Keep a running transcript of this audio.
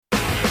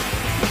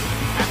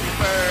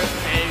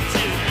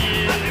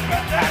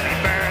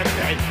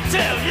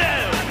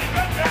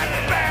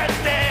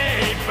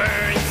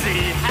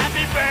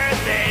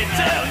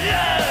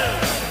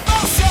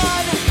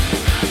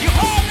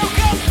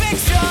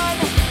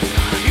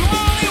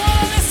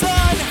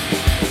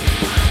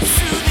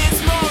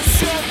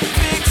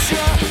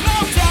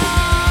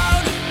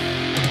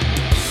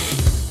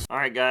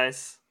right,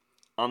 guys.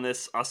 On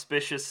this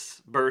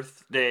auspicious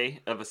birthday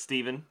of a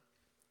Steven,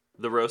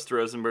 the Roast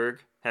Rosenberg,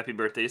 happy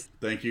birthdays.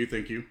 Thank you,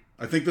 thank you.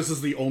 I think this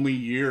is the only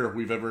year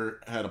we've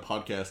ever had a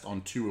podcast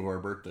on 2 of our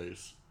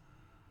birthdays.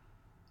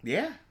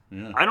 Yeah.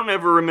 I don't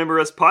ever remember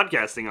us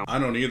podcasting on. I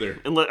don't either.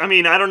 I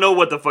mean, I don't know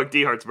what the fuck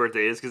D-Hart's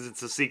birthday is, because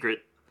it's a secret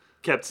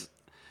kept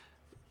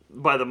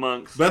by the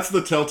monks. That's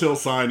the telltale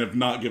sign of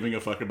not giving a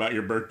fuck about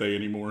your birthday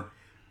anymore.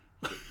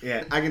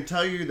 Yeah, I can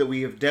tell you that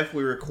we have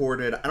definitely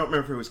recorded, I don't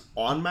remember if it was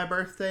on my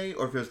birthday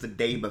or if it was the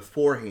day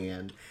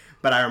beforehand,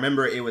 but I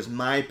remember it was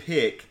my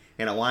pick,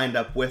 and it lined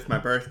up with my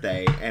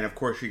birthday, and of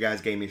course you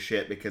guys gave me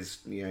shit because,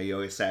 you know, you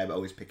always say I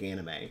always pick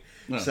anime.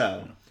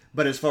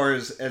 But as far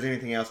as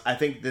anything else, I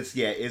think this,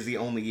 is the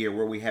only year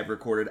where we have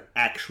recorded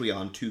actually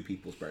on 2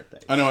 people's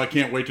birthdays. I know, I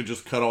can't wait to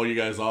just cut all you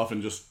guys off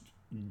and just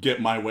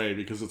get my way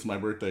because it's my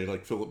birthday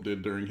like Philip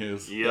did during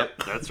his.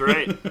 Yep. That's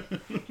right.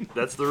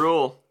 That's the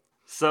rule.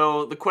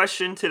 So the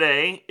question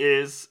today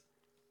is,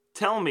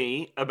 tell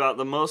me about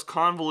the most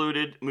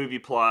convoluted movie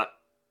plot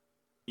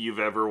you've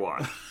ever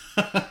watched.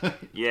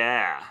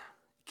 Yeah.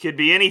 Could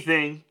be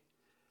anything.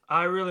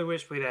 I really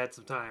wish we'd had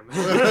some time.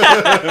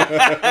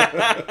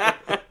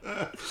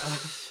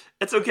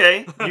 It's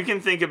okay. You can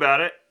think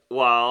about it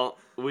while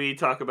we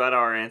talk about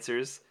our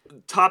answers.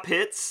 Top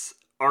hits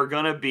are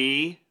gonna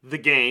be The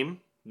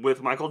Game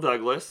with Michael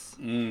Douglas.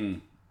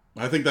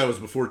 I think that was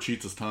before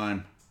Cheats'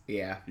 time.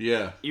 Yeah.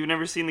 Yeah. You've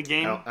never seen The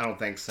Game? I don't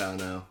think so,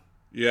 no.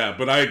 Yeah,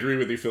 but I agree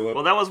with you, Philip.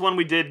 Well, that was one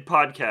we did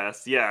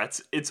podcast. Yeah,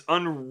 it's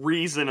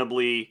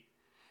unreasonably...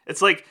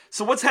 It's like,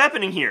 so what's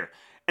happening here?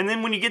 And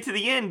then when you get to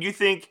the end, you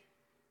think,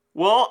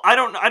 well, I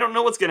don't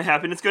know what's going to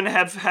happen. It's going to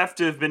have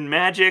to have been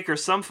magic or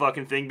some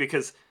fucking thing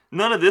because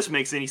none of this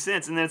makes any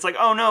sense. And then it's like,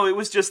 oh no, it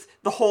was just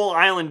the whole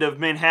island of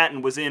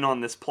Manhattan was in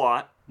on this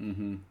plot.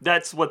 Mm-hmm.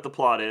 That's what the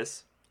plot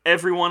is.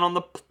 Everyone on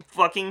the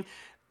fucking...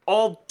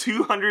 All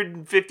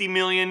 250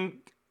 million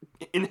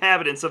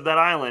inhabitants of that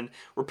island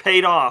were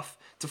paid off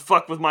to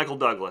fuck with Michael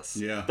Douglas.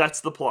 Yeah.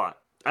 That's the plot.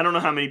 I don't know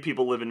how many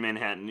people live in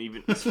Manhattan,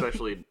 even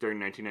especially during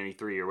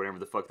 1993 or whenever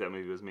the fuck that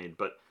movie was made,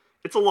 but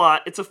it's a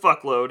lot, it's a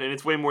fuckload, and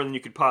it's way more than you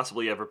could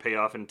possibly ever pay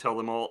off and tell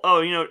them all,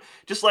 oh, you know,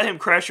 just let him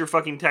crash your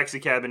fucking taxi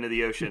cab into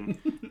the ocean.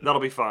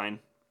 That'll be fine.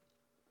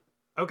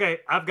 Okay,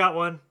 I've got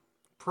one.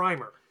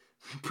 Primer.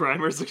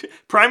 Primer is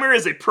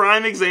a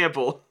prime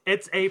example.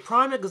 It's a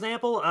prime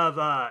example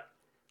of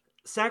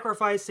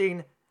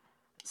sacrificing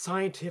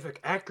scientific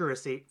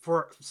accuracy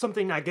for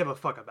something I give a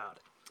fuck about.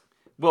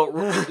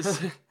 Well,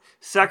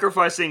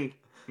 sacrificing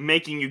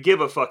making you give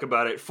a fuck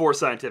about it for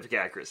scientific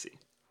accuracy.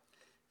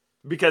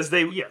 Because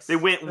they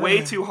went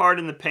way too hard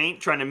in the paint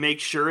trying to make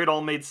sure it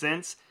all made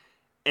sense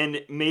and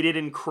made it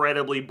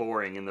incredibly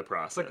boring in the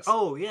process. Like,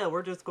 oh yeah,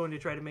 we're just going to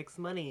try to make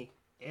some money.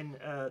 And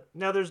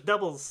now there's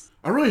doubles.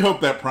 I really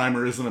hope that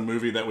Primer isn't a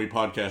movie that we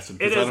podcasted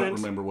because I don't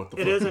remember what the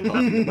fuck we're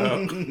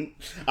talking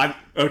about.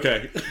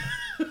 Okay.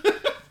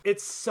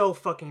 It's so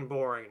fucking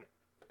boring.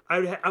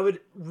 I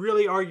would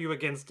really argue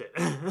against it.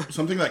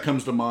 Something that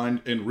comes to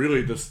mind, and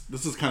really this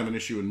is kind of an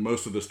issue in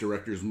most of this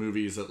director's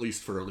movies, at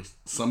least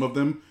some of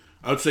them.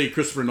 I would say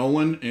Christopher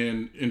Nolan,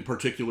 and in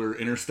particular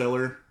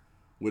Interstellar,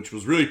 which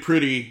was really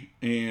pretty,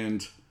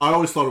 and I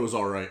always thought it was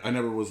alright. I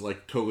never was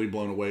like totally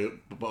blown away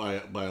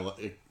by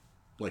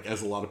like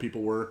as a lot of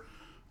people were,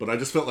 but I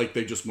just felt like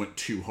they just went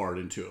too hard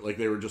into it. Like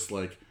they were just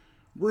like,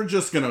 we're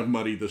just gonna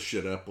muddy this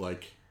shit up,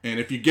 like, and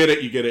if you get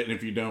it, you get it, and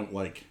if you don't,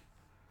 like,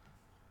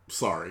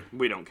 sorry.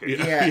 We don't care.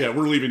 Yeah,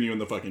 we're leaving you in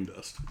the fucking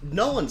dust.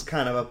 Nolan's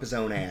kind of up his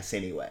own ass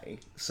anyway,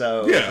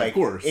 so yeah, like, of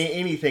course.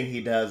 Anything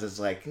he does is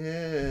like,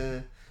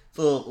 it's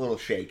a little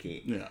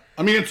shaky. Yeah,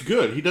 I mean it's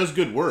good. He does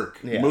good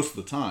work most of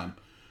the time,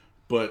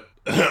 but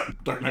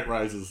Dark Knight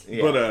Rises.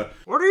 Yeah. But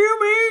what do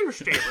you mean,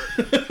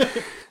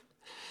 Steven?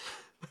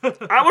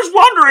 I was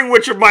wondering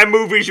which of my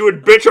movies you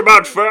would bitch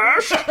about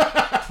first.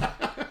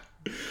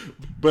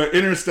 But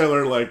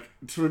Interstellar, like,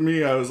 to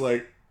me, I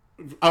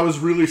was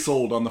really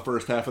sold on the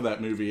first half of that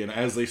movie, and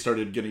as they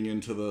started getting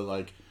into the,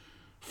 like,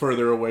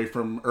 further away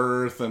from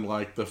Earth and,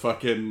 like, the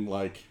fucking,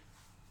 like,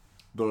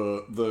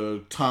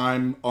 the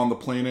time on the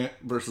planet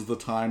versus the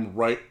time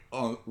right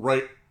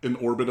in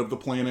orbit of the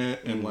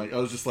planet, and, like, I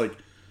was just like,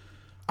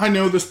 I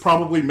know this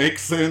probably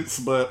makes sense,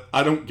 but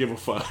I don't give a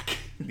fuck.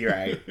 You're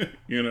right.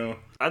 You know?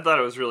 I thought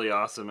it was really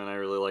awesome, and I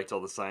really liked all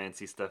the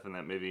sciencey stuff in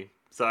that movie.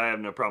 So I have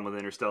no problem with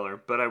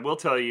Interstellar. But I will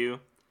tell you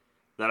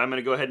that I'm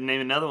going to go ahead and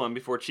name another one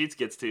before Cheats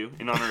gets to,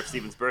 in honor of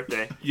Steven's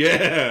birthday.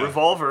 Yeah!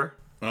 Revolver.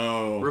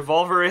 Oh.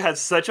 Revolver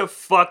has such a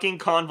fucking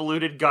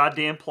convoluted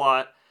goddamn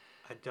plot.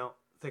 I don't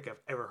think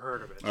I've ever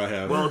heard of it. I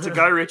have. Well, it's a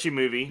Guy Ritchie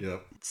movie.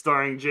 Yep.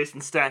 Starring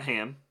Jason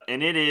Statham.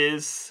 And it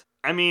is...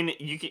 I mean,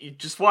 you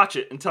just watch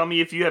it and tell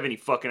me if you have any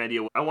fucking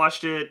idea. I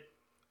watched it.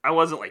 I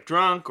wasn't, like,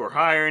 drunk or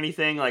high or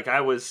anything. Like, I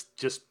was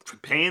just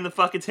paying the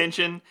fuck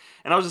attention.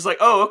 And I was just like,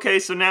 oh, okay,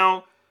 so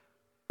now...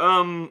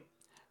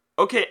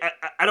 Okay,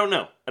 I don't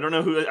know. I don't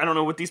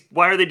know what these...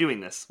 Why are they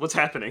doing this? What's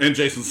happening? And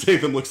Jason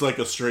Statham looks like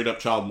a straight-up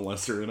child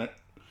molester in it.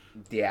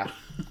 Yeah.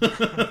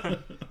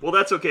 Well,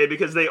 that's okay,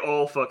 because they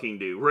all fucking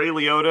do. Ray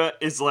Liotta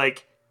is,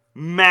 like,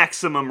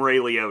 maximum Ray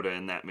Liotta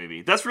in that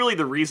movie. That's really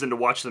the reason to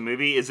watch the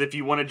movie, is if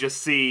you want to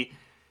just see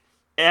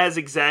as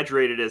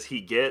exaggerated as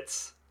he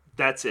gets,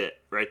 that's it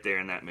right there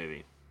in that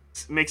movie.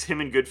 It makes him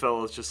and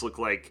Goodfellas just look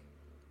like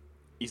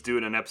he's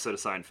doing an episode of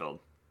Seinfeld.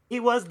 He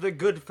was the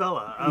good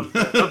fella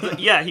of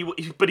Yeah,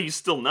 but he's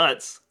still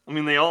nuts. I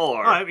mean, they all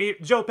are. I mean,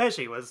 Joe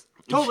Pesci was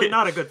totally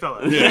not a good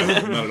fella. Yeah,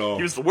 not at all.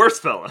 He was the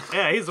worst fella.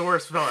 Yeah, he's the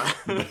worst fella.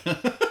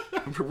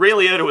 Ray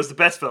Liotta was the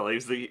best fella.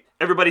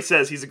 Everybody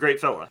says he's a great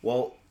fella.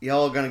 Well,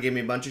 y'all are going to give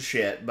me a bunch of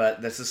shit,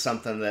 but this is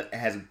something that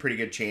has a pretty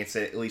good chance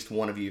that at least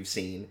one of you have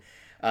seen,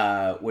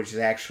 which is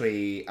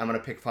actually, I'm going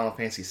to pick Final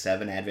Fantasy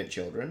VII Advent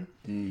Children.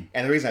 And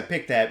the reason I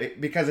picked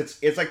that, because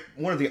it's like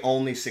one of the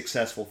only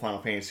successful Final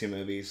Fantasy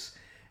movies,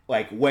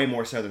 like way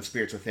more so than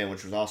Spirits Within,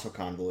 which was also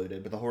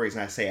convoluted. But the whole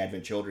reason I say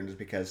Advent Children is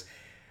because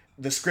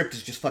the script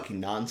is just fucking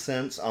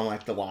nonsense on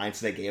like the lines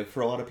they give for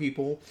a lot of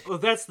people. Well,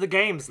 that's the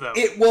games, though.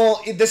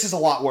 This is a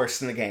lot worse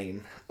than the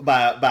game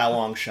by a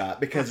long shot,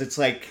 because it's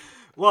like...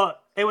 Well,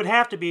 it would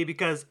have to be,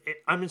 because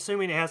I'm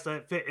assuming it has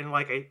to fit in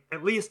like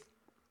at least...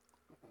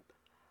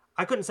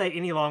 I couldn't say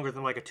any longer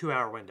than like a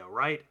 2-hour window,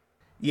 right?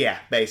 Yeah,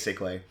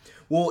 basically.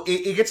 Well,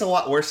 it gets a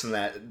lot worse than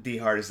that,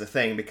 D-Hard, is the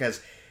thing,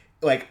 because...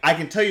 Like, I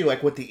can tell you,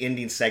 like, what the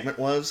ending segment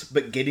was,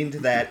 but getting to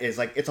that is,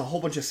 like, it's a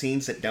whole bunch of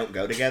scenes that don't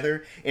go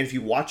together, and if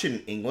you watch it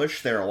in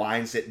English, there are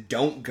lines that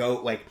don't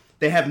go, like,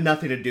 they have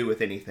nothing to do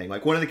with anything.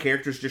 Like, one of the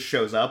characters just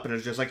shows up and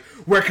is just like,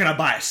 where can I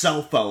buy a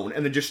cell phone?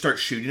 And then just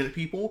starts shooting at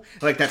people.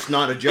 Like, that's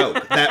not a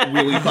joke. That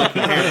really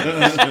fucking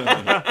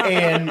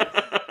happens.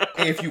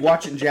 And if you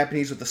watch it in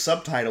Japanese with the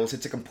subtitles,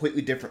 it's a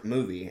completely different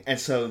movie. And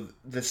so,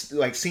 this,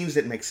 like, scenes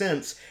didn't make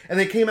sense. And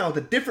they came out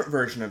with a different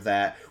version of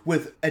that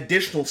with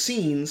additional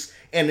scenes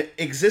and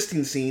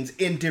existing scenes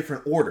in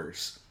different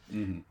orders.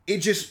 Mm-hmm. It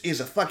just is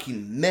a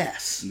fucking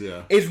mess.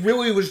 Yeah. It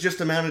really was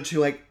just amounted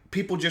to, like,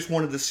 people just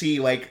wanted to see,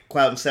 like,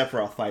 Cloud and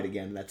Sephiroth fight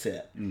again. That's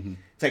it. Mm-hmm.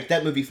 It's like,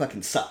 that movie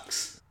fucking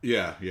sucks.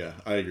 Yeah,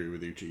 I agree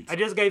with you, Cheats. I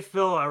just gave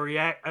Phil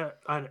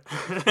an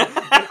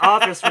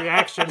office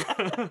reaction.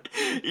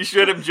 You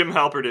should have Jim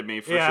Halperded me,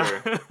 for Yeah.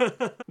 sure.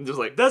 Just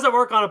like... Doesn't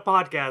work on a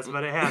podcast,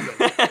 but it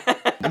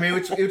happened. I mean,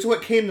 it's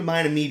what came to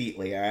mind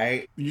immediately,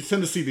 alright? You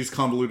tend to see these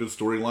convoluted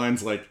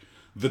storylines, like,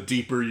 the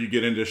deeper you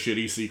get into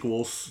shitty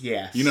sequels.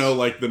 Yes. You know,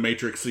 like the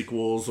Matrix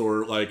sequels,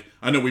 or like,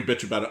 I know we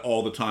bitch about it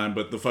all the time,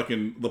 but the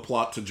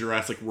plot to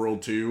Jurassic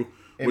World 2,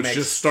 which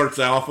just starts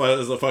off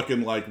as a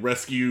fucking, like,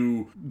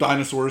 rescue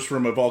dinosaurs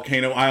from a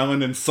volcano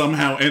island and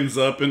somehow ends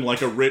up in,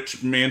 like, a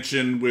rich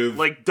mansion with...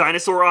 Like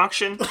Dinosaur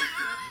Auction?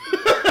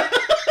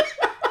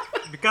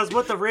 Because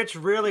what the rich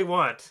really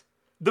want.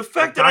 The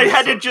fact that I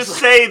had to just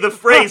say the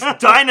phrase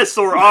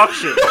Dinosaur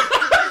Auction.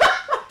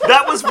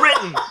 That was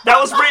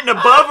written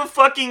above a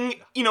fucking,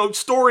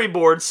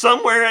 storyboard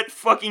somewhere at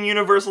fucking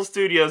Universal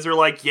Studios. They're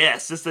like,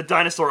 yes, it's the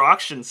dinosaur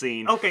auction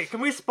scene. Okay,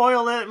 can we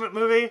spoil that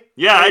movie?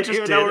 Yeah, I just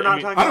Even did. though we're not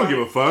I talking I don't about give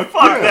it? a fuck.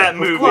 Fuck that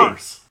movie. Of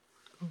course.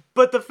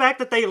 But the fact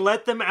that they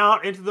let them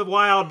out into the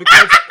wild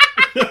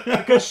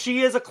because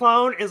she is a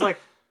clone is like,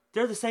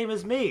 they're the same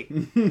as me.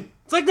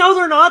 It's like, no,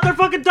 they're not. They're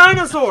fucking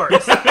dinosaurs.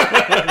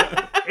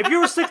 If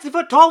you were 60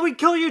 foot tall, we'd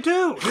kill you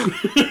too.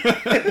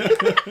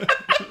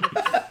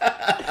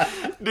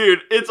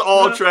 Dude, it's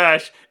all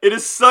trash. It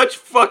is such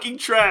fucking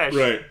trash.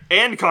 Right.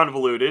 And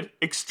convoluted.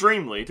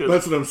 Extremely.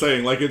 That's what I'm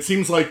saying. Like, it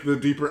seems like the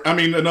deeper... I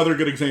mean, another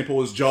good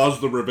example is Jaws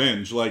the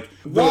Revenge. Like...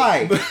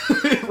 Why?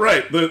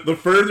 Right. The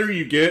further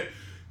you get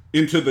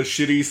into the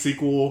shitty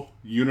sequel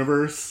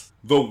universe,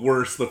 the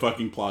worse the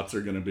fucking plots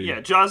are gonna be.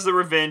 Yeah, Jaws the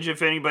Revenge,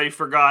 if anybody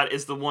forgot,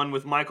 is the one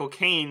with Michael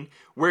Caine,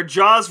 where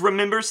Jaws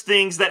remembers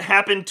things that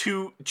happened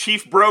to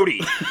Chief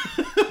Brody.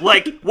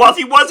 Like, while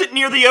he wasn't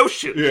near the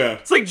ocean. Yeah.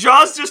 It's like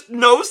Jaws just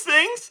knows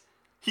things.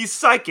 He's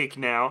psychic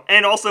now.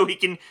 And also he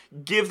can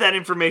give that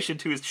information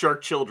to his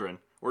shark children.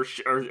 Or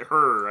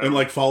her. And,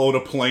 like, followed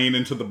a plane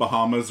into the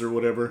Bahamas or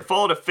whatever.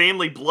 Followed a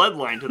family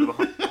bloodline to the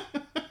Bahamas.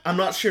 I'm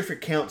not sure if it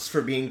counts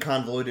for being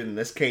convoluted in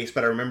this case,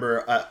 but I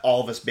remember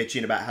all of us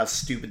bitching about how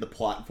stupid the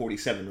plot in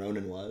 47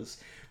 Ronin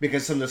was.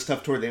 Because some of the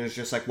stuff toward the end is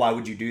just like, why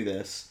would you do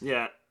this?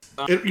 Yeah.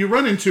 You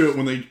run into it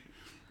when they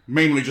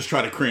mainly just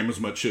try to cram as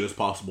much shit as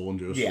possible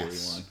into a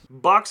storyline.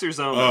 Boxer's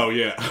Omen. Oh,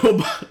 yeah.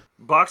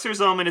 Boxer's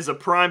Omen is a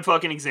prime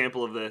fucking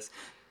example of this.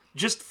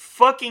 Just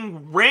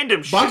fucking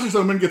random shit. Boxer's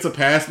Omen gets a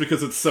pass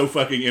because it's so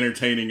fucking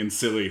entertaining and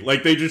silly.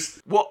 Like, they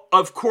just... Well,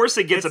 of course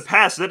it gets a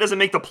pass. That doesn't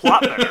make the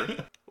plot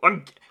better.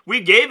 We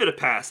gave it a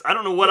pass. I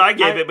don't know what I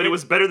gave it, but it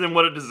was better than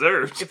what it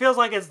deserved. It feels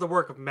like it's the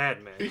work of Mad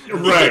Men.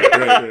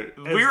 Right.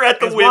 We're at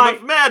the whim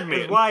of Mad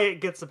Men. Is why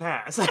it gets a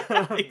pass.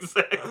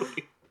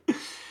 Exactly.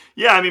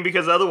 Yeah, I mean,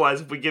 because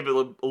otherwise, if we give it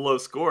a low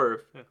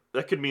score,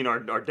 that could mean our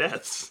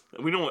deaths.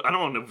 I don't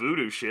want no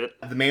voodoo shit.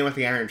 The Man with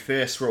the Iron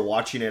Fist, we're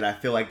watching it, I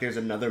feel like there's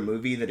another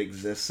movie that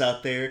exists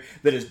out there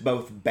that is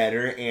both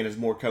better and is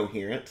more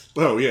coherent.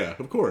 Oh, yeah,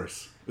 of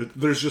course.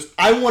 There's just...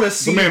 I want to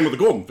see... The Man with the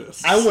Golden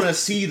Fist. I want to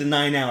see the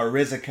 9-hour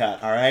RZA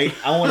cut, alright?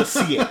 I want to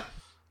see it.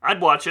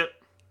 I'd watch it.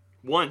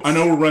 Once. I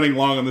know we're running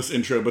long on this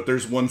intro, but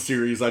there's one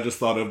series I just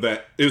thought of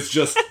that is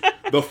just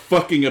the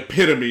fucking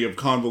epitome of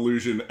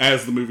convolution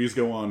as the movies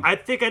go on. I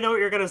think I know what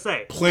you're gonna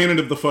say. Planet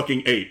of the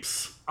fucking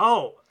Apes.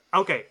 Oh,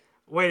 okay.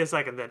 Wait a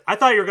second then. I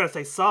thought you were gonna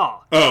say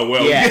Saw. Oh,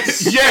 well,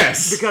 Yes.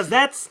 yes! Because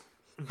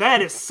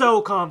that is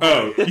so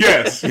convoluted. Oh,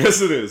 yes,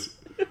 yes it is.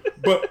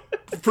 But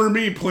for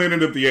me,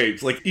 Planet of the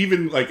Apes, like,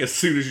 even, like, as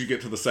soon as you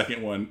get to the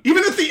second one,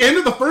 even at the end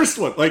of the first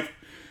one, like,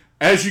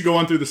 as you go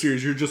on through the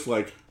series, you're just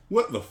like,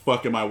 what the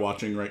fuck am I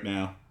watching right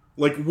now?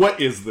 Like, what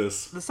is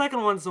this? The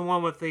second one's the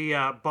one with the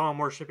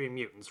bomb-worshipping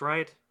mutants,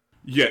 right?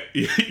 Yeah,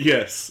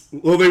 yes.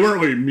 Well, they weren't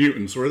really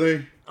mutants, were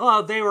they?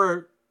 Oh, they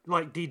were,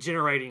 like,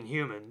 degenerating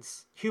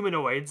humans.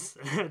 Humanoids,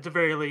 at the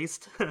very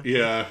least.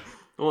 Yeah.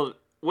 Well,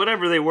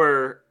 whatever they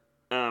were,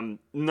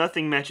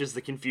 nothing matches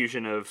the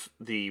confusion of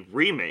the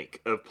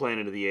remake of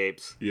Planet of the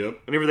Apes.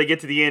 Yep. Whenever they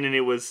get to the end and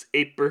it was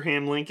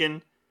Abraham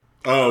Lincoln.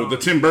 Oh, the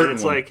Tim Burton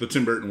it's one. like- The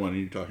Tim Burton one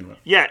you're talking about.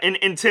 Yeah,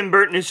 and Tim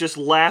Burton is just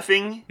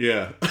laughing,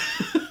 Yeah.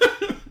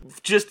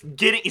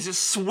 he's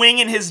just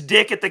swinging his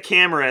dick at the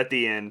camera at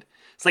the end.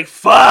 It's like,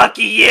 fuck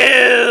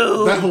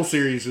you! That whole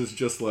series is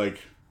just like,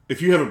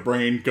 if you have a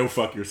brain, go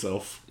fuck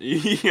yourself.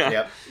 Yeah.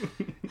 Yep.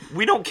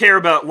 We don't care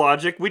about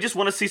logic. We just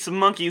want to see some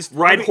monkeys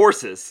ride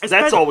horses.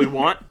 That's all we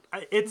want.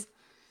 It's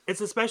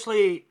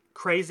especially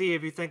crazy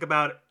if you think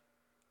about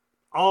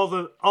all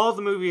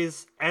the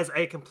movies as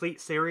a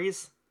complete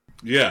series,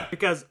 Yeah.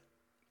 because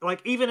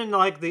like even in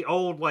like the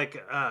old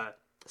like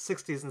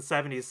 60s and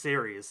 70s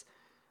series,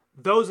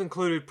 those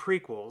included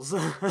prequels.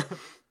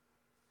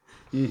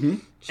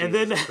 And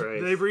then Jesus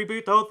Christ. they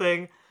reboot the whole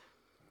thing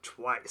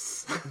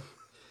twice.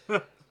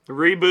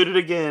 Reboot it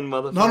again,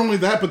 motherfucker. Not only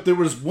that, but there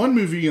was one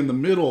movie in the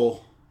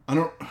middle. I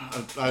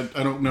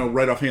don't know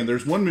right offhand.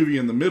 There's one movie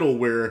in the middle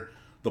where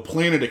the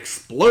planet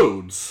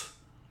explodes,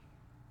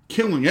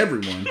 killing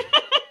everyone.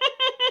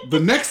 The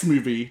next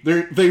movie,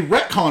 they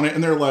retcon it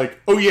and they're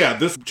like, "Oh yeah,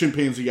 this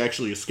chimpanzee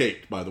actually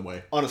escaped." By the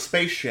way, On a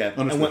spaceship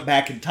On a and spaceship. went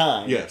back in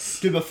time. Yes.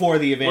 To before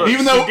the event. Look,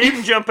 even though- he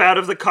didn't jump out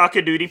of the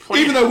cockadoodie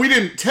planet. even though we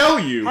didn't tell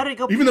you, How did it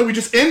go- even though we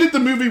just ended the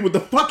movie with the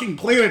fucking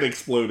planet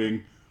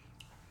exploding,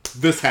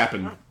 this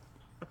happened.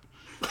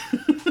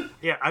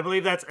 Yeah, I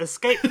believe that's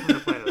Escape from the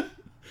Planet.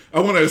 I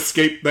want to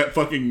escape that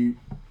fucking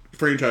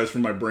franchise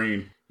from my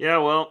brain. Yeah,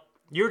 well,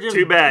 You're just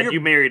Too bad, you're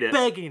you married it.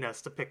 begging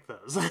us to pick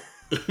those.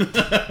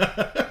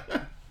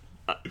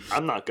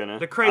 I'm not gonna.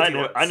 The crazy I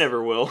ones. I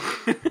never will.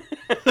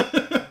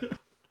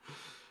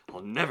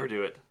 I'll never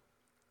do it.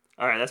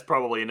 Alright, that's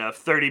probably enough.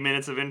 30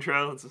 minutes of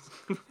intro.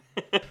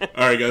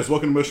 All right, guys,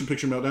 welcome to Motion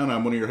Picture Meltdown.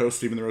 I'm one of your hosts,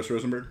 Stephen the Roast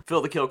Rosenberg.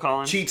 Phil the Kill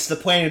Collins. Cheats the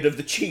planet of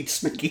the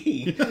cheats,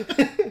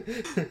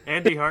 McGee.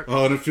 Andy Hart.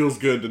 Oh, and it feels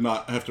good to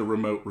not have to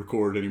remote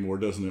record anymore,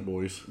 doesn't it,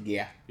 boys?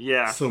 Yeah.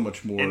 Yeah. So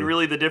much more. And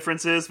really, the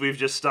difference is we've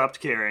just stopped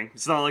caring.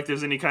 It's not like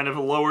there's any kind of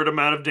a lowered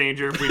amount of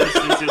danger.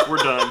 We're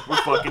done. We're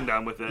fucking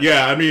done with it.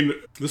 Yeah, I mean,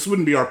 this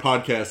wouldn't be our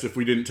podcast if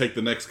we didn't take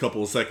the next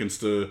couple of seconds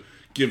to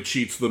give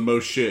Cheats the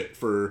most shit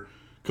for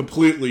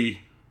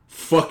completely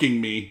fucking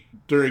me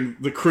during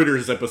the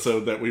Critters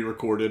episode that we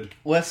recorded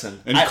Listen.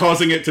 and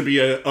causing it to be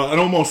an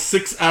almost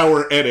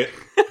 6-hour edit.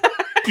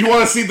 You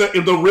want to see the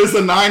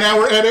RZA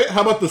 9-hour edit?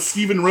 How about the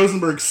Steven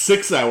Rosenberg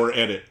 6-hour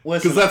edit?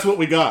 Listen. Because that's what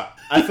we got.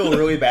 I feel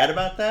really bad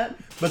about that,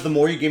 but the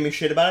more you give me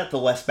shit about it, the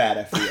less bad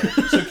I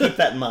feel. So keep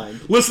that in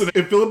mind. Listen,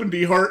 if Philip and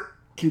D. Hart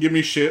can give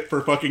me shit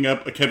for fucking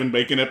up a Kevin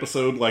Bacon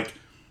episode like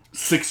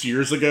 6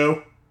 years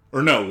ago,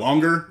 or no,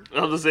 longer,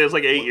 I'll just say it's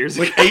like 8 years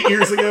like ago. 8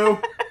 years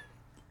ago,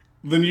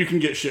 then you can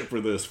get shit for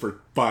this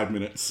for 5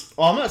 minutes.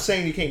 Well, I'm not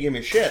saying you can't give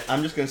me shit.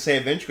 I'm just going to say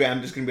eventually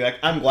I'm just going to be like,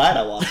 I'm glad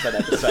I lost that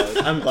episode.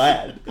 I'm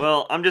glad.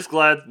 Well, I'm just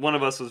glad one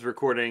of us was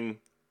recording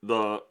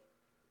the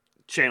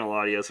channel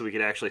audio so we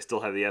could actually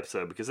still have the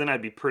episode, because then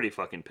I'd be pretty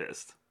fucking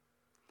pissed.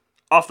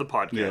 Off the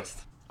podcast.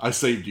 Yeah. I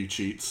saved you,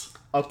 Cheats.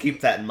 I'll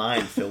keep that in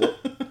mind, Philip.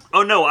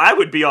 Oh no, I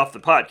would be off the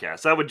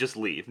podcast. I would just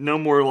leave. No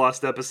more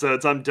lost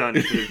episodes. I'm done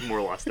with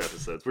more lost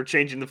episodes. We're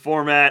changing the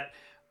format.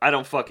 I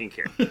don't fucking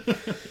care.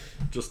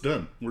 Just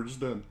done. We're just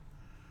done.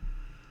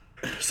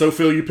 So,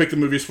 Phil, you picked the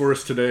movies for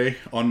us today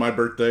on my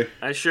birthday.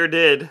 I sure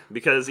did,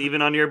 because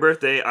even on your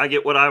birthday, I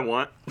get what I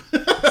want.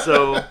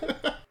 So,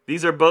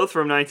 these are both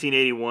from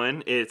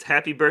 1981. It's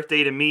Happy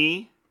Birthday to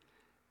Me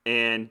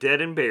and Dead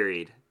and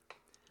Buried.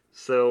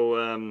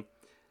 So,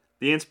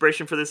 the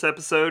inspiration for this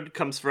episode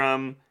comes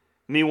from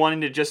me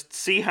wanting to just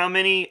see how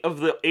many of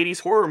the 80s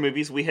horror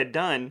movies we had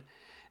done,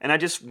 and I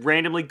just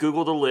randomly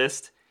Googled a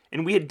list,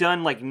 and we had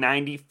done like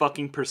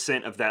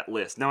 90% of that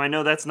list. Now, I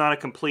know that's not a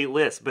complete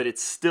list, but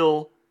it's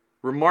still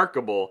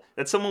remarkable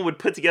that someone would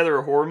put together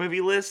a horror movie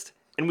list,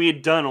 and we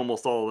had done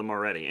almost all of them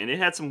already, and it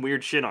had some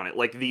weird shit on it,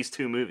 like these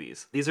two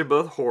movies. These are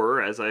both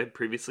horror, as I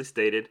previously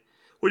stated.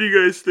 What do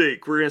you guys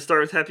think? We're gonna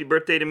start with Happy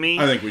Birthday to Me?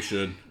 I think we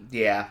should.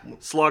 Yeah.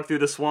 Slog through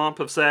the swamp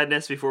of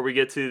sadness before we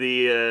get to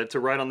the to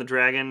Ride on the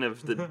Dragon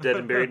of the Dead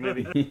and Buried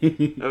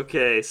movie.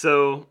 Okay,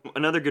 so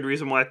another good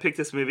reason why I picked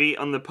this movie,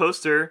 on the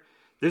poster,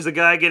 there's a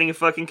guy getting a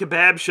fucking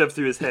kebab shoved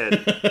through his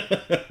head.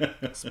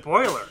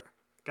 Spoiler.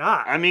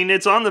 God. I mean,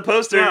 it's on the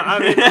poster. Yeah, I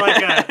mean,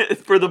 like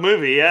for the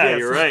movie, yeah, Yes.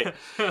 you're right.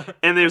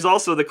 And there's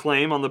also the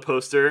claim on the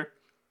poster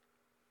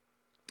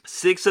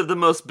 6 of the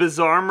most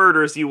bizarre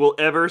murders you will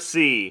ever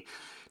see.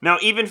 Now,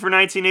 even for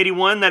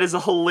 1981, that is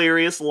a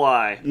hilarious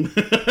lie.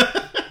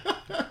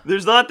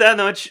 There's not that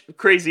much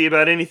crazy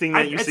about anything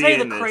that you I'd see say in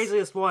the this.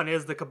 craziest one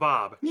is the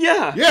kebab.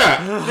 Yeah.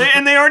 Yeah.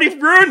 And they already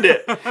ruined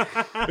it.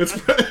 It's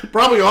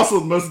probably also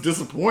the most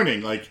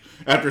disappointing. Like,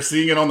 after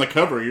seeing it on the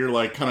cover, you're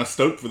like kind of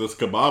stoked for this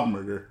kebab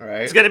murder. All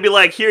right. It's gonna be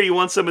like, here, you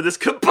want some of this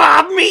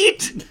kebab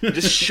meat?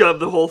 Just shove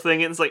the whole thing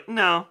in. It's like,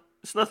 no,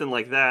 it's nothing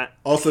like that.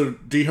 Also,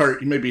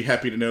 D-Hart, you may be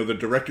happy to know the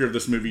director of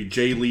this movie,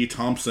 J. Lee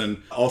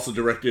Thompson, also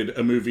directed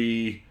a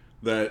movie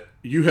that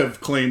you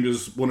have claimed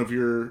is one of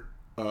your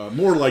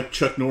more like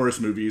Chuck Norris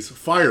movies,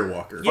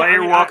 Firewalker. Yeah, I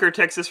mean, Firewalker,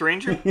 Texas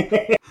Ranger?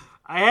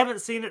 I haven't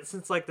seen it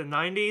since like the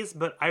 90s,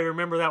 but I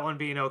remember that one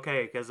being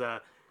okay because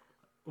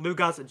Lou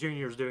Gossett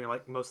Jr. is doing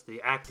like most of the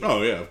acting.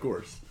 Oh, yeah, of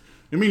course.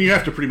 I mean, you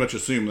have to pretty much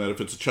assume that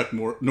if it's a Chuck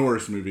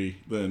Norris movie,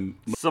 then...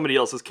 Somebody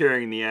else is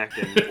carrying the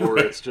acting, or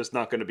it's just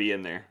not going to be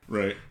in there.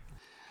 Right.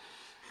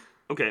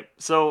 Okay,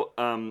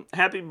 so,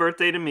 happy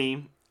birthday to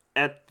me.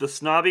 At the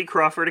snobby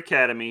Crawford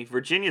Academy,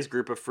 Virginia's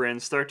group of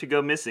friends start to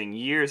go missing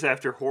years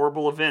after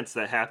horrible events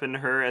that happened to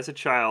her as a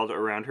child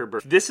around her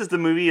birth. This is the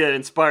movie that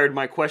inspired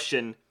my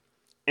question,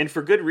 and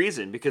for good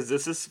reason, because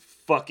this is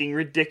fucking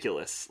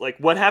ridiculous. Like,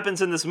 what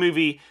happens in this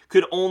movie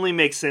could only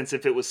make sense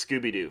if it was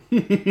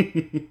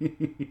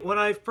Scooby-Doo. When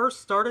I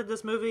first started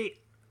this movie,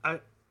 a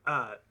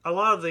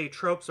lot of the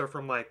tropes are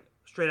from like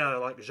straight out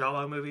of like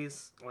giallo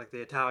movies, like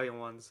the Italian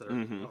ones that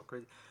are all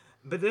crazy.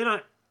 But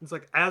then it's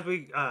like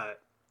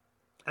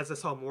as I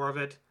saw more of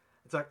it,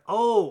 it's like,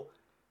 oh,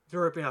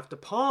 they're ripping off De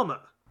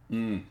Palma.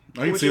 I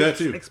can see that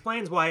too.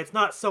 Explains why it's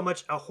not so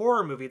much a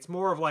horror movie; it's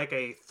more of like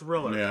a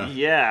thriller. Yeah.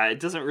 Yeah, it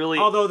doesn't really...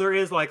 Although there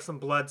is like some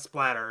blood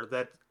splatter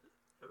that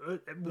would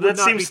That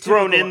not seems be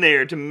thrown typical. in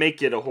there to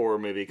make it a horror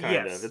movie, kind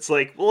Yes. of. It's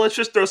like, well, let's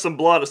just throw some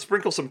blood,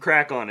 sprinkle some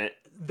crack on it.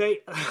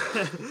 They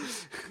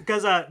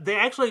because they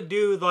actually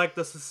do like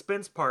the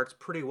suspense parts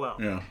pretty well.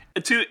 Yeah.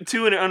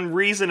 To an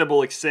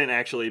unreasonable extent,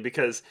 actually,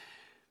 because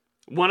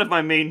one of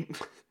my main...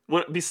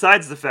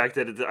 besides the fact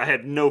that I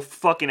had no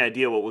fucking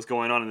idea what was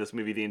going on in this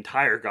movie the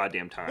entire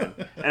goddamn time,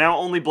 and I'll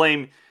only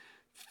blame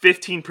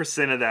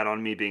 15% of that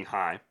on me being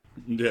high,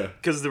 Yeah.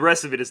 because the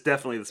rest of it is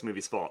definitely this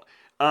movie's fault.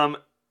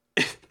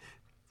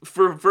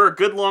 For a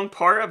good long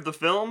part of the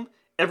film,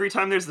 every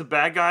time there's the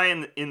bad guy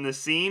in the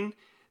scene,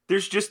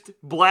 there's just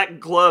black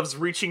gloves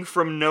reaching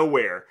from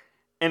nowhere,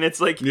 and it's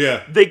like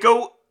they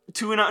go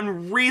to an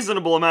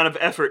unreasonable amount of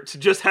effort to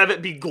just have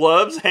it be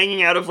gloves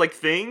hanging out of like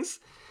things.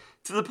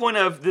 To the point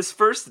of this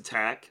first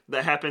attack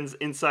that happens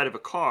inside of a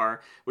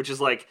car, which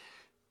is like,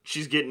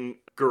 she's getting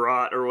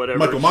garrote or whatever.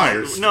 Michael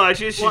Myers. No,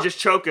 she's just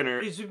choking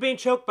her. She's being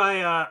choked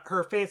by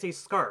her fancy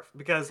scarf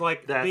because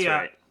like That's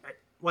right.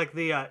 like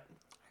the what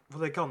do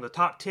they call them, the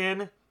top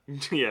 10?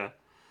 Yeah.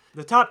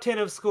 The top 10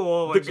 of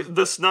school. Like,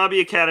 The Snobby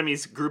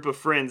Academy's group of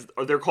friends,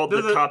 they're called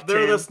the top 10.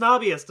 They're the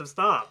snobbiest of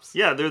snobs.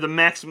 Yeah, they're the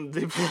max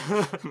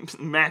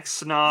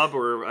snob,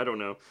 or I don't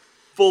know,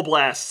 full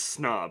blast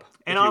snob.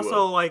 And if you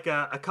also, will. like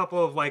a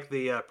couple of like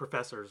the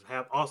professors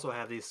have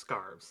these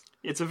scarves.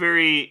 It's a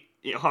very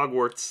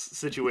Hogwarts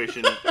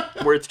situation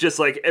where it's just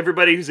like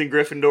everybody who's in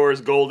Gryffindor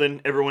is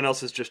golden, everyone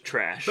else is just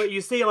trash. But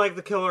you see, like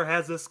the killer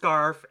has this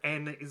scarf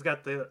and he's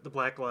got the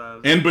black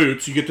gloves And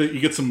boots. You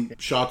get some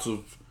shots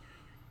of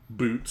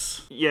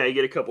boots. Yeah, you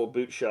get a couple of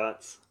boot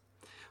shots.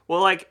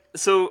 Well, like,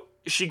 so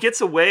she gets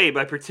away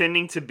by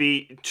pretending to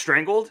be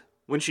strangled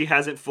when she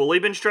hasn't fully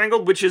been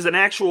strangled, which is an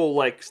actual,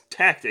 like,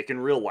 tactic in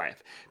real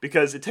life.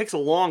 Because it takes a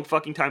long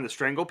fucking time to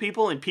strangle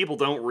people, and people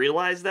don't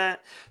realize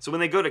that. So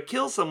when they go to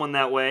kill someone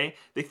that way,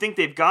 they think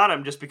they've got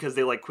them just because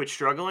they, like, quit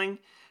struggling.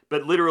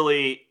 But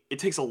literally, it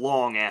takes a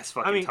long-ass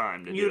fucking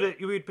time to do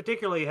it. You would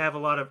particularly have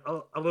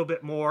a little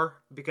bit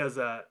more because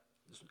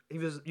he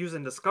was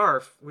using the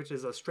scarf, which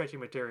is a stretchy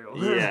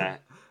material. Yeah.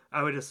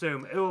 I would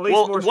assume. At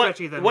least more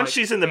stretchy than once like,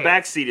 she's in the hands.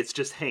 back seat, it's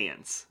just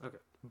hands. Okay.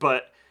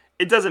 But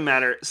it doesn't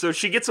matter. So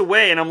she gets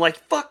away, and I'm like,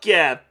 fuck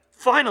yeah,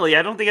 finally.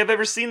 I don't think I've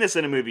ever seen this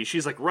in a movie.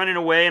 She's like running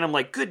away, and I'm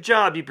like, good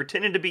job. You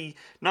pretended to be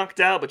knocked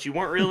out, but you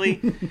weren't really.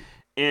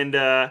 and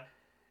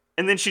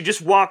then she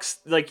just walks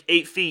like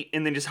 8 feet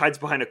and then just hides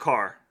behind a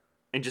car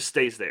and just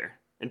stays there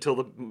until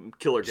the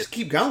killer gets. Just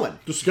keep going.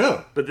 Just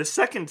go. But the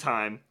second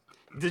time,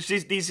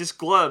 these just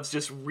gloves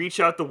just reach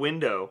out the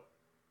window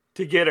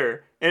to get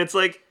her, and it's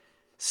like,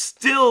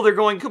 still they're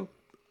going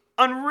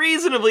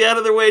unreasonably out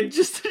of their way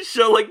just to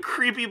show like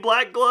creepy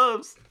black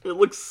gloves. It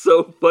looks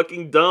so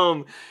fucking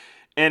dumb,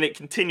 and it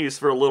continues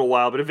for a little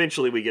while, but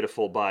eventually we get a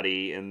full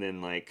body, and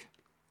then like,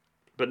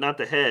 but not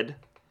the head.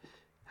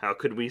 How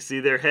could we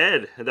see their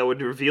head? That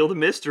would reveal the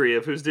mystery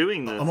of who's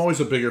doing this. I'm always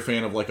a bigger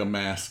fan of like a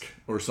mask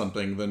or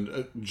something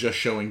than just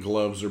showing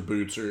gloves or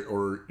boots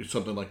or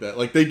something like that.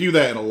 Like they do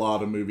that in a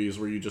lot of movies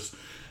where you just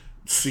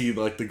see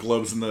like the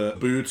gloves and the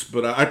boots,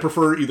 but I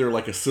prefer either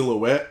like a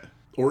silhouette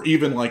or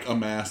even like a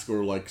mask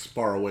or like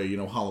far away,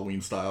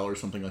 Halloween style or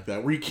something like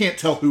that, where you can't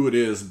tell who it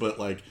is, but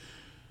like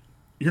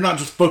you're not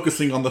just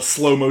focusing on the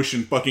slow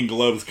motion fucking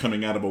gloves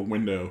coming out of a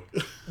window.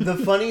 The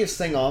funniest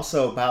thing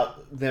also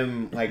about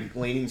them like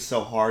leaning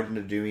so hard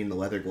into doing the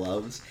leather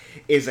gloves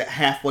is that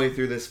halfway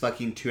through this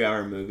fucking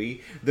 2-hour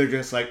movie, they're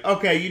just like,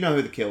 okay, you know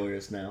who the killer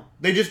is now.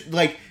 They just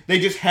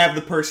have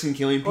the person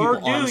killing people Or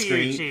do on you,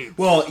 screen. Chief?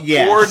 Well,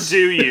 yes. Or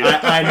do you?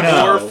 I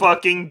know. Or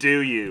fucking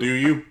do you? Do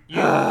you?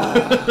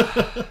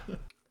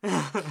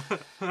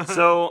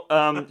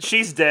 So,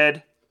 she's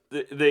dead.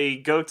 They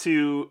go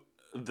to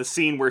the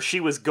scene where she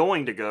was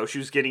going to go. She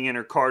was getting in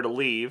her car to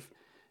leave.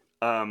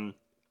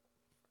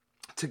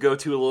 To go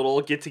to a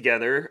little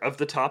get-together of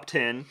the top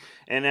 10.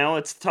 And now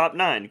it's top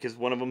 9 because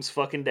one of them's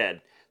fucking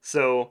dead.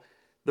 So,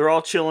 they're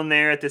all chilling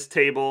there at this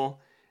table.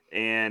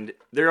 And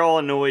they're all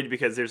annoyed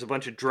because there's a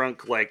bunch of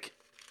drunk, like,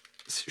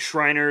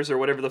 Shriners or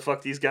whatever the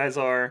fuck these guys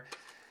are.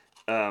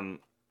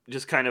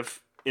 Just kind of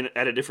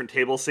at a different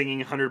table singing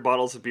 100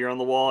 bottles of beer on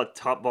the wall at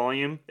top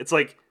volume. It's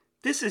like,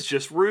 this is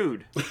just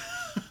rude.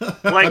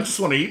 Like, I just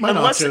want to eat my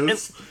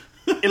nachos.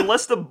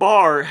 Unless the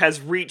bar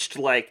has reached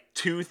like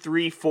 2,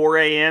 3, 4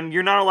 a.m.,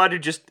 you're not allowed to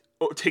just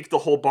take the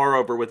whole bar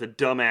over with a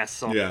dumbass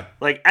song. Yeah.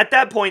 Like, at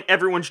that point,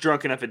 everyone's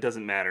drunk enough it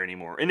doesn't matter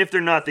anymore. And if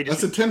they're not, they I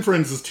just... said 10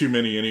 friends is too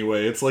many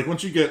anyway. It's like,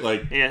 once you get,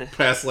 like,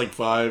 past, like,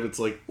 5, it's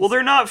like... Well,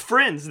 they're not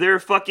friends. They're a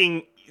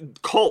fucking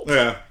cult.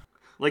 Yeah.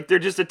 Like, they're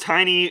just a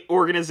tiny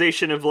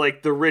organization of,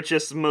 like, the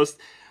richest, most...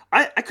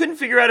 I couldn't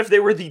figure out if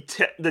they were the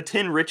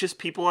 10 richest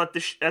people at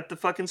the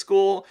fucking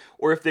school,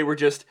 or if they were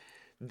just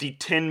the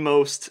 10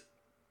 most...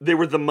 They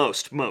were the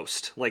most.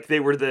 Like, they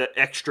were the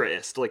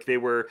extraist. Like, they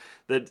were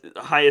the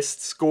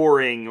highest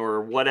scoring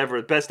or whatever.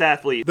 Best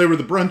athlete. They were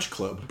the brunch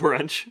club.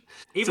 Brunch.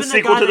 Even it's a the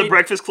sequel guy to the they-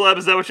 Breakfast Club,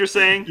 is that what you're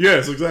saying?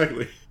 Yes,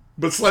 exactly.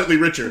 But slightly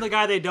richer. The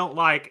guy they don't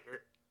like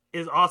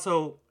is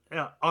also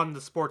on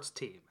the sports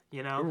team,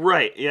 you know?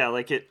 Right, yeah,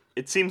 like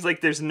it seems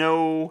like there's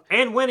no...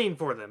 And winning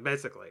for them,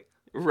 basically.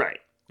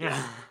 Right.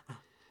 Yeah.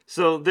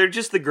 So they're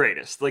just the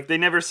greatest. Like, they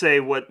never say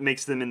what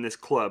makes them in this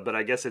club, but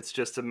I guess it's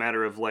just a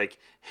matter of, like,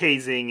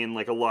 hazing and,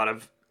 like, a lot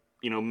of,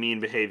 mean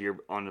behavior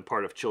on the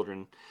part of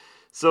children.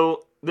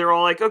 So they're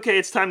all like, okay,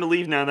 it's time to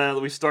leave now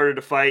that we started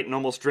a fight and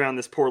almost drowned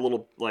this poor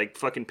little, like,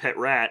 fucking pet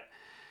rat.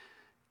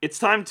 It's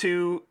time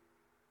to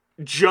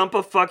jump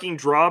a fucking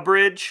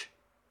drawbridge,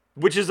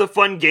 which is a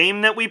fun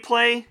game that we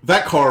play.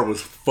 That car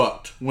was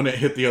fucked when it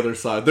hit the other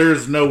side. There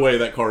is no way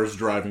that car is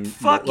driving.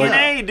 Fucking like,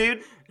 A,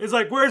 dude. It's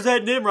like, where's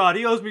that Nimrod?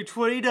 He owes me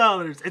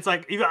 $20. It's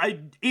like, I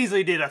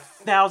easily did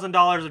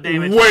 $1,000 of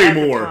damage. Way at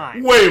the more.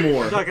 time. Way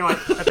more. We're talking like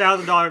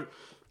 $1,000.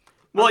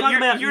 Well, I'm talking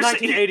about you're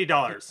saying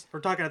 $1,980.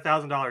 We're talking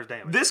 $1,000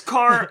 damage. this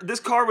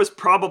car was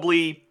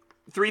probably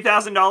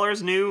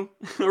 $3,000 new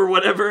or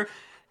whatever,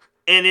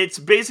 and it's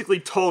basically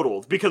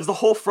totaled because the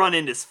whole front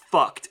end is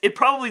fucked. It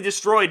probably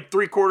destroyed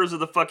 3/4 of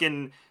the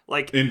fucking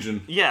like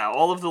Engine. Yeah,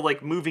 all of the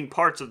like moving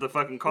parts of the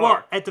fucking car.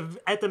 Well,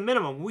 at the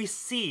minimum, we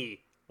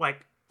see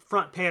like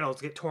front panels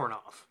get torn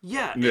off.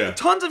 Yeah.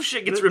 Tons of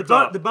shit gets The, ripped the,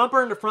 off. the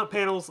bumper and the front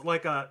panels,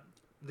 like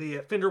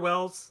the fender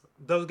wells,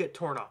 those get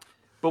torn off.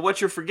 But what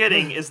you're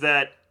forgetting is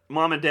that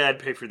mom and dad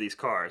pay for these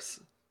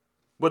cars.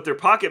 What their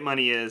pocket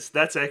money is,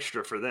 that's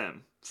extra for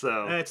them.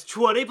 So And it's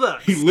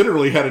 $20. He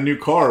literally had a new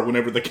car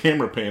whenever the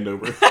camera panned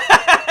over.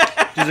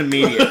 Just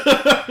immediate.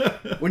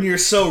 When you're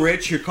so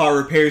rich, your car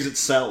repairs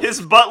itself.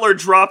 his butler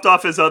dropped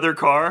off his other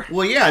car.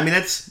 Well, yeah, I mean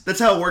that's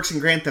how it works in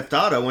Grand Theft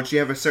Auto. Once you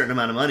have a certain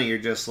amount of money, you're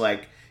just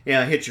like,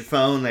 hit your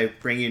phone, they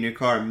bring you a new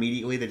car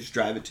immediately, they just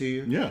drive it to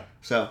you. Yeah.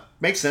 So,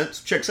 makes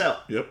sense. Checks out.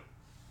 Yep.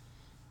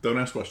 Don't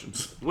ask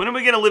questions. When are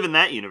we gonna live in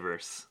that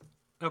universe?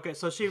 Okay,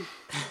 so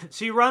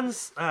she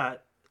runs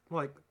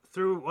like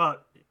through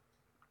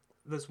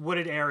this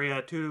wooded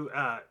area to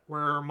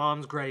where her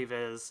mom's grave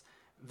is,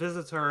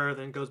 visits her,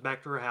 then goes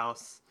back to her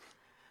house.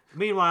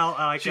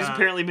 Meanwhile, She's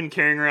apparently been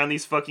carrying around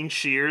these fucking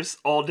shears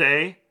all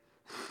day.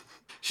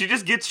 She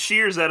just gets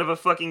shears out of a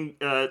fucking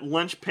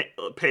lunch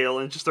pail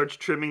and just starts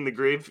trimming the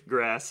grave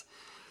grass.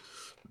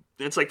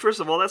 And it's like, first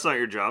of all, that's not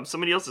your job.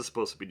 Somebody else is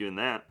supposed to be doing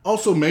that.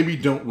 Also, maybe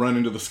don't run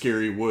into the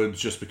scary woods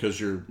just because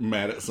you're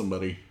mad at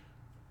somebody.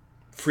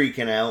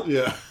 Freaking out.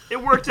 Yeah.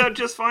 It worked out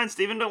just fine,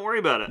 Steven. Don't worry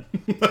about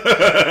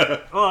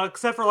it. well,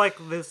 except for like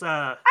this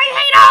I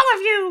hate all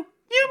of you!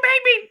 You made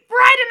me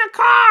ride in a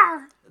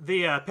car!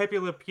 the Pepe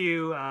Le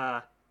Pew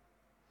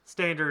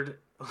standard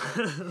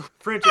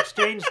French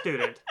exchange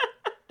student.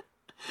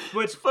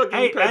 Which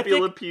Fucking Pepe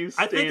Le Pew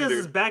I think this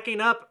is standard.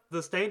 backing up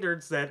the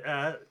standards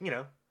that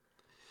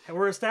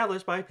were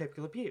established by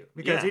Pepe Le Pew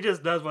because Yeah. he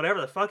just does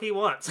whatever the fuck he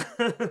wants.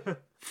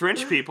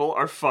 French people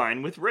are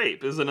fine with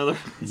rape, is another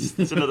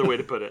it's another way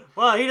to put it.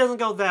 Well, he doesn't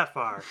go that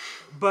far,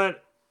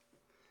 but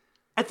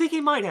I think he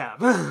might have.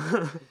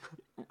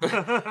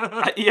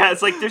 Yeah,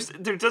 it's like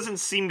there doesn't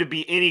seem to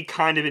be any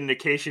kind of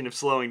indication of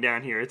slowing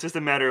down here. It's just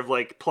a matter of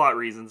like plot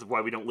reasons of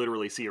why we don't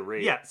literally see a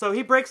rape. Yeah, so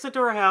he breaks into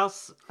her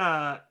house.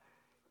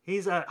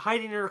 He's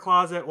hiding in her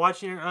closet,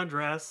 watching her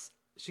undress.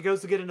 She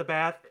goes to get in the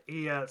bath.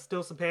 He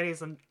steals some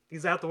panties and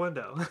he's out the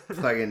window.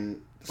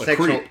 Fucking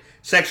creep.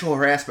 sexual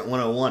harassment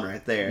 101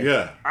 right there.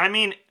 Yeah. I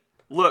mean,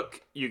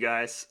 look, you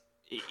guys,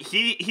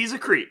 he's a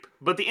creep,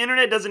 but the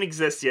internet doesn't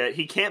exist yet.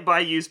 He can't buy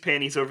used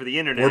panties over the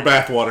internet. Or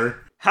bathwater.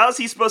 How's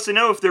he supposed to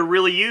know if they're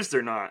really used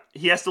or not?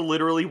 He has to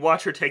literally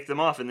watch her take them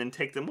off and then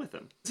take them with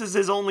him. This is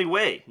his only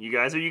way. You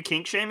guys, are you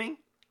kink shaming?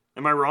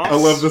 Am I wrong? I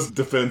love this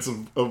defense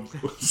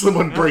of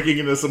someone breaking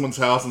into someone's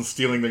house and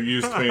stealing their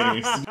used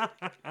panties.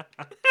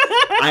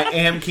 I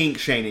am kink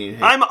shaming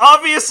him. I'm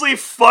obviously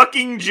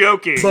fucking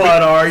joking.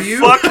 But are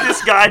you? Fuck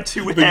this guy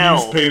to The hell.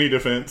 used panty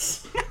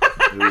defense.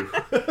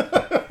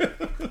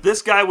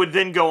 This guy would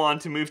then go on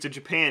to move to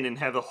Japan and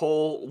have a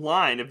whole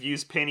line of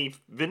used panty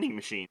vending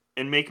machines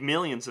and make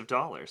millions of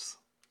dollars.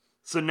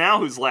 So now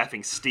who's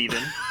laughing,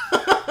 Steven?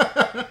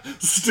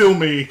 Still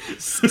me.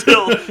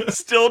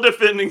 Still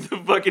defending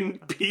the fucking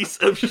piece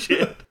of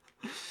shit.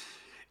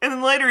 And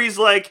then later he's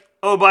like,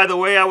 oh, by the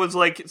way, I was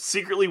like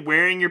secretly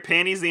wearing your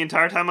panties the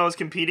entire time I was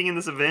competing in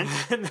this event.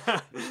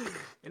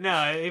 No,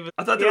 I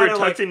thought they were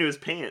tucked into his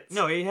pants.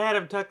 No, he had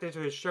him tucked into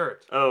his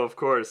shirt. Oh, of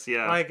course,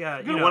 yeah. Like,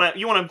 you want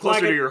him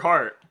closer to your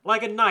heart.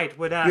 Like a knight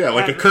would have. Yeah,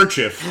 like a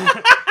kerchief.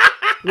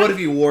 What if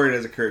you wore it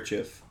as a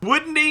kerchief?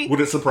 Wouldn't he?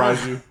 Would it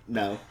surprise you?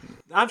 No.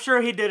 I'm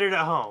sure he did it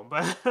at home,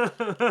 but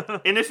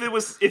And if it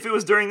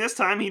was during this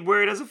time, he'd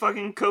wear it as a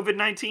fucking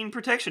COVID-19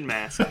 protection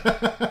mask.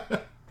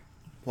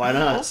 Why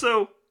not?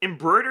 Also,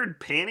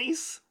 embroidered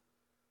panties?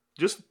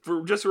 Just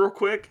real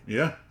quick.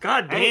 Yeah.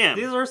 God damn.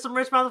 Hey, these are some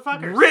rich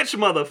motherfuckers. Rich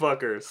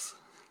motherfuckers.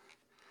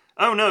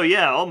 Oh no,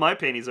 yeah, all my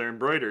panties are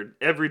embroidered.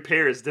 Every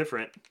pair is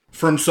different.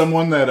 From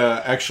someone that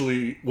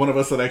one of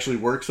us that actually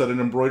works at an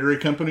embroidery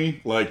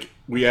company, like,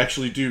 we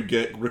actually do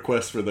get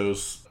requests for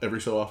those every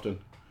so often.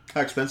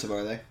 How expensive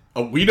are they?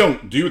 We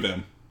don't do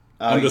them.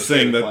 I'm just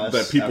saying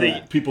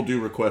that people do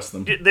request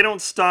them. They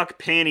don't stock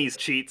panties,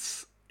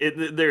 cheats.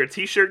 They're a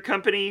t-shirt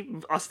company,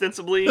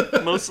 ostensibly,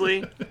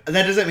 mostly.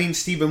 That doesn't mean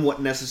Steven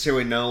wouldn't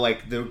necessarily know,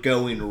 like, the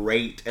going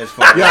rate as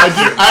far as...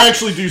 Yeah, I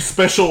actually do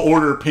special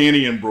order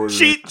panty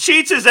embroidery.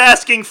 Cheats is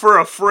asking for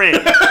a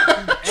friend.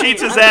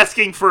 Cheats is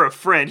asking for a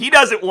friend. He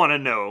doesn't want to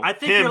know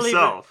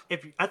himself.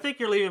 I think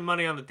you're leaving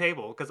money on the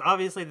table, because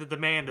obviously the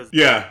demand is...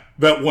 Yeah,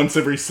 that once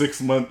every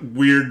 6 month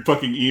weird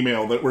fucking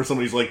email where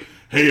somebody's like,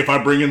 hey, if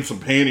I bring in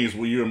some panties,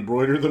 will you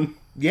embroider them?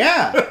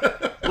 Yeah.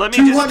 Let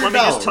me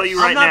just tell you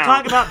right now. I'm not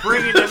talking about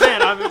bringing them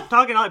in. I'm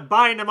talking about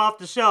buying them off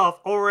the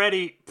shelf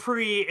already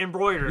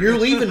pre-embroidered. You're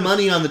leaving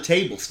money on the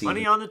table, Steven.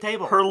 Money on the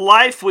table. Her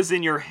life was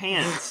in your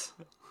hands.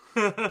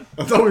 I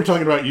thought we were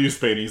talking about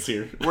used panties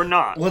here. We're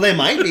not. Well, they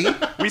might be.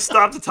 We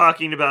stopped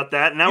talking about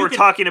that. Now we're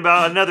talking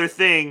about another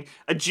thing.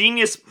 A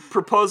genius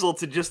proposal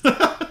to just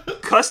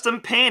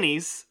custom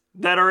panties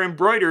that are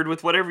embroidered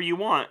with whatever you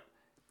want.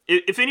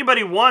 If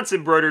anybody wants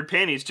embroidered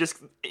panties, just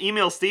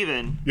email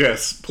Steven.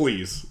 Yes,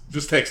 please.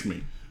 Just text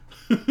me.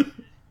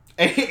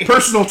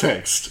 Personal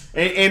text.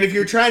 And if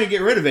you're trying to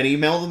get rid of it,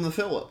 email them to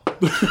Philip.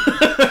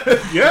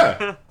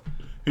 Yeah.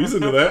 He's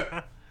into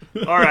that.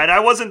 Alright, I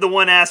wasn't the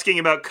one asking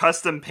about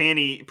custom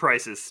panty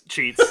prices,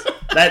 Cheats.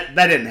 That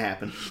didn't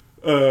happen.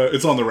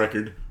 It's on the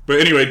record.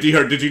 But anyway,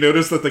 D-Hart, did you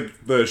notice that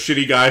the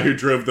shitty guy who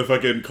drove the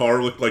fucking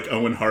car looked like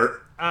Owen Hart?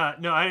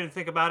 No, I didn't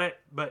think about it,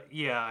 but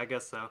yeah, I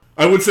guess so.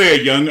 I would say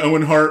a young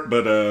Owen Hart,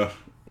 but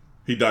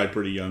he died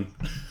pretty young.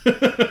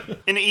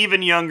 And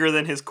even younger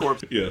than his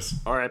corpse. Yes.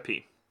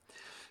 R.I.P.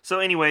 So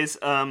anyways,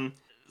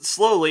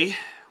 slowly,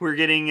 we're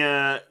getting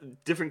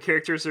different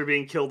characters are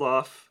being killed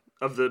off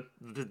of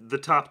the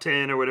top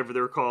 10 or whatever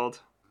they were called.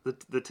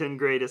 The 10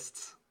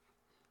 greatest.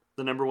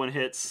 The number one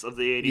hits of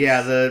the 80s.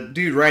 Yeah, the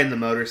dude riding the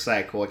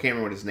motorcycle. I can't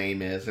remember what his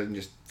name is. I'm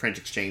just French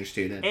exchange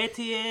student.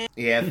 Etienne.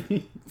 Yeah,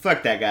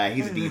 fuck that guy.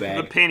 He's a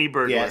D-bag. The panty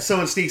burglar. Yeah,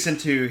 someone sneaks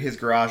into his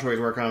garage where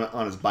he's working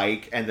on his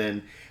bike, and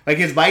then, like,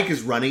 his bike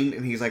is running,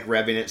 and he's, like,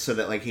 revving it so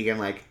that, like, he can,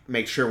 like,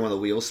 make sure one of the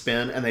wheels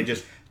spin, and they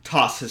just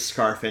toss his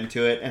scarf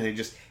into it, and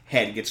his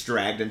head gets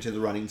dragged into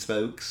the running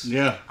spokes.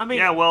 Yeah. I mean,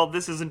 Yeah, well,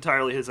 this is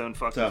entirely his own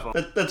fucking So, fault.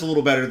 that's a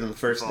little better than the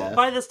first death.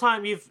 by this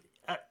time,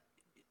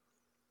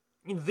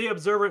 the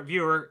observant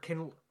viewer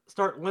can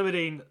start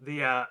limiting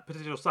the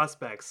potential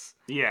suspects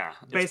Yeah.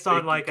 based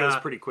on, it goes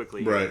pretty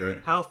quickly. Right.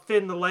 how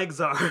thin the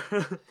legs are.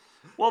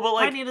 Well, but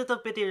I like, need little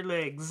bittier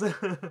legs.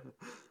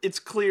 it's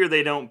clear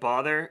they don't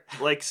bother.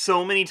 Like,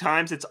 so many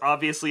times it's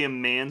obviously a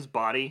man's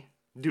body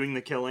doing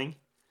the killing.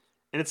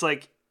 And it's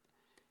like,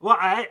 Well,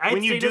 I'd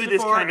When you seen do this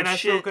this before, kind of and I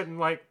still shit- couldn't,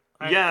 like...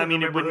 Yeah, I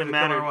mean, it remember wouldn't who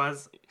have the killer mattered.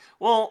 was.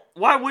 well,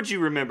 why would you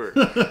remember?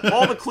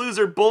 All the clues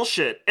are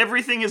bullshit.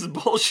 Everything is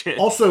bullshit.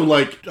 Also,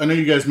 like, I know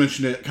you guys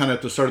mentioned it kind of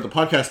at the start of the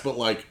podcast, but,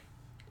 like,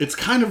 it's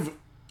kind of...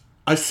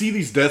 I see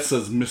these deaths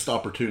as missed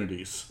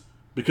opportunities.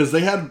 Because they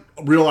had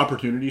real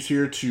opportunities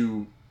here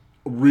to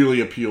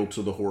really appeal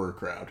to the horror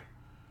crowd.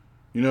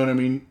 You know what I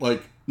mean?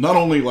 Like, not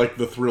only, like,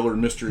 the thriller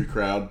mystery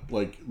crowd,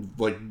 like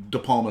De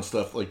Palma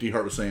stuff, like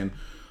D-Hart was saying,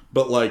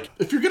 but, like,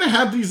 if you're gonna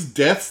have these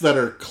deaths that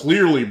are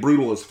clearly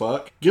brutal as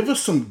fuck, give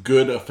us some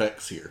good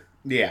effects here.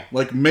 Yeah.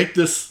 Like, make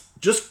this...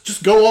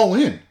 Just go all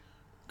in.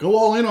 Go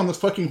all in on this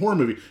fucking horror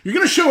movie. You're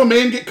gonna show a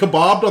man get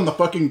kebabbed on the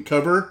fucking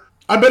cover?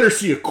 I better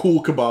see a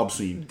cool kebab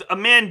scene. A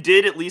man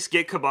did at least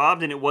get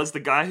kebabbed, and it was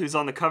the guy who's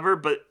on the cover,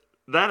 but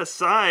that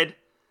aside,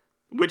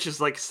 which is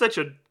like such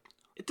a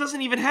It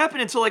doesn't even happen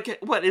until like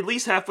what, at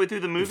least halfway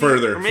through the movie,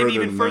 Further, or maybe further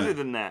even than further that.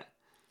 than that.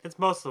 It's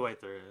most of the way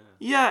through.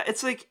 Yeah,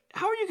 it's like,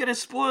 how are you gonna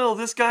spoil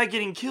this guy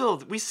getting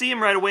killed? We see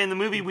him right away in the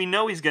movie. We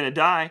know he's gonna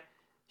die.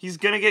 He's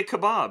gonna get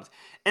kebabbed,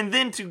 and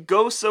then to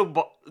go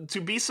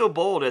to be so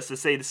bold as to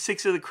say the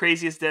 6 of the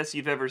craziest deaths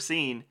you've ever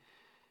seen,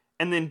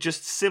 and then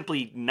just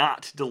simply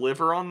not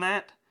deliver on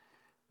that.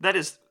 That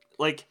is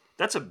like,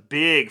 that's a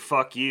big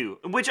fuck you.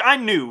 Which I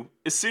knew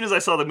as soon as I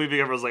saw the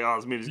movie. I was like, oh,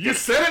 this movie's good. You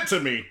said it to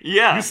me.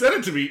 Yeah. You said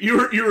it to me. You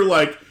were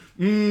like,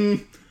 we're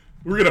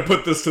gonna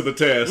put this to the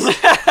test.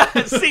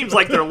 It seems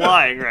like they're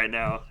lying right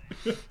now.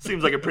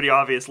 Seems like a pretty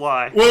obvious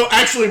lie. Well,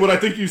 actually, what I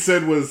think you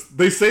said was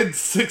they said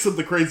 6 of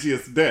the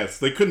craziest deaths.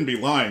 They couldn't be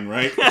lying,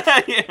 right?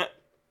 Yeah.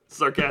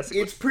 Sarcastic.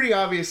 It's pretty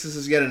obvious this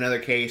is yet another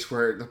case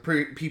where the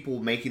people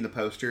making the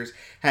posters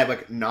have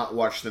like not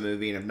watched the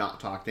movie and have not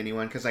talked to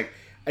anyone. Because like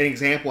an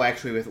example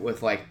actually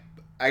with like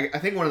I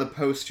think one of the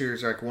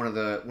posters, like one of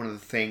the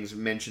things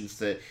mentions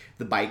the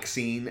bike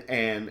scene,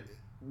 and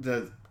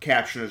the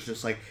caption is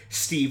just like,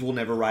 Steve will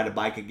never ride a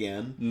bike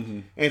again. Mm-hmm.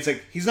 And it's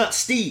like, he's not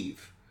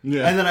Steve.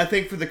 Yeah. And then I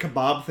think for the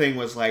kebab thing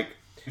was like,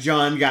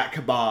 John got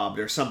kebabbed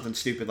or something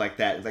stupid like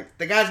that. It's like,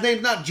 the guy's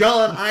name's not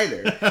John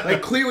either.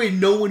 Like, clearly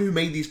no one who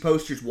made these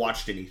posters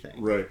watched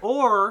anything. Right.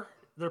 Or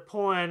they're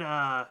pulling,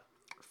 what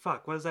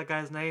is that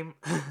guy's name?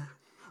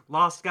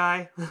 Lost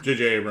guy?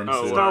 J.J. Abrams.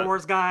 Oh, said. Star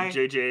Wars guy?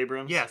 J.J.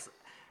 Abrams? Yes.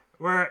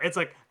 Where it's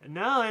like,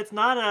 no, it's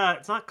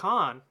not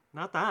Khan.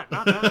 Not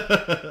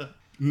that.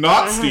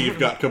 Not Steve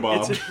got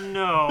kebabbed.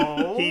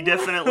 No. He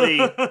definitely...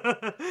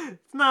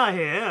 It's not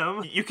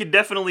him. You could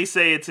definitely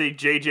say it's a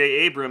J.J.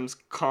 Abrams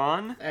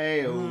con.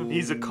 Hey-o.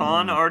 He's a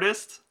con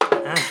artist.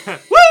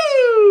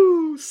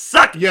 Woo!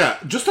 Suck! Yeah,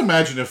 just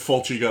imagine if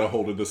Fulci got a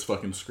hold of this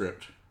fucking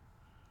script.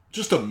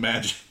 Just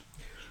imagine.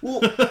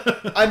 Well,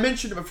 I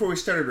mentioned it before we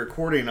started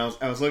recording. I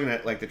was looking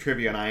at like the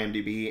trivia on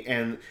IMDb,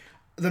 and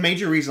the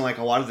major reason like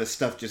a lot of this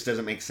stuff just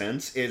doesn't make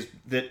sense is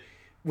that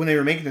when they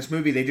were making this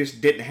movie, they just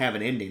didn't have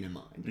an ending in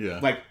mind. Yeah.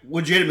 Like,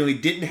 legitimately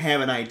didn't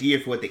have an idea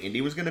for what the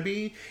ending was going to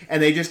be,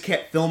 and they just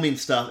kept filming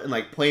stuff and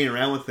like playing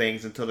around with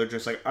things until they're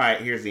just like, all right,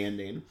 here's the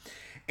ending,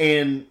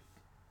 and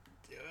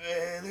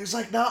there's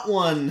like not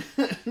one.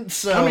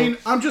 So I mean,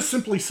 I'm just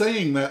simply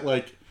saying that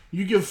like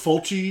you give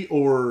Fulci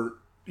or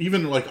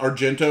even like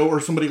Argento or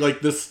somebody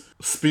like this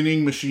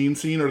spinning machine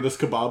scene or this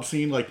kebab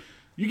scene, like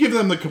you give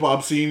them the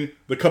kebab scene,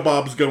 the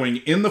kebab's going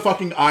in the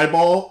fucking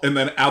eyeball and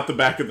then out the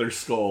back of their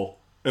skull.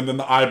 And then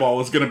the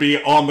eyeball is going to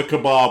be on the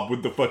kebab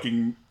with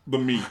the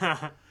meat.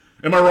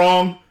 Am I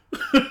wrong?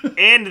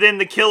 And then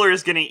the killer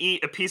is going to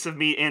eat a piece of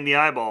meat and the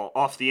eyeball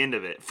off the end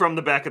of it from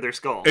the back of their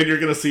skull. And you're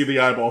going to see the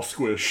eyeball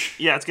squish.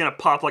 Yeah, it's going to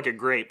pop like a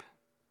grape.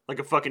 Like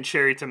a fucking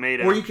cherry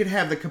tomato. Or you could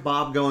have the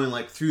kebab going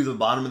like through the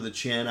bottom of the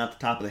chin, out the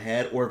top of the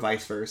head, or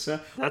vice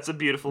versa. That's a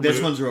beautiful This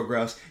move. one's real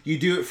gross. You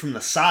do it from the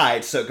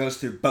side, so it goes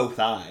through both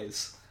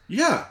eyes.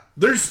 Yeah.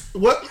 There's...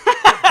 What?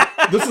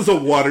 This is a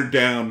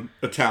watered-down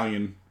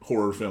Italian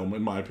horror film,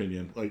 in my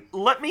opinion. Like,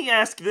 Let me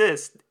ask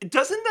this.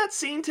 Doesn't that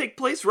scene take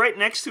place right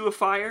next to a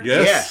fire?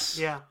 yes.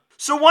 Yeah.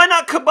 So why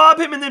not kebab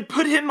him and then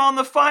put him on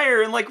the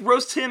fire and like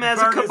roast him as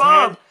a Burn his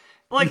kebab? head.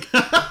 Like,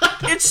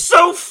 it's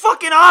so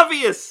fucking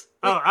obvious.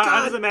 Oh, Like, I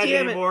God was damn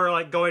imagining it. more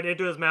like going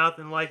into his mouth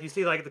and like you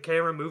see like the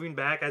camera moving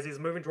back as he's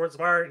moving towards the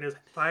fire and his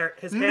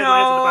head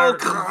No.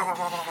 lands in the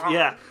fire.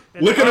 Yeah.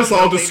 And Look at us the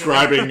all melting.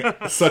 describing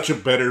such a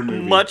better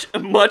movie.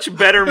 Much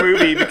better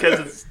movie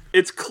because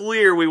it's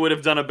clear we would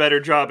have done a better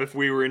job if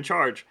we were in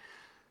charge.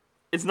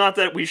 It's not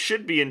that we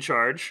should be in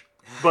charge,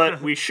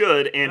 but we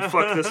should, and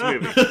fuck this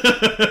movie.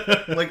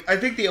 Like, I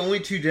think the only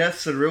two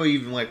deaths that are really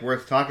even like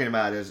worth talking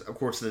about is, of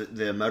course,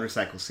 the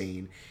motorcycle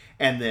scene,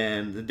 and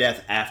then the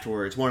death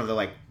afterwards. One of the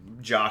like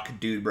jock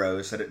dude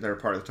bros that are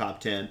part of the top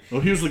 10.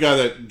 Well, he was the guy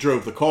that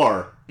drove the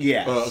car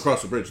Yes.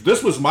 across the bridge.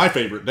 This was my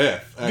favorite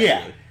death, actually.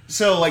 Yeah.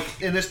 So, like,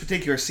 in this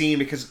particular scene,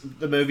 because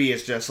the movie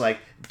is just, like,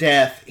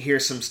 death,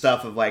 here's some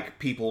stuff of, like,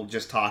 people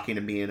just talking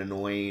and being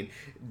annoying,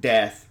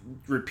 death,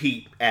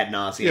 repeat ad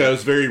nauseum. Yeah, it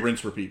was very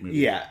rinse-repeat movie.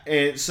 Yeah,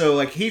 and so,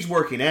 like, he's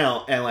working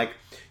out, and, like,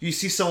 you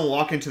see someone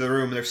walk into the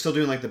room, and they're still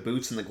doing, like, the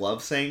boots and the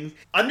gloves thing.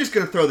 I'm just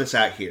going to throw this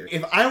out here.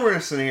 If I were in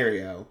a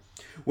scenario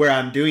where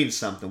I'm doing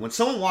something, when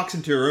someone walks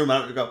into a room, I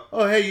don't go,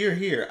 oh, hey, you're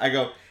here. I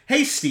go,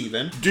 hey,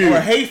 Steven, Dude,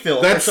 or hey,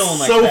 Phil, that's or someone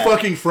like so that.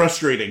 fucking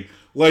frustrating.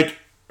 Like,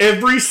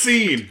 every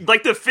scene...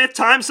 Like the 5th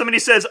time somebody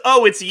says,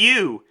 "Oh, it's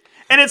you,"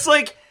 and it's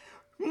like,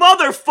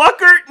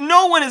 motherfucker,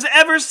 no one has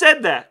ever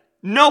said that.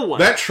 No one.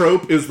 That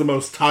trope is the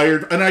most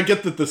tired, and I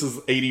get that this is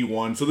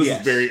 81, so this Yes.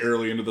 is very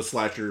early into the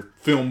slasher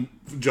film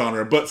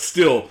genre, but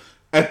still,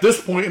 at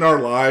this point in our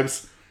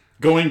lives,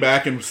 going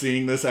back and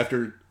seeing this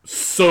after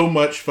so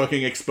much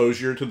fucking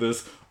exposure to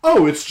this,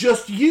 oh, it's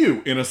just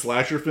you in a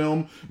slasher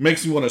film,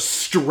 makes me want to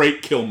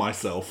straight kill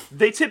myself.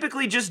 They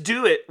typically just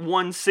do it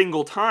one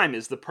single time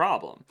is the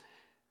problem.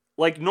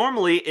 Like,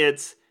 normally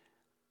it's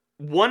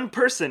one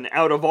person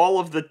out of all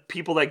of the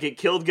people that get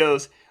killed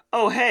goes,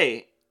 oh,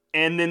 hey,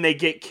 and then they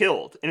get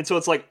killed. And so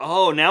it's like,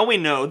 oh, now we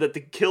know that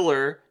the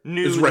killer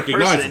knew Is the person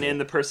recognizable.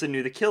 and the person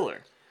knew the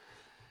killer.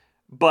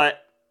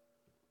 But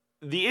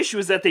the issue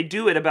is that they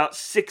do it about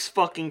 6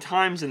 fucking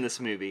times in this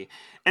movie.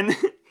 And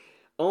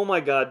oh my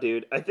god,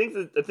 dude. I think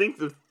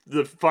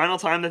the final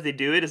time that they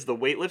do it is the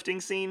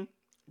weightlifting scene.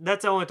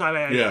 That's the only time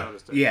I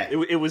noticed it. Yeah.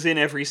 It was in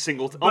every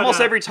single...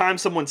 almost every time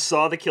someone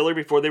saw the killer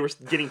before they were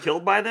getting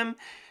killed by them.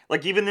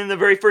 Like, even in the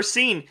very first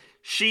scene,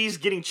 she's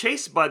getting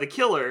chased by the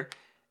killer,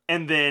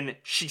 and then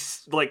she,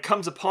 like,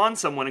 comes upon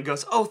someone and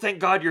goes, oh, thank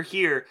God you're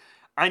here.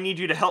 I need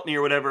you to help me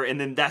or whatever, and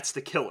then that's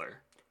the killer.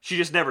 She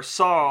just never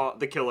saw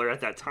the killer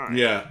at that time.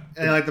 Yeah.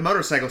 And like the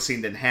motorcycle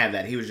scene didn't have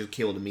that. He was just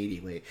killed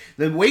immediately.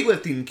 The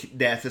weightlifting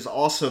death is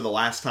also the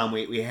last time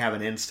we have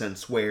an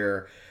instance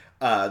where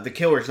the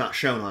killer's not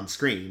shown on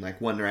screen, like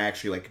when they're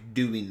actually like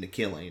doing the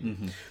killing.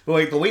 Mm-hmm. But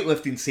like the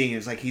weightlifting scene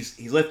is like he's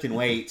lifting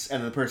weights,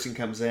 and then the person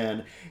comes in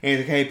and he's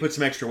like, "Hey, put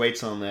some extra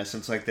weights on this."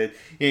 And it's like that,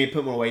 you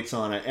put more weights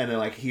on it, and then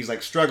like he's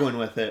like struggling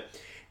with it,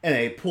 and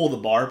they pull the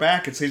bar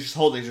back, and so he's just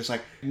holding. He's just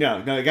like, "No,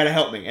 you gotta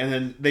help me." And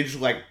then they just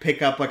like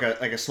pick up like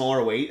a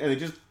smaller weight, and they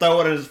just throw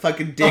it on his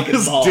fucking dick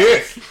and balls.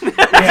 Dick.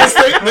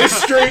 They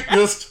straight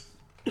just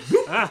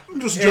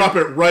drop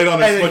it right on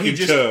his And then fucking he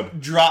just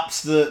chub.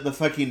 drops the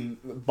fucking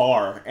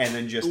bar, and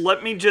then just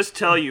Let me just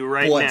tell you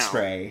right blood now.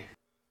 spray.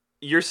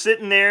 You're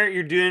sitting there,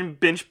 you're doing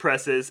bench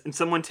presses, and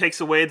someone takes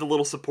away the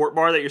little support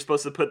bar that you're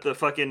supposed to put the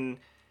fucking,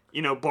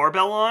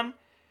 barbell on.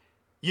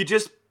 You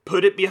just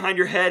put it behind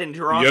your head and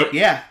drop it.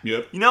 Yeah.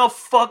 Yep. You know how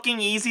fucking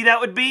easy that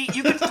would be?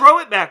 You could throw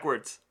it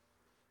backwards.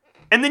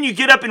 And then you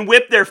get up and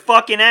whip their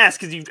fucking ass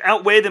because you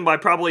outweigh them by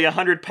probably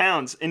 100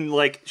 pounds in,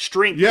 like,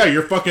 strength. Yeah,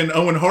 you're fucking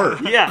Owen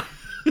Hart. Yeah.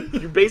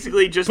 You're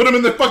basically just... Put him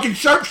in the fucking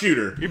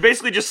sharpshooter. You're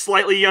basically just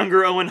slightly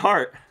younger Owen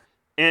Hart.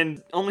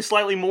 And only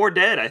slightly more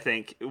dead, I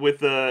think.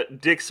 With a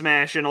dick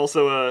smash and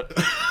also a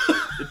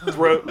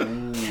throat,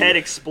 head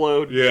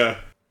explode. Yeah.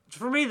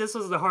 For me, this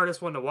was the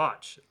hardest one to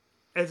watch.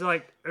 It's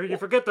like, you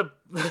forget the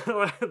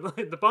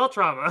ball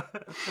trauma,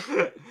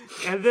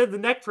 and then the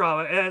neck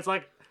trauma, and it's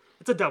like,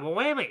 it's a double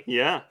whammy.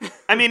 Yeah.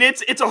 I mean,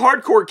 it's a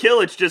hardcore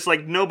kill. It's just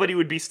like nobody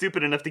would be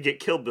stupid enough to get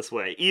killed this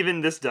way.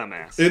 Even this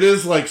dumbass. It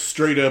is like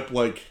straight up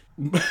like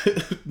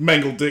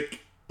mangled dick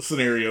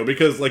scenario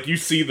because like you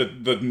see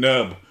the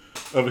nub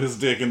of his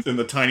dick in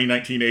the tiny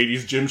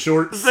 1980s gym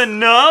shorts. The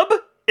nub?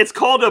 It's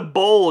called a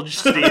bulge,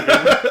 Steven.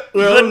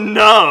 The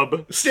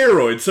nub.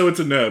 Steroids, so it's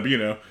a nub,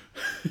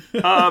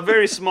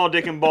 Very small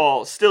dick and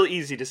ball. Still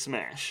easy to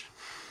smash.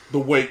 The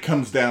weight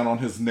comes down on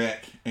his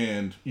neck,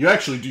 and you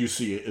actually do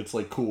see it. It's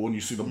like cool, and you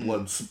see the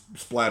blood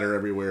splatter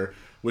everywhere,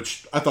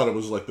 which I thought it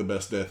was like the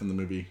best death in the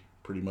movie,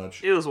 pretty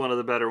much. It was one of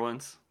the better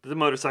ones. The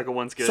motorcycle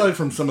one's good. Aside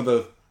from some of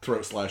the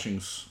throat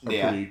slashings are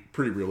Yeah.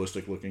 pretty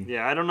realistic looking.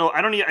 Yeah, I don't know.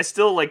 I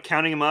still like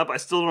counting them up. I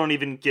still don't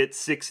even get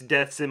 6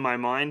 deaths in my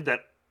mind that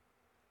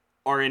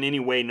are in any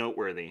way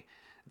noteworthy.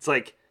 It's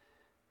like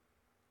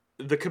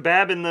the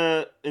kebab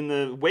in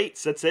the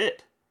weights. That's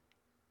it.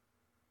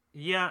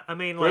 Yeah, I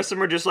mean, The rest of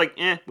them are just like,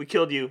 we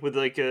killed you with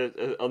like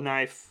a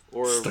knife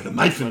or Stuck a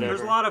knife in whatever.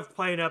 there's a lot of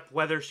playing up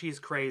whether she's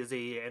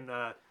crazy and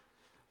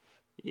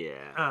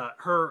Yeah.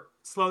 her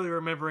slowly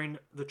remembering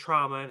the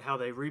trauma and how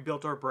they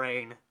rebuilt her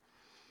brain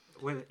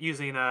with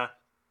using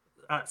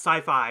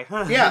sci-fi.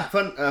 Yeah,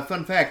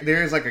 fun fact.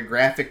 There is like a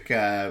graphic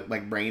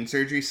like brain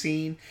surgery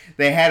scene.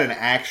 They had an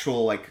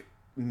actual like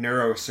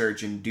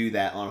neurosurgeon do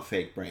that on a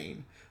fake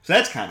brain. So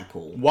that's kind of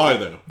cool. Why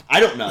though? I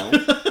don't know.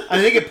 I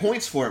think they get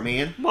points for it,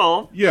 man.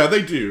 Well, Yeah,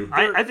 they do.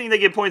 I think they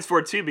get points for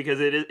it too because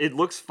it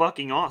looks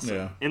fucking awesome.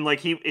 Yeah. And like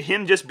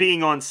him just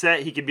being on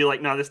set, he could be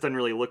like, "No, this doesn't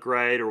really look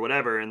right" or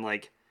whatever, and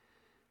like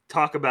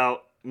talk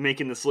about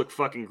making this look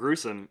fucking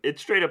gruesome. It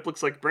straight up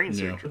looks like brain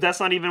surgery. Yeah. But that's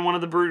not even one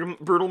of the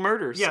brutal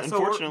murders. Yeah, so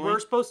unfortunately. we're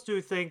supposed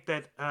to think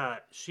that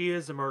she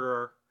is a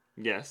murderer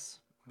Yes.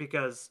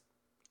 because,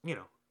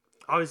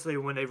 obviously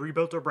when they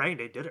rebuilt her brain,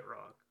 they did it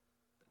wrong.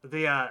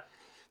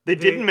 They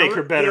didn't make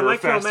her the better or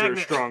faster or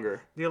electromagnet-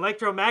 stronger. The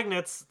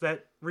electromagnets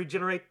that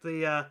regenerate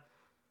the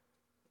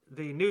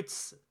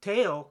newt's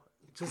tail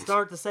just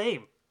aren't the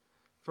same.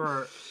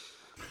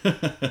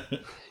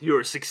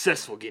 You're a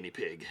successful guinea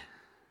pig.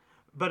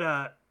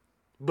 But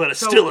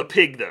Still a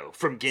pig, though,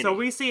 from Guinea. so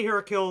we see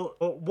her kill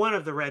one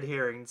of the red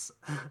herrings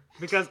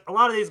because a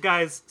lot of these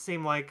guys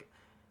seem like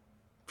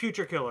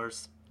future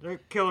killers. They're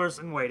killers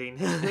in waiting.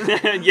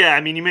 Yeah,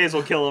 I mean, you may as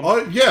well kill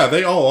them. Yeah,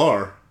 they all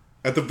are.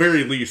 At the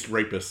very least,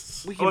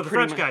 rapists. We Oh, the pretty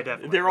French mu- guy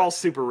definitely. They're all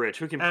super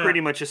rich. We can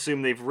pretty much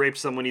assume they've raped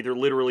someone either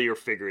literally or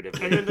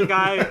figuratively. And then the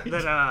guy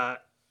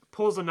that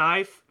pulls a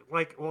knife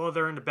like while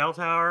they're in the bell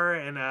tower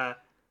and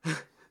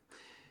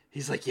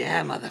He's like,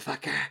 "Yeah,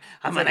 motherfucker,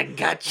 I'm gonna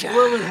gotcha."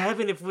 what would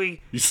happen if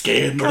we You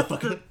scared, cut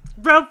motherfucker? the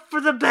rope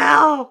for the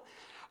bell?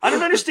 I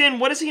don't understand.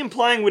 What is he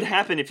implying would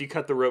happen if you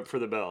cut the rope for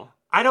the bell?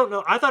 I don't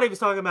know. I thought he was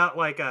talking about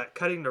like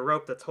cutting the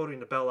rope that's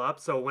holding the bell up,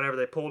 so whenever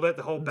they pulled it,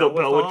 the whole bell,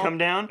 bell would fall come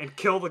down? and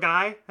kill the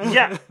guy.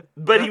 Yeah,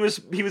 but he was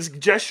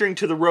gesturing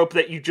to the rope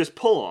that you just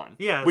pull on.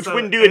 Yeah, which so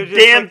wouldn't do it a would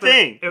just damn make the-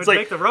 thing. It would It's like,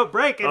 make the rope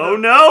break. And oh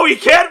no, he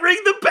can't ring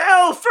the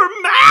bell for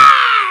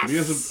math. He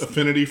has an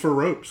affinity for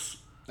ropes.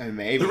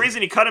 Maybe. The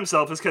reason he cut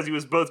himself is because he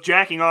was both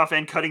jacking off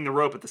and cutting the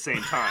rope at the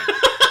same time.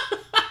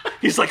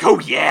 He's like, oh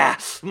yeah,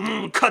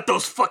 cut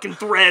those fucking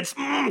threads,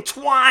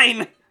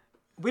 twine.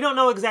 We don't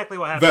know exactly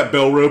what happened. That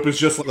bell rope is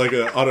just like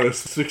an auto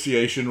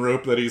asphyxiation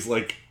rope that he's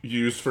like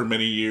used for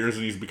many years,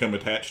 and he's become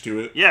attached to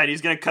it. Yeah, and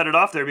he's gonna cut it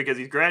off there because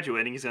he's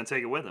graduating. He's gonna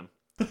take it with him.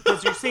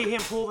 Because you see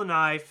him pull the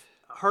knife,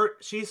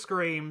 she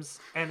screams,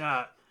 and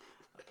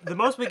the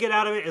most we get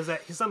out of it is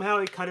that somehow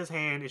he cut his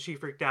hand and she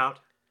freaked out.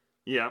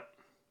 Yeah.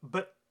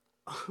 But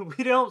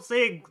we don't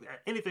see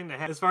anything that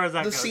happens as far as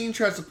that The goes. scene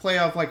tries to play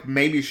off like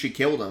maybe she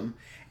killed him,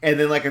 and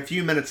then like a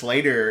few minutes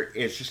later,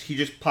 he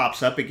just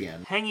pops up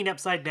again. Hanging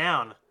upside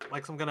down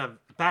like some kind of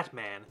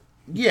Batman.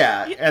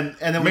 Yeah, and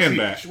then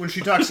when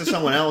she talks to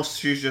someone else,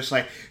 she's just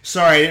like,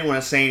 sorry, I didn't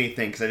want to say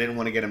anything because I didn't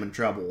want to get him in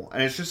trouble.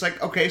 And it's just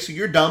like, okay, so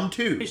you're dumb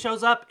too. He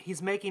shows up,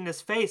 he's making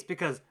this face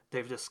because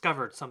they've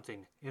discovered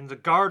something in the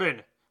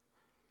garden.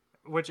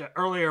 Which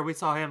earlier we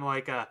saw him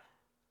like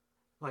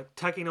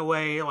tucking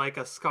away like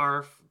a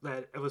scarf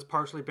that it was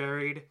partially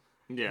buried.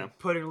 Yeah.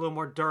 Putting a little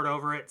more dirt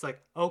over it. It's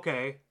like,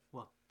 okay,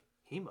 well,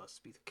 he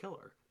must be the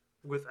killer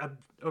with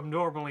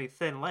abnormally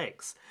thin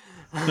legs.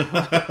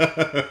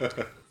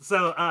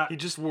 So, he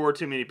just wore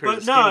too many pairs of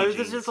but skinny no, it was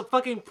jeans. just a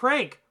fucking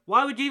prank.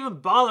 Why would you even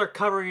bother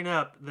covering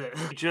up the...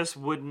 He just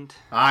wouldn't.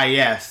 Ah,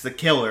 yes, the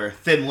killer,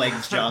 Thin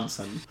Legs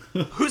Johnson.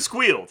 Who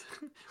squealed?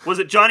 Was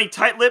it Johnny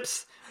Tight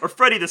Lips or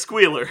Freddy the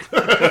Squealer?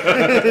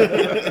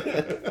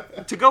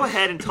 To go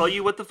ahead and tell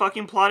you what the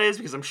fucking plot is,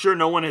 because I'm sure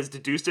no one has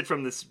deduced it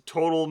from this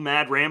total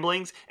mad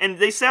ramblings, and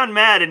they sound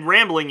mad and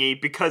rambling-y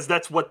because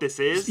that's what this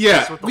is. Yeah,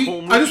 That's what the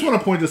whole movie I just want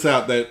to point this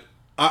out that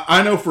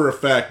I know for a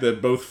fact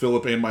that both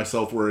Philip and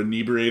myself were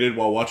inebriated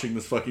while watching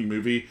this fucking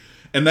movie,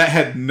 and that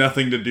had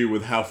nothing to do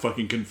with how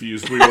fucking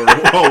confused we were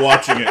while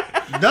watching it.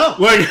 No.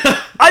 Like,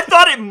 I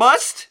thought it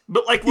must,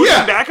 but like looking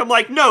Yeah. back, I'm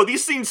like, no,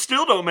 these scenes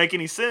still don't make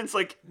any sense.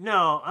 Like,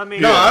 No, I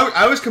mean... No,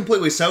 I was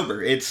completely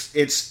sober.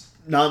 It's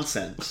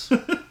nonsense.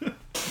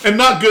 and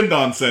not good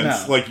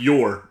nonsense, No. like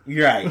your.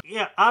 You're right.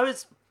 Yeah, I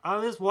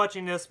was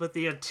watching this with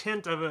the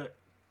intent of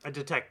a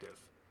detective.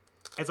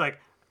 It's like,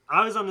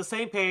 I was on the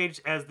same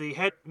page as the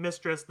head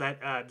mistress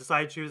that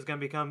decided she was going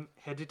to become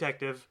head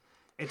detective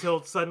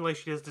until suddenly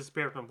she just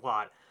disappeared from the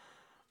plot.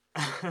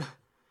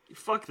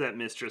 fuck that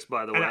mistress,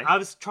 by the way. And I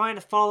was trying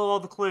to follow all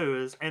the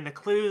clues, and the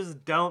clues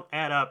don't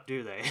add up,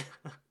 do they?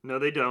 No,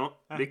 they don't.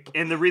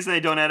 And the reason they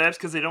don't add up is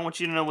because they don't want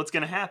you to know what's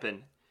going to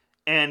happen.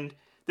 And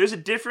there's a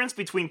difference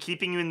between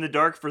keeping you in the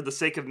dark for the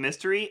sake of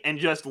mystery and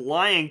just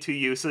lying to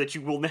you so that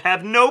you will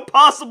have no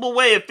possible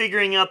way of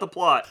figuring out the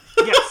plot.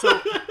 Yeah,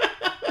 so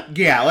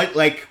Yeah,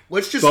 like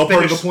let's just It's all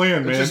part of finish, the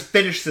plan, let's man. just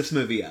finish this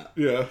movie up.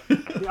 Yeah.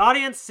 the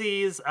audience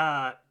sees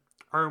our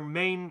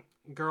main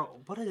girl.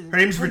 What is Her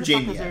name's what the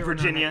fuck is Virginia. her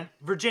Virginia. name?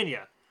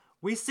 Virginia.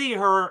 We see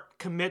her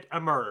commit a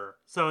murder.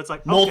 So it's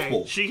like,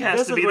 Multiple. okay, She has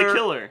this to is be the where-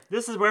 killer.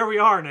 This is where we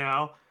are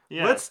now.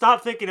 Yeah. Let's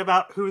stop thinking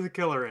about who the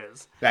killer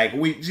is. Like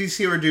we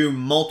see her do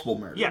multiple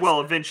murders. Yeah. Well,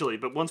 eventually,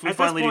 but once we At this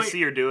finally do point,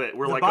 see her do it,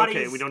 we're the like, okay,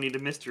 bodies- we don't need a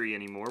mystery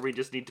anymore. We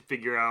just need to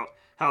figure out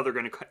how they're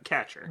going to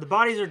catch her. The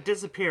bodies are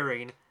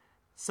disappearing.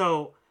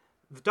 So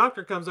the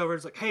doctor comes over and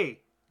is like,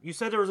 hey, you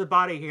said there was a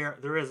body here.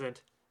 There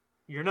isn't.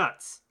 You're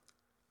nuts.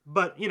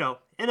 But, you know,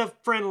 in a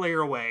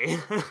friendlier way.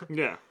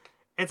 Yeah.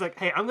 It's like,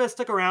 hey, I'm going to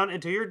stick around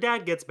until your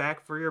dad gets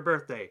back for your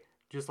birthday.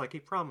 Just like he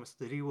promised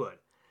that he would.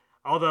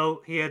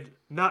 Although he had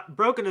not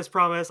broken his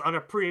promise on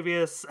a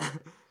previous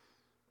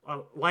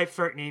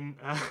life-threatening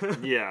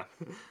Yeah.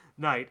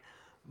 night.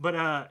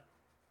 But,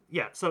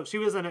 yeah, so she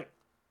was in a...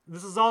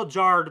 This is all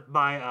jarred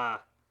by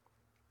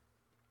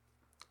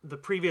the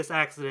previous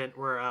accident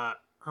where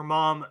her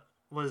mom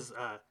was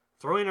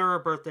throwing her a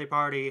birthday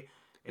party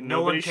and no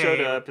Nobody one came.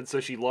 showed up, and so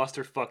she lost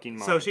her fucking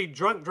mind. So she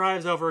drunk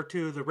drives over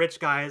to the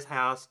rich guy's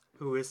house,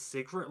 who is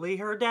secretly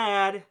her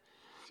dad.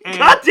 And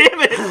God damn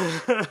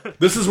it!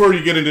 This is where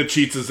you get into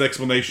Cheats'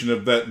 explanation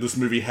of that this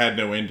movie had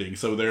no ending,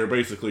 so they're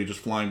basically just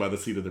flying by the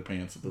seat of their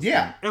pants at this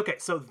Yeah. Okay,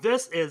 so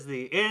this is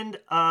the end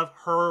of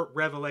her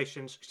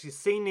revelation. She's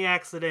seen the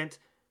accident.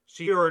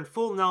 She are in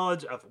full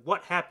knowledge of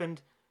what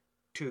happened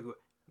to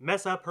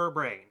mess up her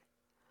brain.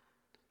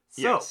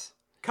 So, Yes.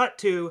 cut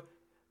to,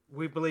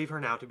 we believe her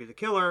now to be the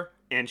killer.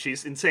 And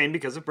she's insane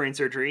because of brain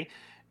surgery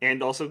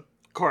and also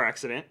car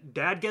accident.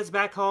 Dad gets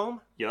back home.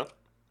 Yep.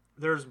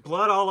 There's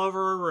blood all over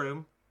her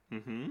room.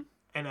 Mm-hmm.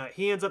 And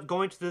he ends up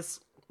going to this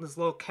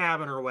little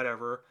cabin or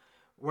whatever,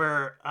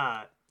 where I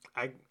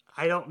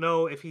don't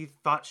know if he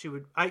thought she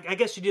would. I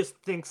guess she just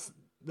thinks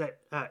that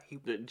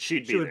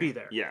She'd be she would be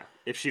there. Yeah,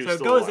 if she was So it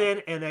still goes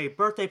alive. in, and a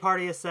birthday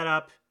party is set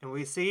up, and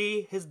we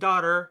see his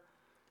daughter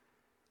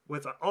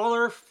with all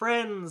her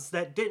friends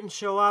that didn't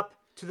show up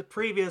to the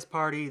previous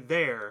party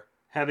there.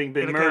 Having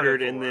been and accounted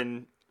murdered and for.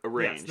 then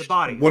arranged. Yes, the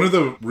body. One of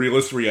the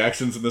realest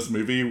reactions in this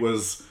movie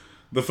was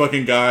the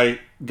fucking guy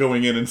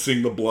going in and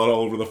seeing the blood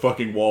all over the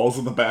fucking walls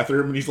in the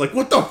bathroom, and he's like,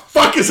 what the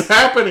fuck is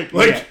happening?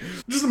 Like,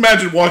 just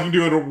imagine walking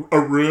to a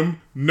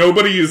room,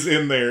 nobody is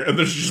in there, and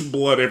there's just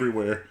blood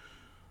everywhere.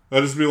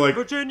 I'd just be like,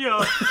 Virginia,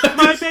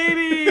 my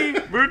baby.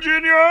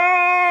 Virginia!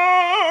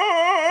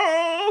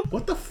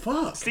 what the fuck?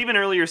 fuck? Steven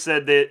earlier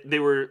said that they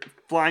were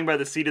flying by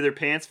the seat of their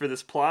pants for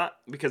this plot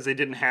because they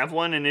didn't have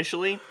one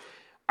initially.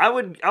 I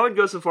would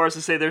go so far as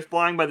to say they're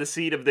flying by the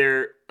seat of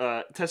their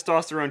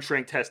testosterone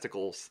shrink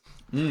testicles.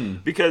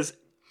 Because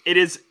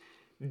it's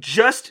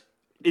just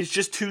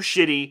too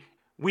shitty.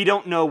 We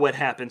don't know what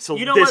happened, so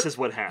this is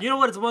what happened. You know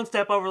what is one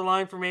step over the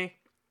line for me?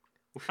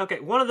 Okay,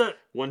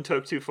 One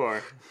toke too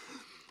far.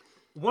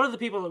 One of the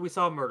people that we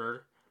saw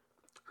murdered,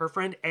 her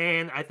friend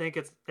Anne, I think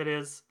it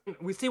is.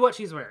 We see what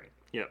she's wearing.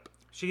 Yep.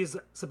 She's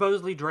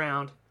supposedly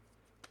drowned.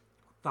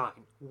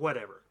 Fine,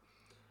 whatever.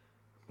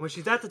 When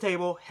she's at the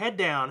table, head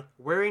down,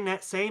 wearing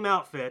that same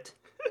outfit,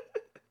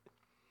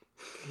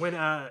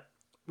 when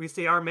we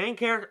see our main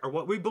character, or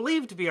what we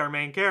believe to be our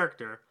main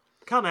character,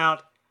 come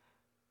out,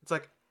 it's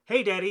like,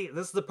 hey daddy,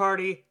 this is the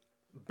party,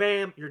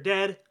 bam, you're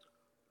dead.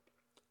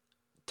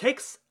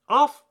 Takes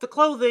off the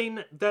clothing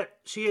that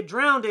she had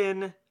drowned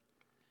in.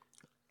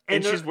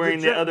 And she's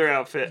wearing the other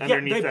outfit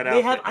underneath that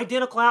outfit. They have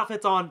identical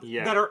outfits on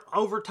that are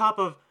over top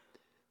of...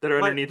 That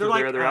are underneath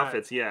their other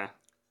outfits, yeah.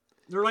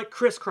 They're like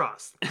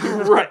crisscrossed.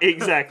 Right,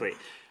 exactly.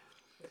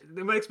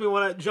 It makes me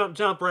want to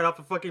jump right off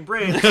the fucking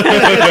bridge.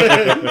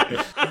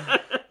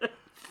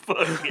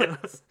 Fuck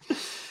yes.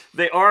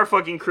 They are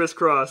fucking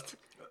crisscrossed.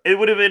 It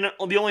would have been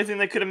the only thing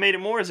that could have made it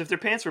more is if their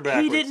pants were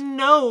backwards. He didn't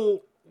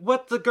know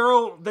what the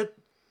girl that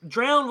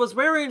drowned was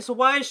wearing, so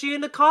why is she in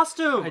the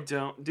costume? I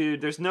don't,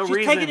 dude. There's no She's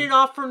reason. taking it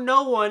off for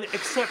no one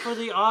except for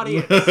the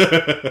audience.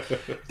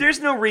 There's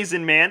no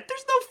reason, man.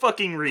 There's no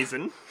fucking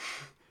reason.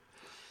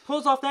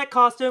 Pulls off that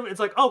costume. It's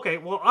like, okay,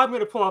 well, I'm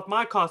going to pull off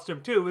my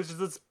costume too, which is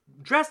this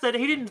dress that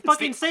he didn't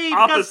fucking see.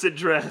 Opposite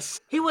dress.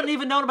 He wouldn't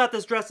even known about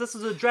this dress. This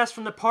is a dress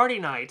from the party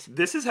night.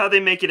 This is how they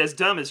make it as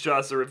dumb as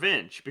Jaws the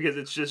Revenge, because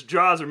it's just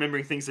Jaws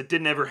remembering things that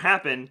didn't ever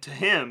happen to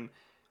him,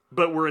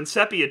 but were in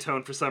sepia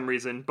tone for some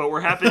reason, but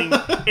were happening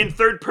in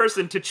third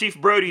person to Chief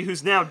Brody,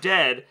 who's now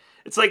dead.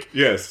 It's like,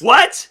 yes.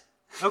 What?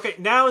 Okay,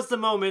 now is the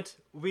moment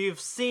we've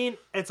seen.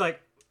 It's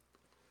like,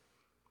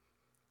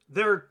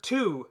 there are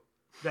two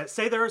that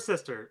say they're a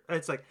sister.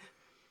 It's like,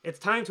 it's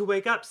time to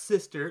wake up,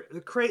 sister.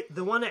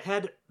 The one that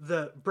had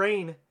the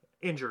brain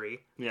injury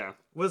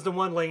was the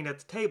one laying at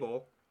the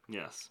table.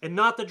 Yes. And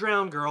not the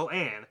drowned girl,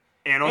 Anne.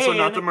 And also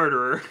not the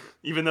murderer,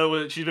 even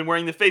though she's been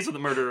wearing the face of the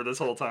murderer this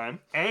whole time.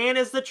 Anne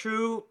is the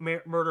true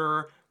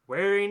murderer,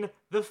 wearing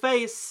the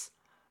face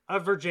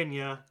of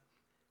Virginia.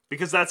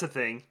 Because that's a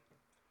thing.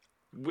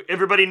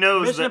 Everybody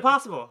knows Mission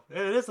Impossible.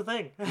 It is a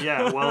thing.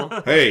 Yeah,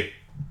 well... Hey,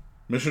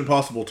 Mission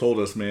Impossible told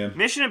us, man.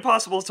 Mission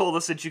Impossible told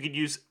us that you could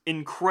use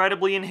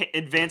incredibly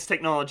advanced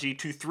technology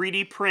to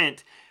 3D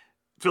print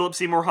Philip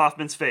Seymour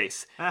Hoffman's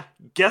face.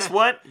 Guess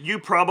what? You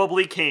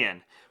probably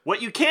can. What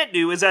you can't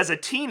do is, as a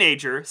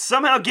teenager,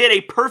 somehow get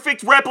a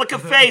perfect replica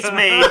face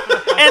made,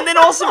 and then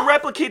also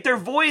replicate their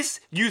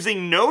voice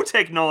using no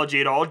technology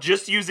at all,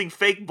 just using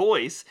fake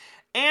voice,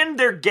 and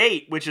their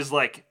gait, which is,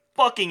 like,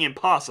 fucking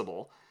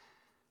impossible.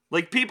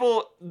 Like,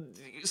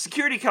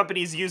 security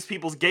companies use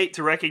people's gait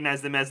to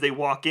recognize them as they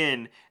walk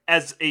in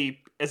as a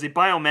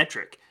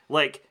biometric.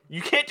 Like,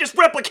 you can't just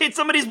replicate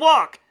somebody's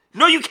walk!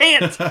 No, you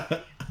can't!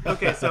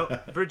 Okay, so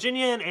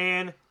Virginia and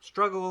Anne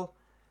struggle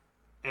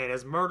and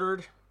is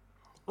murdered.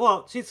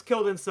 Well, she's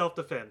killed in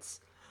self-defense.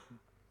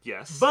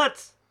 Yes.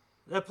 But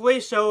the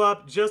police show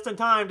up just in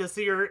time to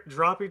see her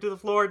dropping to the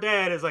floor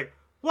dead. It's like,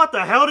 what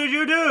the hell did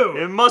you do?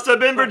 It must have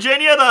been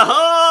Virginia the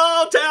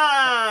whole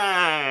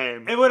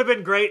time! It would have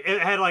been great. It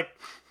had, like,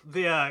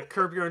 the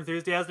Curb Your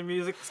Enthusiasm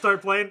music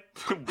start playing.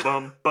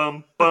 Bum,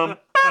 bum, bum.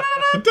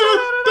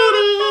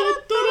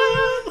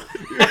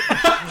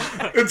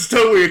 It's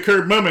totally a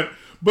Curb moment.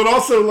 But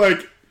also,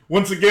 like,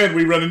 once again,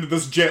 we run into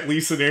this Jet Li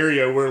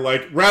scenario where,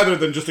 like, rather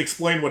than just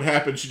explain what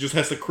happened, she just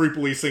has to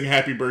creepily sing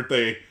Happy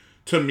Birthday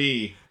to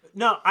me.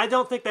 No, I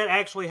don't think that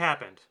actually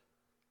happened.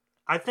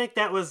 I think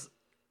that was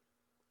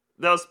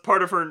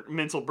part of her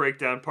mental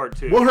breakdown, part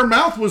 2. Well, her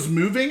mouth was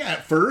moving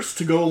at first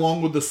to go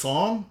along with the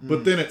song,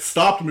 but then it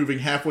stopped moving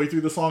halfway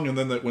through the song, and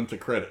then it went to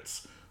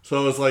credits.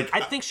 So it was like... I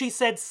think she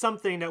said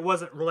something that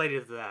wasn't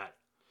related to that.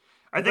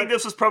 I think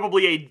this was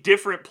probably a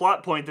different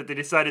plot point that they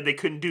decided they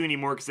couldn't do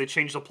anymore because they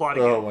changed the plot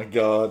again. Oh my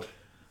god.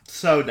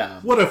 So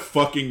dumb. What a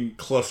fucking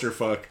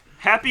clusterfuck.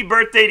 Happy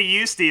birthday to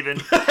you,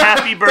 Steven.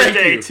 Happy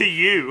birthday to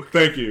you.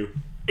 Thank you.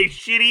 A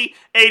shitty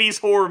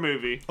 80s horror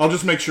movie. I'll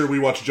just make sure we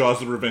watch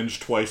Jaws the Revenge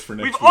twice for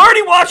next week. We've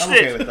already watched I'm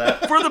okay it with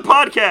that. for the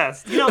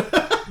podcast. You know,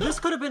 this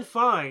could have been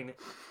fine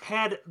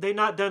had they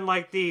not done,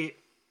 like, the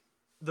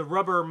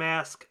rubber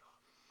mask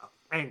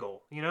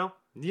angle, you know?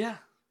 Yeah.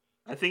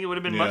 I think it would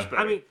have been much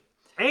better. I mean,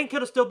 Anne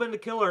could have still been the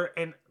killer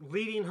and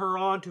leading her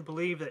on to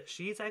believe that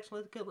she's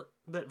actually the killer,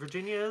 that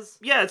Virginia is.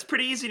 Yeah, it's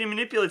pretty easy to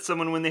manipulate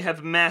someone when they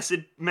have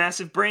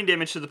massive brain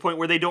damage to the point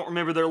where they don't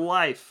remember their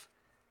life.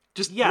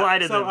 Just lie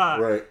to them.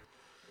 Right.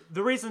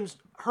 The reason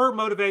her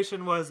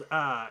motivation was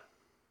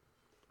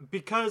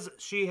because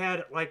she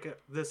had, like,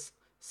 this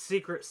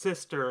secret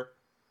sister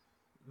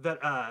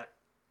that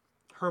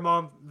her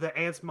mom, the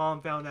aunt's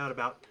mom, found out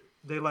about.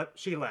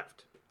 She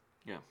left.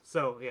 Yeah.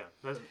 So yeah,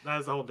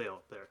 that's the whole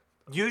deal there.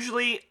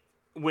 Usually,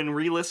 when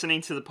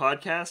re-listening to the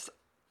podcast,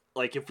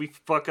 like if we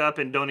fuck up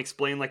and don't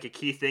explain like a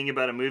key thing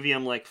about a movie,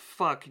 I'm like,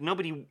 fuck,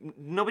 nobody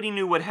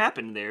knew what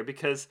happened there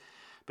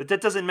but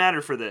that doesn't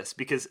matter for this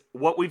because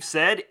what we've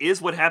said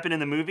is what happened in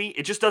the movie.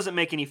 It just doesn't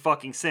make any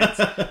fucking sense.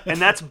 And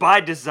that's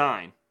by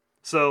design.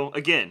 So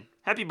again,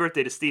 happy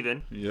birthday to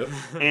Steven. Yep.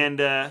 And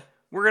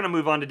we're going to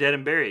move on to Dead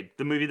and Buried,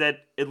 the movie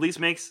that at least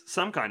makes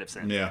some kind of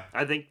sense. Yeah.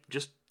 I think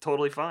just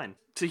totally fine.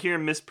 To hear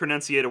him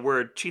mispronunciate a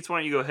word, Cheats, why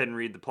don't you go ahead and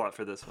read the plot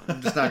for this one?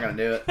 I'm just not going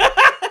to do it.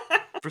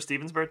 For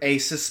Steven's birthday? A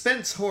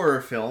suspense horror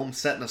film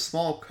set in a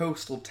small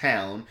coastal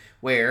town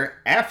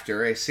where,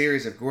 after a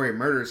series of gory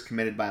murders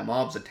committed by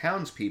mobs of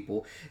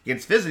townspeople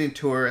against visiting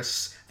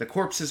tourists, the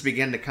corpses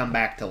begin to come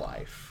back to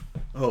life.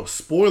 Oh,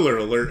 spoiler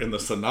alert in the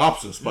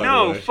synopsis, by the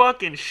No way.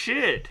 fucking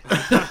shit.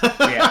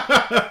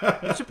 Yeah.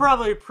 You should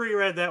probably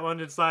pre-read that one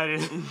and decide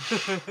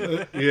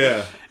it.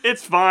 Yeah.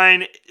 It's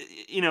fine.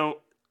 You know,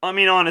 I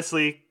mean,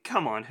 honestly,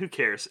 come on, who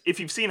cares? If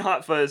you've seen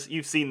Hot Fuzz,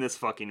 you've seen this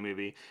fucking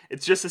movie.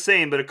 It's just the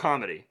same, but a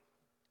comedy.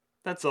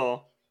 That's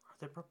all.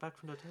 They brought back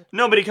from the dead.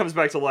 Nobody comes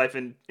back to life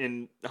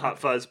in Hot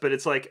Fuzz, but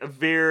it's like a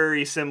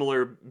very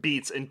similar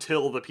beats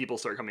until the people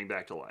start coming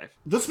back to life.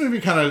 This movie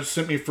kind of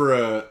sent me for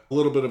a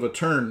little bit of a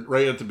turn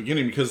right at the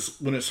beginning because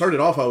when it started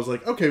off, I was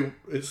like, okay,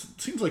 it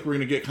seems like we're going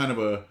to get kind of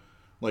a,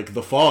 like,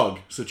 The Fog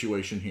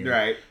situation here.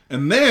 Right.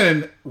 And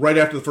then, right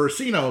after the first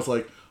scene, I was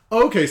like,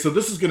 okay, so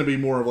this is going to be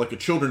more of like a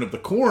Children of the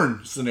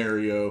Corn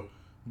scenario,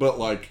 but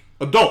like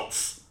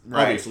adults.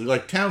 Right. Obviously,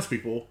 like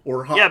townspeople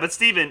or Yeah, but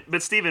Steven,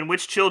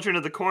 which Children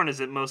of the Corn is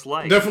it most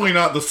like? definitely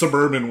not the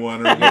suburban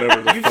one or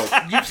whatever the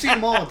fuck. You've seen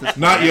them all at this point.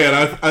 Not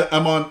yet.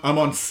 I'm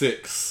on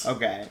 6.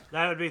 Okay.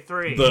 That would be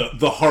 3.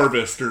 The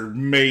Harvest or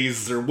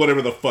Maze or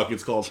whatever the fuck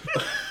it's called.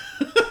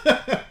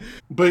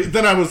 But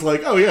then I was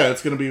like, oh yeah,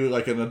 it's gonna be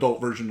like an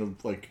adult version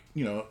of like,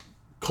 you know,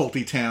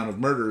 culty town of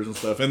murders and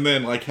stuff. And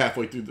then like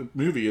halfway through the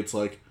movie, it's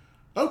like,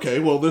 okay,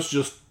 well this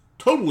just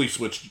totally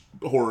switched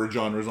horror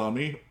genres on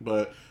me,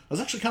 but I was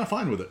actually kind of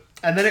fine with it.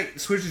 And then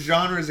it switches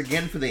genres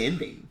again for the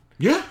ending.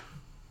 Yeah.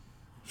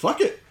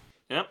 Fuck it.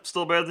 Yep,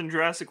 still better than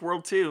Jurassic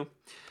World 2.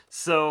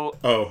 So,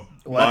 Oh,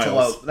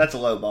 Well, that's a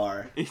low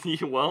bar.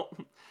 well,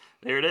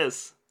 there it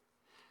is.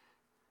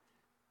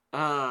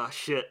 Ah,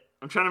 shit.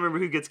 I'm trying to remember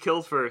who gets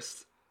killed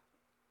first.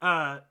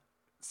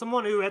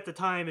 Someone who at the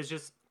time is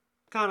just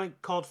kind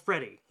of called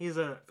Freddy. He's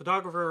a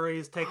photographer.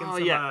 He's taking Oh,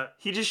 some. yeah.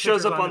 He just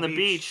shows pictures up on the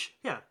beach.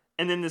 Yeah.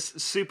 And then this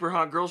super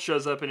hot girl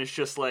shows up and it's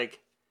just like,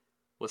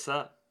 what's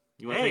up?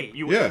 You want Hey. to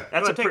you, Yeah. That's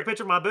You want to take a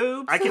picture of my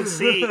boobs? I can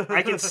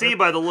see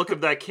by the look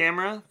of that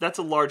camera, that's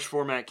a large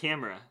format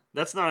camera.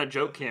 That's not a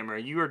joke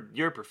camera.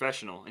 You're a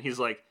professional. And he's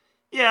like,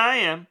 yeah, I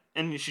am.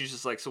 And she's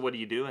just like, so what are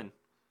you doing?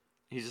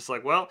 He's just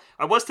like, well,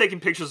 I was taking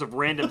pictures of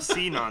random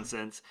sea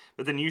nonsense,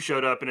 but then you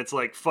showed up and it's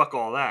like, fuck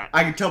all that.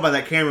 I can tell by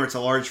that camera it's a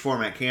large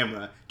format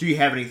camera. Do you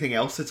have anything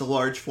else that's a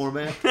large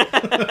format?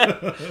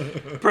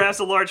 Perhaps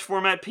a large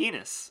format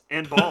penis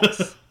and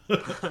balls.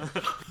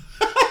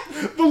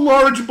 The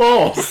large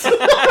balls.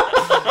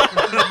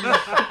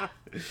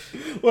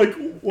 Like,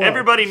 wow.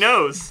 Everybody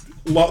knows.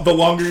 The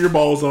longer your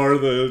balls are,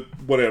 the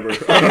whatever.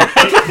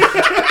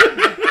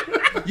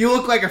 You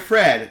look like a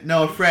Fred.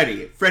 No, a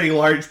Freddy. Freddy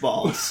Large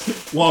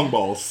Balls. Long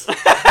balls.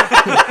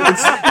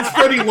 It's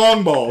Freddy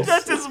Long Balls.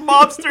 That's his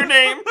mobster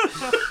name.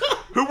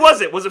 Who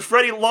was it? Was it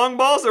Freddy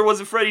Longballs or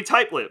was it Freddy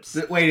Tight Lips?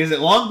 Wait, is it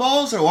long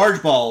balls or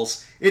large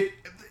balls? It's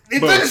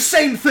the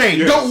same thing.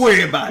 Yes. Don't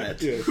worry about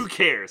it. Yes. Who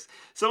cares?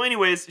 So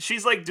anyways,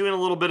 she's like doing a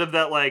little bit of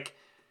that like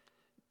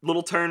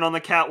little turn on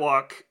the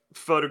catwalk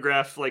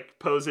photograph like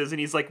poses and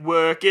he's like,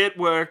 work it.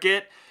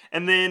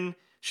 And then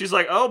she's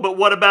like, oh, but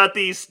what about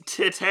these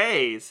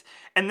titties?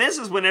 And this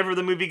is whenever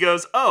the movie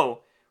goes,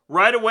 oh,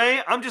 right away,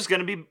 I'm just going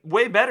to be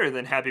way better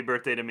than Happy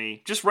Birthday to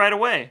Me. Just right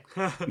away.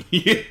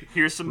 Yeah.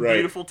 Here's some Right.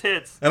 beautiful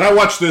tits. And I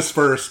watched this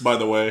first, by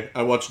the way.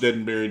 I watched Dead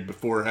and Buried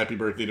before Happy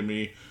Birthday to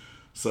Me.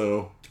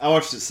 So I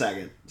watched it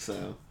second,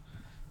 so.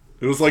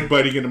 it was like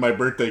biting into my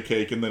birthday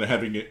cake and then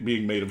having it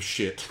being made of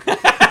shit.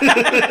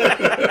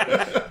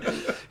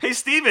 Hey,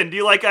 Steven, do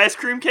you like ice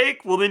cream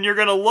cake? Well, then you're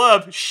going to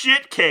love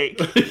shit cake.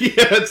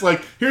 Yeah, it's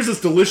like, here's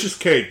this delicious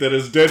cake that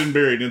is dead and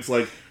buried. And it's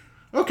like,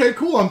 okay,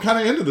 cool, I'm kind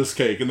of into this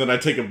cake. And then I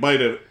take a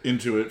bite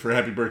into it for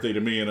Happy Birthday to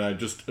Me, and I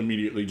just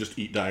immediately just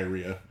eat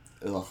diarrhea.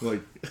 Ugh.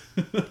 Like,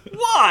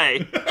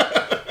 Why?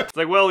 It's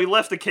like, well, we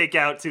left the cake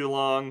out too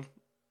long.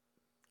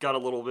 Got a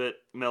little bit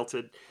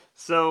melted.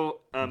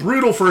 So,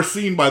 brutal first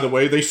scene, by the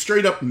way. They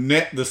straight up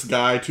net this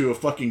guy to a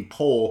fucking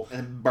pole.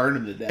 And burn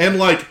him to death. And,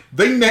 like,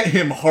 they net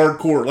him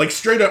hardcore. Like,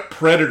 straight up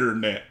Predator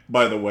net,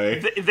 by the way.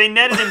 they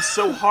netted him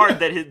so hard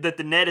that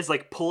the net is,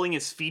 like, pulling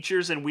his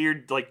features in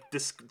weird, like,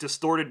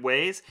 distorted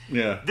ways.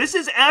 Yeah. This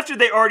is after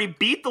they already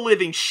beat the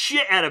living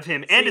shit out of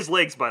him and his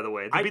legs, by the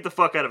way. They beat the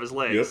fuck out of his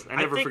legs. Yep.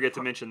 I never think forget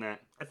to mention that.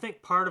 I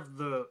think part of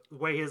the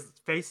way his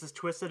face is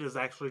twisted is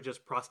actually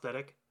just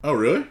prosthetic. Oh,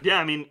 really? Yeah,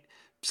 I mean,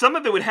 some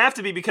of it would have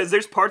to be because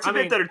there's parts of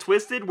it that are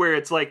twisted where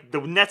it's like the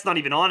net's not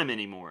even on him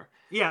anymore.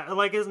 Yeah,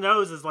 like his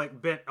nose is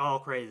like bent all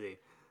crazy.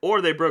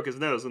 Or they broke his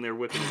nose when they were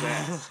whipping his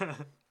ass.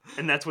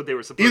 And that's what they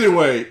were supposed Either to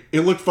way,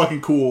 it looked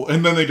fucking cool,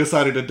 and then they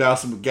decided to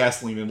douse him with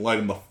gasoline and light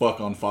him the fuck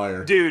on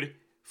fire. Dude,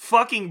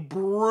 fucking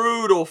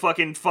brutal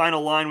fucking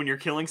final line when you're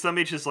killing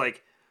somebody. It's just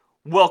like,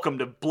 welcome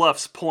to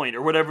Bluff's Point,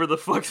 or whatever the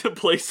fuck the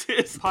place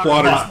is.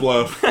 Potter's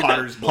Bluff.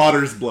 Potter's Bluff.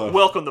 Potter's Bluff.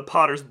 Welcome to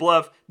Potter's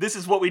Bluff. This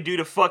is what we do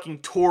to fucking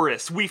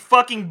tourists. We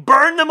fucking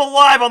burn them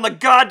alive on the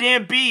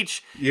goddamn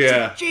beach. Yeah. It's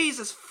like,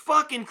 Jesus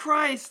fucking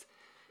Christ.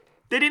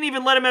 They didn't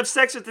even let him have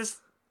sex with this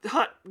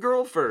hot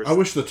girl first. I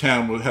wish the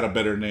town had a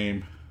better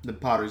name. The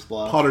Potter's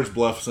Bluff. Potter's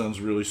Bluff sounds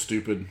really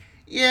stupid.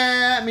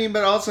 Yeah, I mean,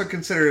 but also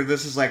consider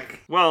this is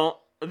like...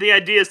 Well, the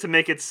idea is to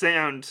make it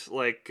sound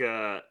like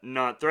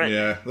not threatening.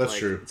 Yeah, that's Like,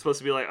 true. It's supposed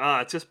to be like,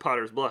 it's just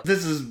Potter's Bluff.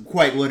 This is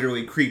quite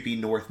literally creepy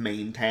North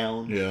Main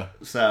town. Yeah.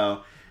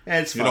 So,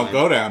 it's You fine. don't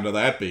go down to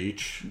that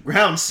beach.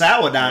 Ground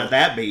sour down at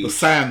that The beach.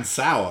 sand's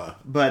sour.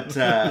 But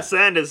The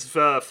sand is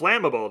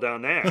flammable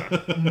down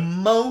there.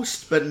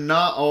 most, but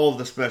not all of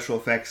the special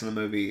effects in the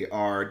movie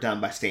are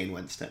done by Stan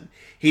Winston.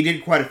 He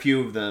did quite a few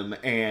of them,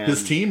 and...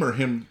 His team or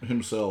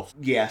himself?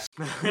 Yes.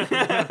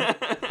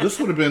 This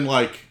would have been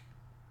like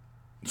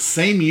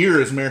same year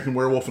as American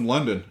Werewolf in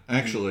London,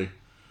 actually.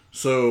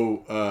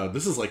 So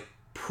this is like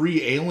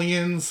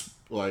pre-Aliens.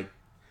 Like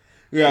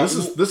Yeah.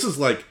 this is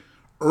like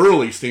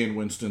early Stan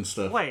Winston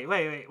stuff. Wait.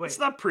 It's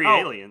not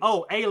pre-Aliens.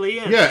 Oh,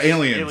 Aliens. Yeah,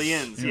 Aliens.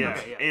 Aliens,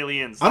 yeah.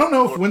 Aliens. I don't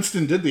know if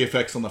Winston did the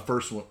effects on the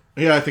first one.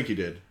 Yeah, I think he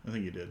did.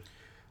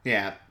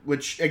 Yeah,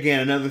 which, again,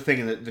 another thing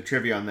in the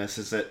trivia on this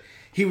is that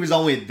he was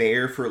only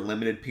there for a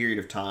limited period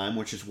of time,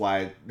 which is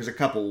why there's a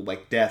couple,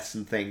 like, deaths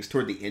and things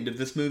toward the end of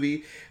this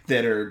movie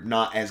that are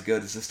not as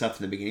good as the stuff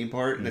in the beginning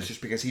part, and that's just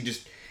because he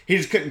just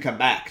couldn't come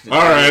back. All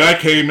right, I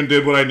came and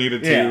did what I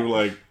needed to. Yeah.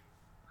 Like,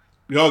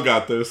 y'all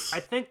got this. I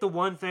think the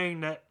one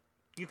thing that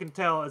you can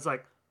tell is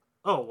like,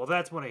 oh, well,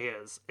 that's one of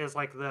his. Is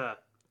like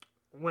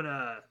when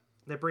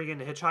they bring in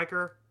the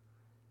hitchhiker,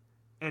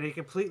 and he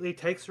completely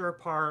takes her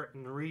apart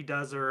and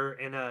redoes her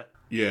in a...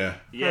 Yeah.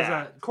 As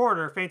a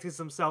coroner fancies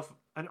himself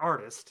an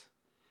artist.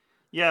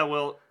 Yeah,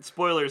 well,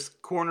 spoilers,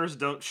 corners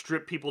don't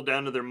strip people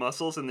down to their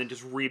muscles and then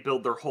just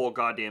rebuild their whole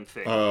goddamn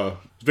face.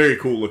 Very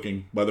cool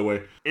looking, by the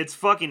way. It's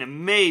fucking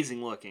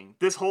amazing looking.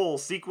 This whole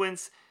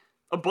sequence,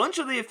 a bunch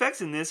of the effects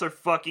in this are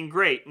fucking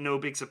great. No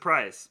big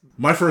surprise.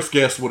 My first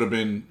guess would have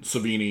been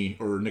Savini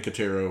or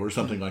Nicotero or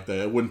something like that.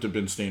 It wouldn't have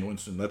been Stan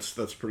Winston. That's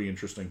pretty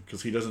interesting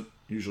because he doesn't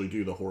usually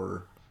do the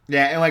horror.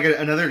 Yeah, and like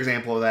another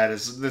example of that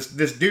is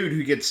this dude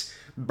who gets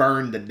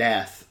burned to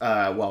death,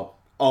 well,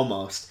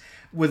 almost.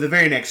 With the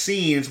very next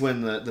scene is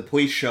when the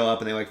police show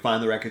up and they like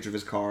find the wreckage of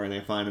his car and they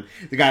find him.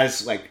 The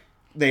guy's like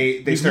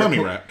he's start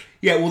mummy wrapped.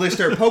 Yeah, well, they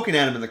start poking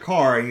at him in the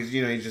car, and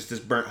he's just this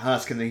burnt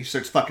husk, and then he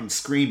starts fucking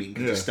screaming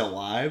because he's still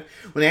alive.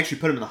 When they actually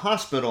put him in the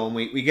hospital, and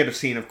we get a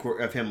scene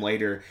of him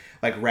later,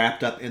 like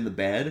wrapped up in the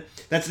bed.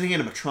 That's an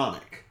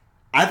animatronic.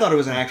 I thought it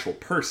was an actual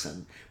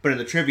person, but in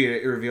the trivia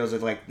it reveals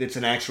that like it's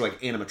an actual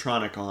like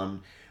animatronic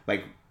on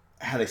like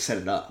how they set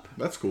it up.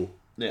 That's cool.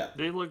 Yeah,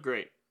 They look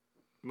great.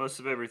 Most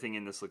of everything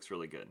in this looks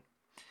really good.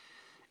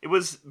 It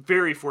was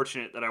very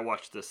fortunate that I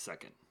watched this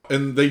second.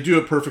 And they do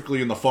it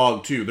perfectly in the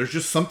fog, too. There's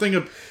just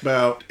something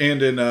about...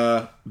 And in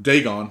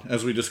Dagon,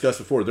 as we discussed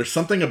before, there's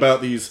something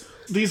about these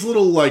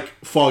little, like,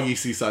 foggy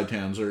seaside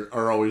towns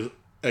are always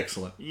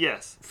excellent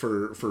Yes.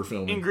 for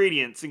filming.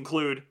 Ingredients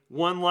include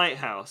one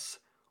lighthouse,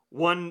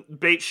 one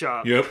bait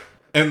shop. Yep.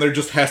 And there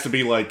just has to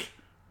be, like,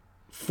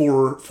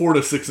 4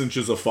 to 6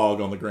 inches of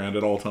fog on the ground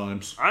at all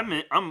times.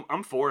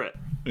 I'm for it.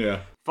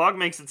 Yeah. Fog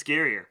makes it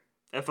scarier.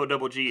 FOGG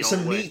all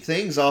some the way. neat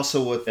things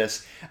also with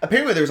this.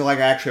 Apparently, there's like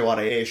actually a lot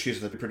of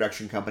issues with the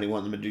production company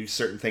wanting them to do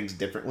certain things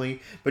differently.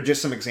 But just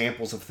some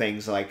examples of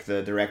things like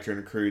the director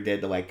and the crew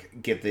did to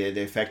like get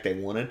the effect they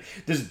wanted.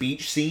 This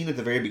beach scene at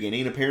the very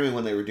beginning. Apparently,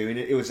 when they were doing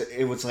it,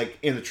 it was like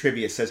in the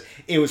trivia it says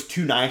it was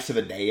too nice of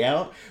a day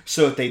out.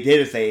 So what they did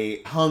is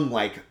they hung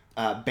like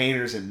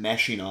banners and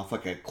meshing off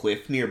like a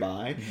cliff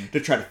nearby to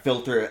try to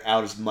filter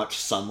out as much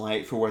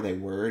sunlight for where they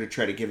were to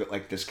try to give it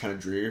like this kind of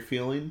dreary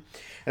feeling.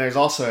 And there's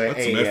also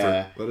That's some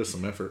effort. That is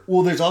some effort.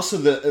 Well, there's also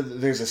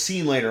there's a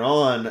scene later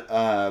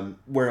on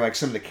where like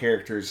some of the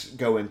characters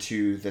go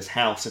into this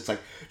house. It's like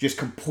just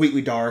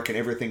completely dark and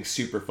everything's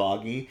super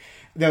foggy.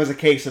 That was a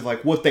case of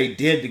like what they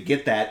did to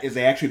get that is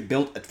they actually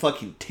built a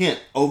fucking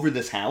tent over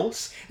this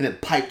house and then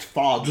piped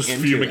fog Just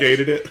into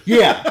fumigated it.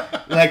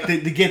 Yeah, like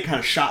the get kind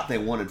of shot they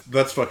wanted.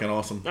 That's fucking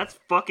awesome. That's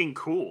fucking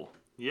cool.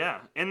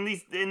 Yeah, and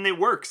it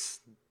works.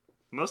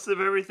 Most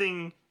of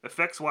everything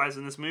effects wise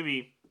in this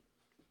movie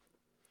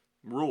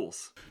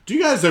rules. Do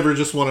you guys ever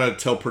just want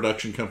to tell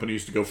production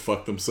companies to go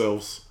fuck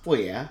themselves? Well,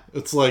 yeah.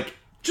 It's like,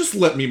 just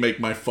let me make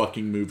my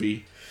fucking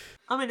movie.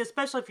 I mean,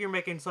 especially if you're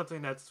making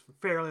something that's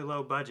fairly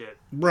low budget.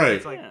 Right.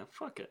 It's like, Yeah,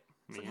 fuck it.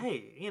 it's like,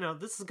 hey,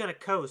 this is gonna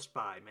coast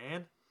by,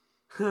 man.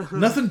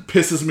 Nothing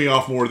pisses me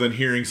off more than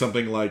hearing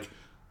something like,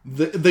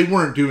 they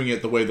weren't doing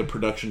it the way the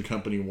production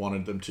company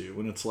wanted them to.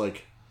 And it's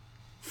like,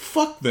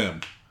 fuck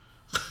them.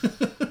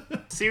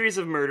 Series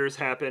of murders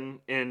happen,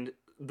 and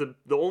the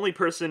only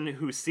person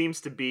who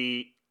seems to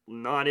be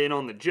not in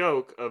on the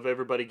joke of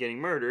everybody getting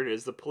murdered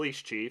is the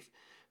police chief,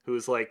 who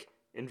is like,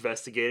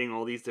 investigating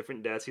all these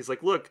different deaths. He's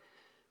like, look,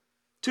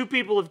 2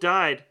 people have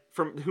died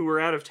who were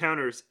out of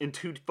towners in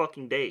 2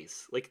 fucking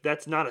days. Like,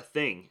 that's not a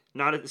thing.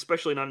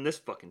 Especially not in this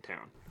fucking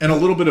town. And a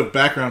little bit of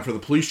background for the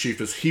police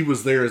chief is he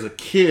was there as a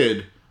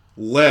kid,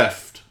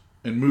 left,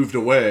 and moved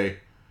away,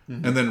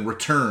 and then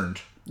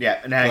returned.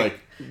 Yeah, and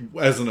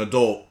as an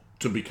adult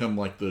to become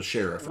like the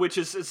sheriff. Which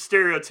is a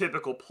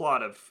stereotypical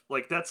plot of,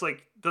 like, that's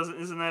like,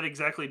 isn't that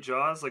exactly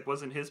Jaws? Like,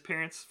 wasn't his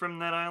parents from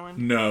that island?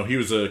 No, he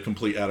was a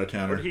complete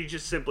out-of-towner. Or he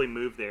just simply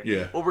moved there?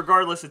 Yeah. Well,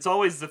 regardless, it's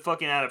always the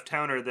fucking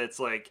out-of-towner that's,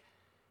 like,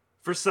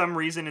 for some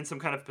reason in some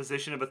kind of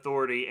position of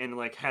authority and,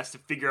 like, has to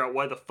figure out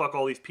why the fuck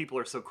all these people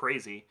are so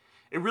crazy.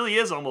 It really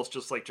is almost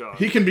just like Jaws.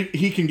 He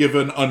can give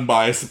an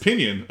unbiased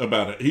opinion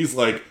about it. He's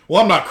like,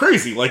 well, I'm not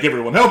crazy like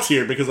everyone else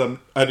here because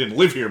I didn't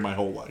live here my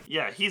whole life.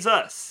 Yeah, he's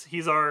us.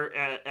 He's our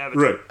avatar.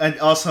 Right. And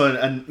also,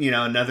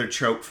 another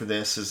trope for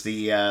this is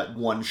the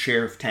one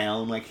sheriff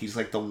town. Like, he's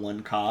like the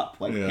one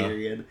cop, like,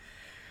 period.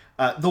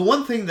 The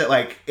one thing that,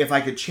 like, if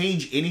I could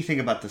change anything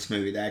about this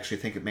movie that I actually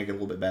think would make it a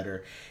little bit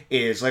better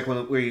is, like,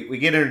 when we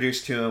get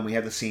introduced to him, we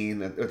have the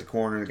scene at the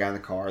corner, the guy in the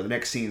car. The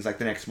next scene is, like,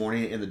 the next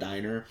morning in the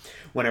diner,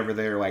 whenever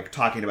they're, like,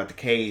 talking about the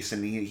case,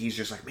 and he's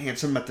just like, man,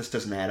 something about this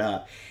doesn't add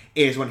up.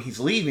 Is when he's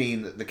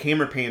leaving, the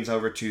camera pans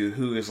over to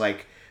who is,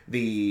 like,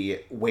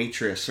 the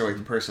waitress or, like,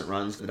 the person that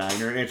runs the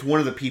diner, and it's one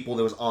of the people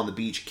that was on the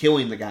beach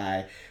killing the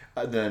guy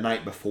the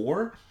night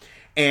before.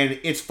 And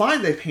it's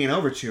fine they pan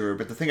over to her,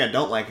 but the thing I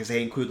don't like is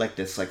they include, like,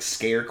 this, like,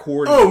 scare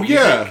chord. Oh,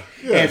 yeah.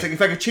 And it's like,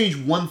 if I could change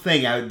one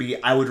thing,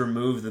 I would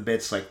remove the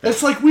bits like that.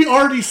 It's like, we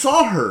already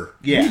saw her.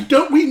 Yeah.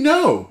 We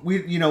know. We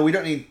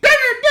don't need...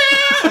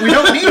 we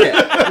don't need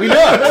it. We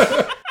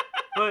know.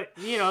 But,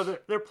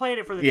 they're playing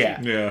it for the Yeah.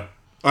 team. Yeah.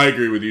 I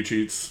agree with you,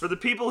 Cheats. For the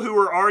people who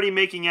were already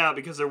making out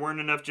because there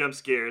weren't enough jump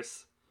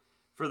scares,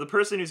 for the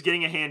person who's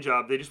getting a hand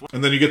job, they just want...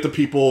 And then you get the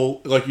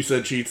people, like you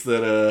said, Cheats,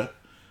 that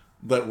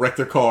wreck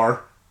their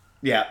car.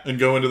 Yeah. And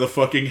go into the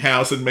fucking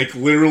house and make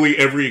literally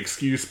every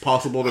excuse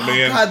possible to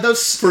man God,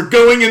 for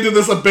going into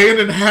this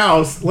abandoned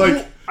house.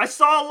 Like, I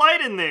saw a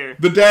light in there!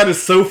 the dad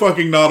is so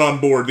fucking not on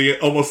board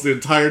almost the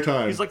entire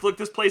time. He's like, look,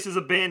 this place is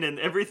abandoned.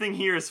 Everything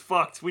here is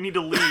fucked. We need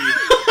to leave.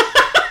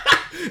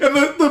 And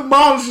the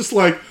mom's just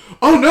like,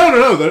 oh,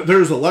 no,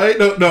 there's a light.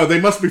 No, they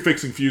must be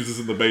fixing fuses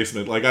in the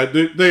basement. Like,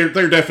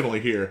 they're definitely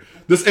here.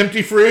 This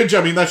empty fridge,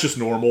 I mean, that's just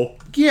normal.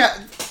 Yeah.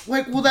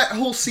 Like, well, that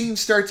whole scene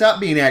starts out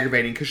being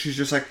aggravating because she's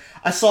just like,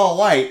 I saw a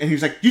light. And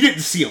he's like, you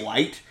didn't see a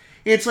light.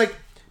 And it's like,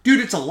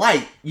 dude, it's a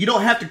light. You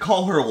don't have to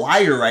call her a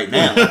liar right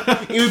now.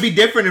 It would be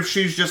different if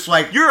she's just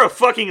like... You're a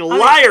fucking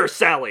liar,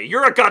 Sally.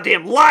 You're a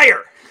goddamn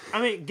liar.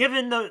 I mean,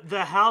 given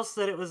the house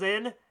that it was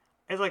in,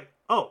 it's like,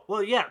 oh,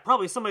 well, yeah,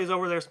 probably somebody's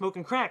over there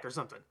smoking crack or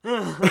something.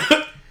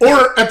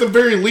 Or, at the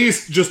very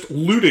least, just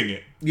looting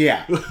it.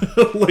 Yeah.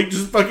 Like,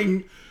 just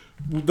fucking...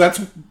 That's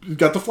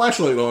got the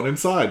flashlight on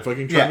inside,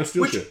 fucking trying to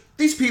steal shit.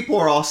 These people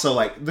are also,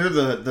 like, they're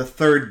the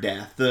third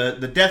death.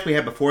 The death we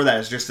had before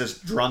that is just this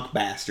drunk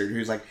bastard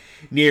who's, like,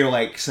 near,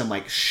 like, some,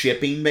 like,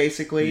 shipping,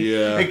 basically.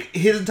 Yeah. Like,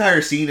 his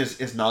entire scene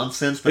is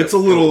nonsense, but It's a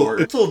little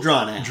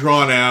drawn out.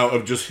 Drawn out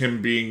of just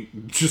him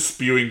just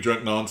spewing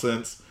drunk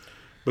nonsense.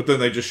 But then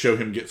they just show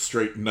him get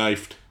straight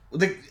knifed.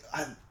 Like,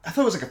 I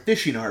thought it was like a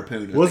fishing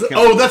harpoon. Was it?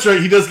 Oh, that's right.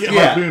 He does get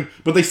harpooned,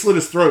 but they slit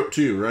his throat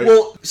too, right?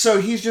 Well,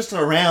 so he's just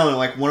around, and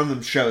like one of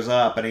them shows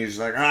up, and he's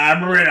like, I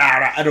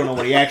don't know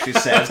what he actually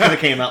says. It kind of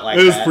came out like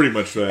that. It was pretty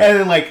much that. And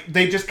then like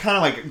they just kind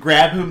of like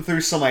grab him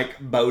through some like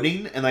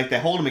boating, and like they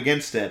hold him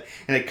against it,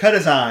 and they cut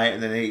his eye,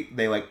 and then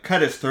they like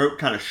cut his throat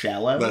kind of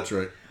shallow. That's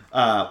right.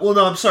 Well,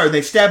 no, I'm sorry.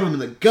 They stab him in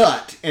the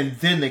gut, and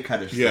then they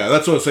cut his throat. Yeah,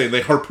 that's what I'm saying. They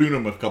harpoon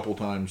him a couple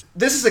times.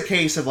 This is a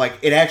case of, like,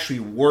 it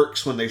actually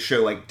works when they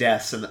show, like,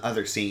 deaths in the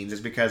other scenes. Is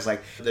because,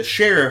 like, the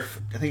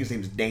sheriff, I think his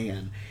name's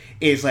Dan,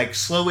 is, like,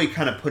 slowly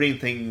kind of putting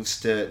things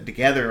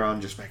together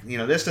on just, like,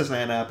 this doesn't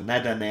add up, and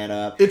that doesn't add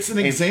up. It's an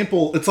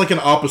example. It's like an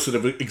opposite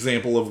of an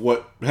example of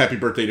what Happy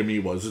Birthday to Me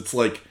was. It's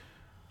like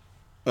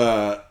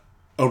a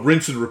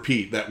rinse and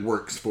repeat that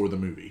works for the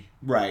movie.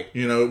 Right.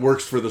 It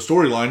works for the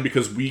storyline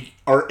because we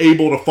are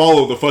able to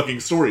follow the fucking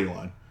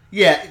storyline.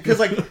 Yeah, because,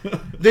 like,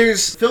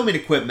 there's filming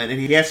equipment,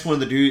 and he asks one of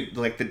the dude,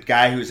 like, the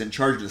guy who's in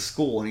charge of the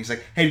school, and he's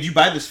like, hey, did you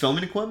buy this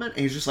filming equipment?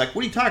 And he's just like,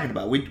 what are you talking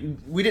about? We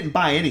didn't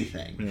buy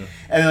anything. Yeah.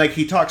 And then, like,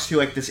 he talks to,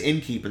 like, this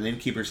innkeeper, and the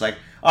innkeeper's like,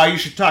 oh, you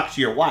should talk to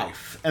your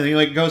wife. And then he,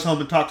 like, goes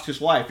home and talks to his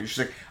wife, and she's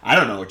like, I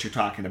don't know what you're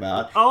talking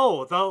about.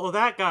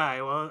 That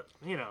guy, well,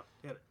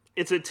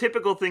 It's a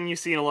typical thing you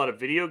see in a lot of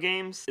video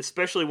games,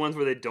 especially ones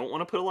where they don't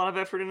want to put a lot of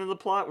effort into the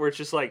plot, where it's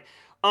just like,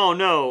 oh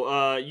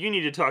no, you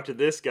need to talk to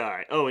this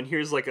guy. Oh, and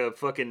here's like a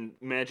fucking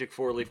magic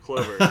 4-leaf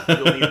clover.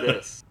 You'll need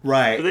this.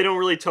 Right. But they don't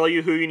really tell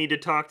you who you need to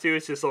talk to.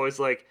 It's just always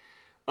like,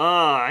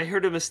 I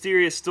heard a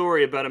mysterious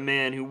story about a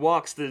man who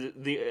walks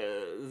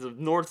the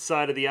north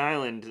side of the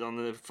island on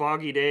the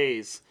foggy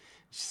days.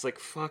 It's just like,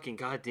 fucking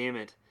goddamn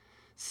it.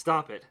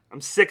 Stop it.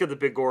 I'm sick of the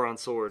big Goron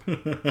sword.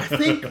 I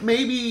think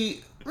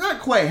maybe,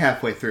 not quite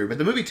halfway through, but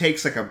the movie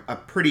takes like a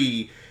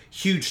pretty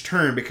huge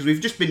turn because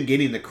we've just been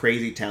getting the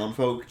crazy town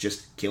folk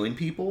just killing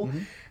people.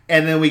 Mm-hmm.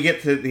 And then we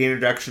get to the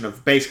introduction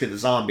of basically the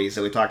zombies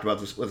that we talked about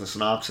this with the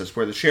synopsis,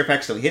 where the sheriff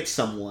accidentally hits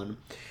someone,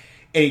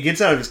 and he gets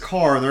out of his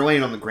car, and they're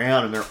laying on the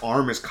ground, and their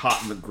arm is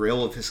caught in the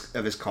grill of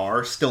his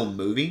car, still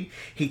moving.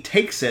 He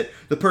takes it,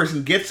 the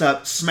person gets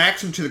up,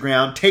 smacks him to the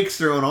ground, takes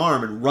their own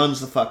arm, and runs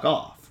the fuck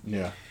off.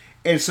 Yeah.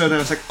 And so then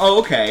it's like,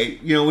 oh, okay,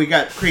 we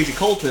got crazy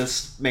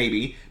cultists,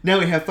 maybe. Now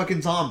we have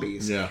fucking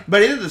zombies. Yeah.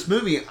 But in this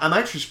movie, I'm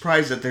actually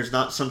surprised that there's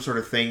not some sort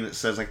of thing that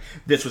says, like,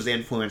 this was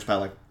influenced by,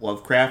 like,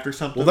 Lovecraft or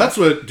something. Well, that's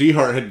what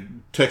D-Hart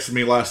had texted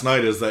me last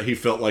night, is that he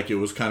felt like it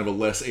was kind of a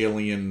less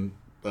alien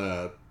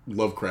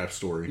Lovecraft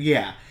story.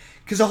 Yeah.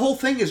 Because the whole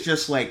thing is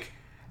just, like,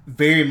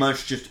 very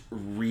much just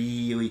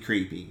really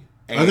creepy.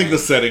 And I think the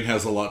setting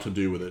has a lot to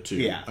do with it, too.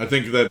 Yeah. I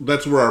think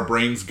that's where our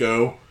brains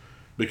go,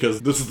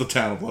 because this is the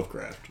town of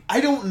Lovecraft. I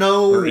don't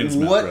know Or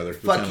Innsmouth, what rather. The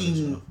town of fucking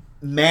Innsmouth.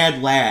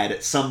 mad lad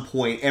at some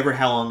point, ever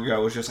how long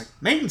ago, was just like,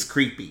 man's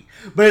creepy.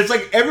 But it's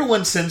like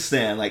everyone since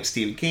then, like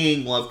Stephen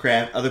King,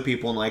 Lovecraft, other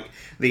people in like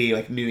the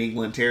like New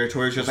England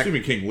territories, just like,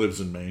 Stephen King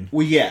lives in Maine.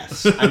 well,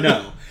 yes, I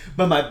know.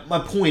 But my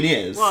point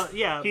is, Well,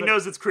 yeah. He but-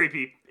 knows it's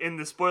creepy. In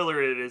the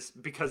spoiler, it is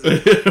because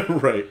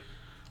of Right.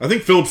 I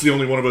think Philip's the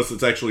only one of us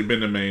that's actually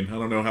been to Maine. I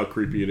don't know how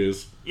creepy it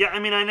is. yeah. I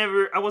mean,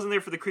 I wasn't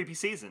there for the creepy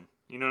season.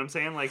 You know what I'm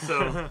saying? Like, so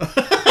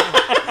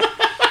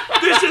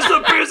this is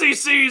the busy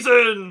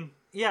season.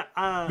 Yeah,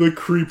 The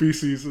creepy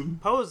season.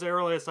 Poe's the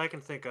earliest I can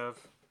think of.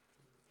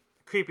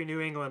 Creepy New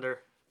Englander.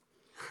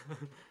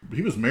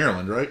 He was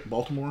Maryland, right?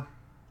 Baltimore?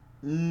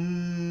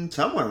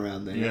 somewhere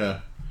around there. Yeah.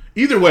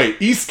 Either way,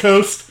 East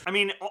Coast. I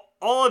mean,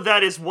 all of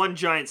that is one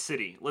giant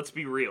city. Let's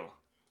be real.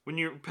 When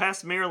you're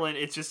past Maryland,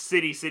 it's just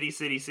city, city,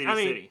 city, city, I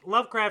mean, city.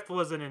 Lovecraft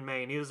wasn't in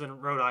Maine; he was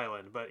in Rhode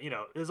Island. But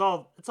it's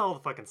all the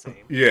fucking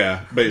same.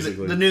 Yeah,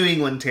 basically. The New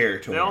England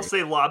territory. They all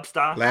say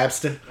lobster.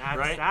 Labster.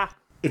 Right?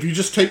 If you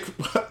just take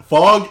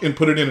fog and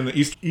put it in an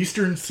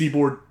eastern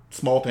seaboard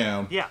small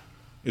town, Yeah.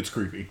 it's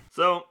creepy.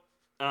 So,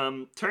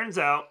 turns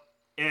out,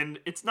 and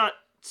it's not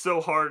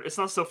so hard, it's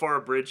not so far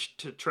a bridge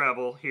to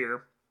travel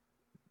here.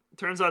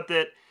 Turns out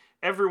that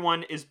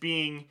everyone is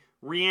being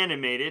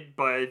reanimated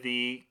by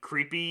the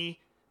creepy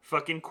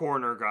fucking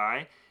coroner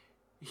guy.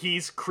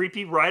 He's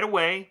creepy right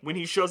away. When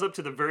he shows up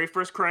to the very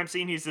first crime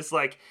scene, he's just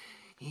like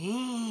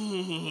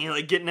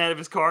getting out of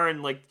his car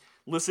and like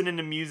listening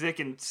to music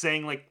and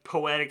saying like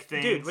poetic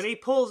things. Dude, when he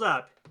pulls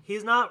up,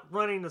 he's not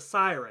running the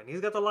siren.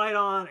 He's got the light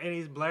on and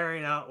he's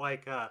blaring out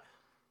like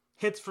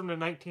hits from the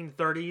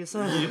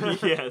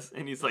 1930s. Yes,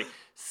 and he's like,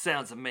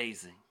 sounds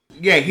amazing.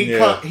 Yeah,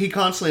 Yeah. he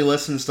constantly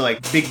listens to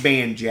like big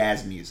band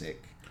jazz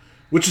music.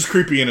 Which is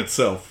creepy in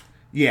itself.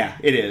 Yeah,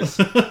 it is.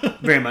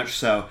 Very much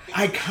so.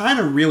 I kind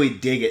of really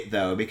dig it,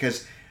 though,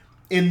 because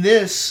in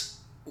this,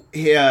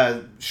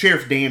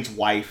 Sheriff Dan's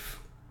wife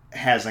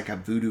has, like, a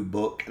voodoo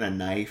book and a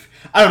knife.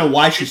 I don't know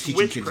why she's It's teaching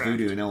kids witchcraft.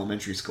 voodoo in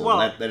elementary school.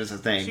 Well, that is a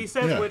thing. She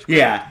says Yeah. witchcraft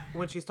Yeah.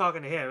 when she's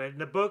talking to him. And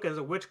the book is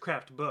a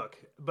witchcraft book.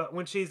 But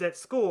when she's at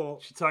school,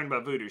 She's talking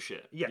about voodoo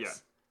shit. yes. Yeah.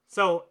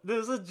 So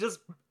this is just...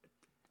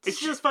 It's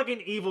just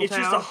fucking evil It's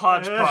town. just a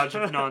hodgepodge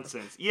of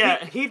nonsense.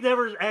 Yeah. He'd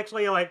never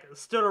actually like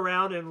stood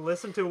around and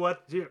listened to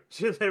what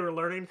shit they were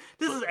learning.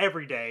 This is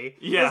every day.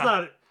 Yeah. It's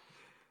not...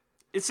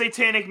 It's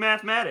satanic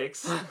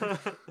mathematics.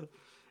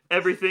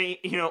 Everything,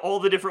 all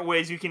the different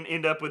ways you can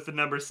end up with the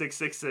number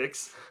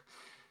 666,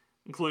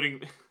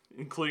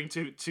 including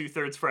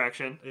two-thirds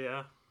fraction.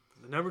 Yeah.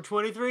 The number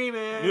 23,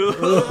 man.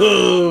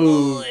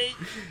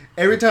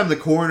 Every time the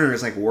coroner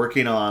is, like,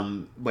 working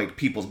on, like,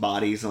 people's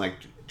bodies and, like,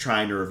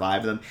 trying to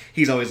revive them,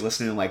 he's always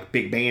listening to, like,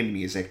 big band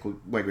music,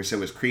 like we said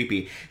was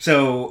creepy.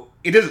 So,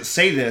 it doesn't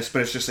say this,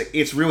 but it's just, like,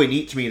 it's really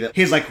neat to me that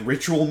his, like,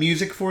 ritual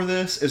music for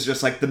this is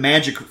just, like, the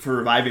magic for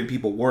reviving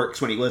people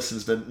works when he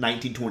listens to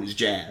 1920s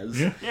jazz.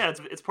 Yeah. Yeah,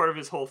 it's part of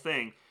his whole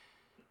thing.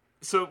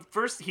 So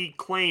first he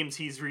claims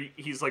he's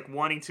like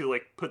wanting to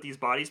like put these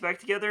bodies back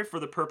together for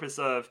the purpose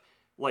of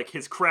like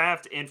his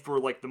craft and for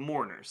like the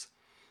mourners.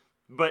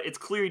 But it's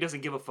clear he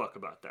doesn't give a fuck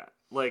about that.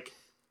 Like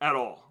at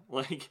all.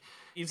 Like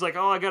he's like,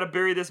 "Oh, I got to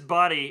bury this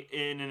body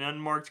in an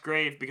unmarked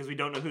grave because we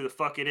don't know who the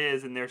fuck it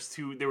is and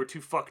they were too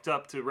fucked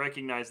up to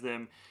recognize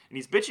them." And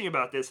he's bitching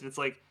about this and it's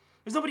like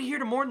there's nobody here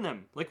to mourn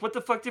them. Like what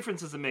the fuck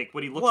difference does it make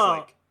what he looks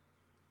like?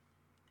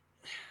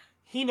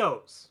 He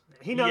knows.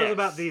 He knows Yes.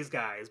 about these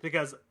guys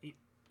because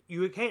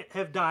you can't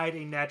have died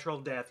a natural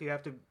death. You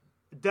have to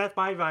death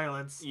by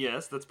violence.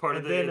 Yes, that's part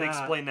of And the then, they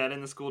explain that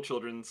in the school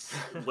children's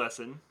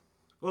lesson.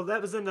 Well,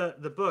 that was in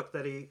the book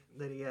that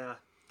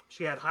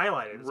she had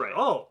highlighted. It's Right. Like,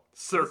 oh,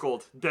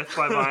 Circled death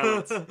by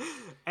violence.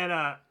 and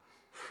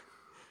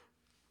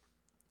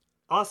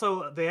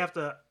also they have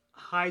to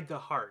hide the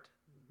heart.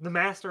 The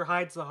master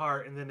hides the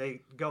heart, and then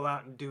they go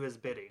out and do his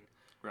bidding,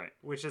 Right.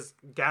 which is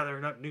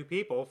gathering up new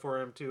people for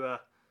him to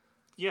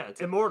Yeah,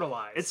 it's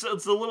immortalize. it's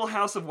a little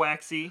House of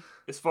Waxy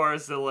as far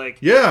as the like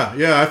Yeah,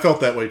 I felt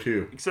that way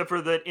too. except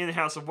for that in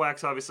House of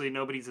Wax obviously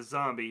nobody's a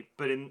zombie,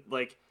 but in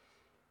like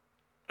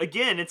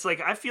again, it's like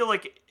I feel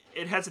like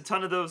it has a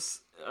ton of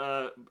those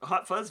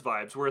Hot Fuzz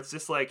vibes where it's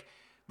just like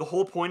the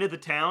whole point of the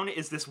town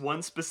is this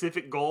one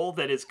specific goal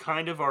that is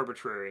kind of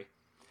arbitrary.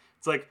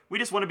 It's like, we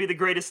just want to be the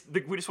greatest,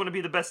 we just want to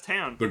be the best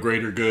town. The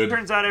greater good.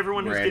 Turns out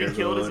everyone who's Greater getting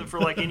killed good. isn't for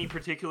like any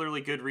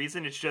particularly good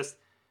reason. It's just,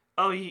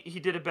 oh, he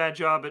did a bad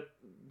job at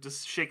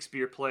this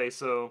Shakespeare play,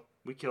 so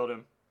we killed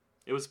him.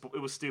 It was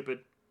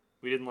stupid.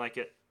 We didn't like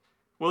it.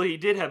 Well, he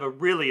did have a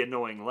really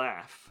annoying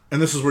laugh. And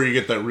this is where you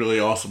get that really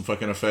awesome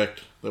fucking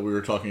effect that we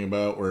were talking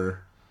about,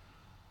 where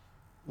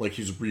like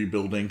he's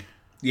rebuilding.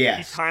 He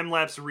Yes.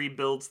 time-lapse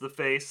rebuilds the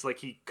face, like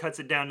he cuts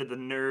it down to the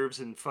nerves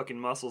and fucking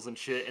muscles and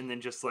shit, and then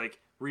just like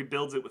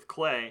rebuilds it with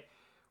clay,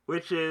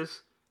 which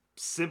is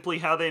simply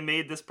how they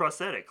made this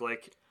prosthetic.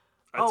 Like,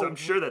 I'm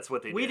sure that's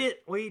what they did.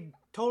 We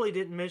totally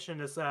didn't mention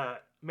this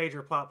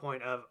major plot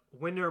point of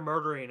when they're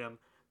murdering him.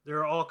 There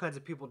are all kinds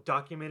of people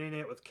documenting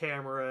it with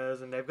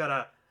cameras, and they've got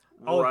a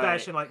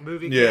old-fashioned like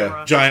movie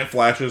camera. Giant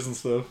flashes and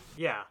stuff.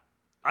 Yeah.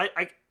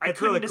 I It's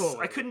couldn't really cool.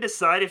 I couldn't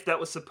decide if that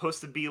was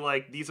supposed to be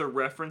like these are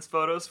reference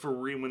photos for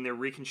when they're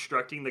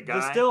reconstructing the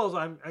guy. The stills,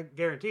 I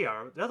guarantee,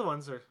 are. The other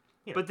ones are.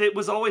 You know, But it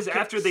was always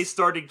after they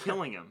started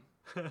killing him.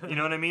 You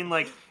know what I mean?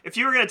 Like, if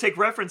you were going to take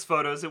reference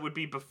photos, it would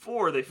be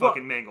before they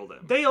fucking mangled him.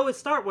 they always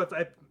start with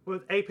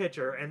a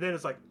picture, and then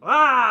it's like,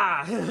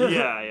 ah!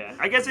 Yeah.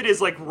 I guess it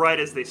is, like, right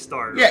as they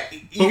start. Yeah,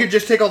 you could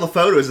just take all the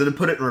photos and then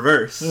put it in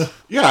reverse.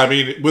 Yeah, I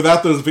mean,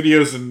 without those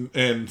videos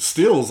and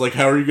stills, like,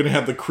 how are you going to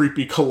have the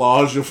creepy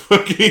collage of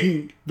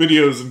fucking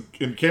videos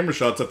and camera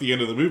shots at the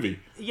end of the movie?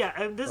 Yeah,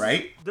 and this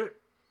Right?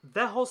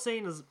 that whole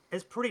scene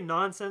is pretty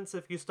nonsense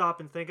if you stop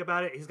and think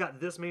about it. He's got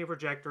this many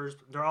projectors.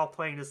 They're all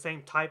playing the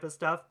same type of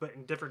stuff, but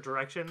in different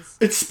directions.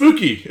 It's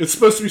spooky. It's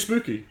supposed to be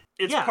spooky.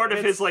 It's Yeah, part of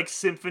it's- his, like,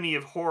 symphony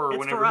of horror it's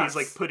whenever for he's, us.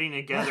 like, putting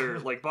together,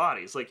 like,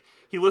 bodies. Like,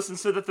 he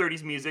listens to the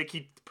 30s music,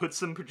 he puts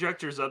some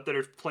projectors up that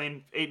are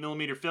playing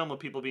 8mm film of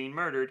people being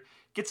murdered,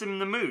 gets him in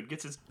the mood,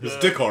 gets his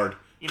Dick hard.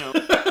 you know,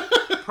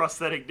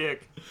 prosthetic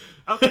dick.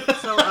 Okay,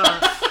 so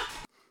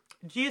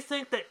do you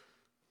think that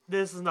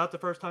this is not the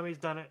first time he's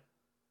done it?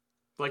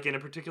 Like, in a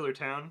particular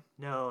town.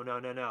 No.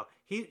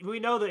 We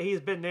know that he's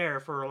been there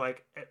for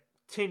like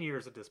 10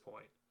 years at this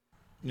point.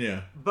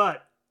 Yeah.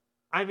 But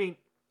I mean,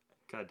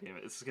 God damn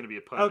it, this is going to be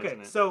a pun, okay,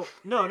 isn't it? so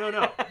no.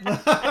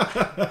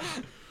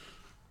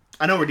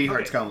 I know where D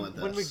Hart's Okay, going with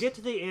this. when we get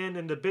to the end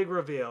and the big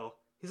reveal,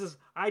 he says,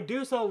 "I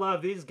do so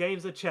love these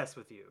games of chess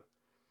with you."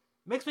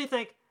 Makes me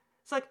think,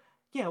 it's like,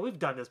 yeah, we've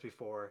done this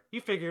before.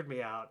 You figured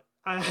me out.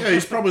 Yeah,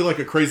 he's probably like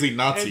a crazy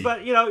Nazi.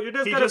 But you know, you're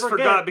just He gonna just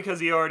forget forgot because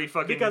he already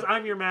fucking... because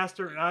I'm your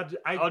master, and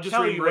I'll just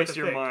tell you what re-embrace to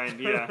your think. mind,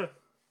 yeah.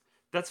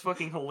 That's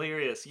fucking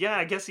hilarious. Yeah,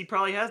 I guess he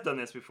probably has done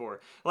this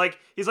before. Like,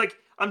 he's like,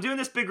 I'm doing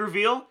this big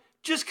reveal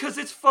just because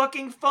it's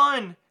fucking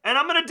fun. And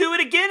I'm going to do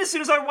it again as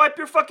soon as I wipe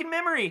your fucking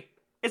memory.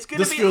 It's going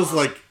to This be feels awesome.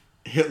 like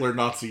Hitler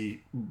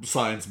Nazi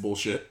science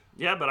bullshit.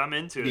 Yeah, but I'm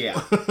into it.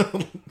 Yeah.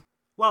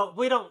 Well,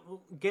 we don't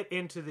get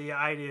into the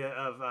idea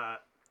of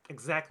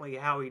exactly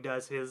how he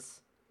does his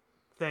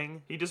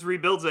thing. He just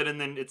rebuilds it and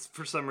then it's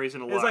for some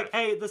reason alive. It's like,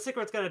 hey, the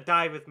secret's gonna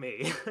die with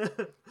me.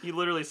 He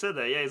literally said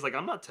that. Yeah, he's like,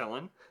 I'm not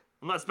telling.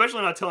 I'm not, especially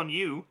not telling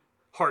you,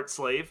 heart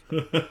slave.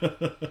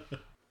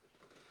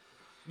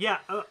 Yeah.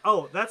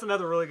 That's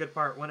another really good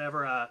part.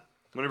 Whenever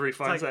Whenever he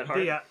finds like that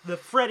heart. the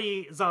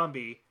Freddy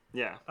zombie.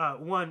 Yeah.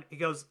 He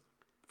goes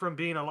from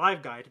being a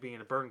live guy to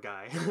being a burned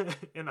guy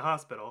in the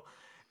hospital,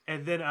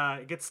 and then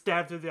gets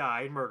stabbed through the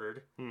eye and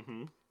murdered.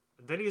 Mm-hmm.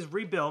 Then he's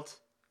rebuilt,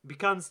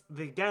 becomes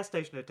the gas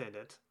station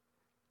attendant,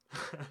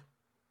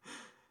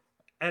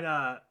 and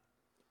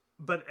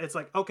but it's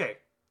like, okay,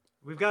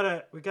 we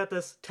got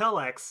this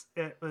telex.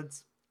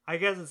 I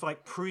guess it's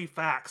like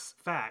fax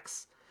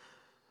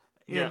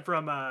Yeah.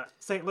 from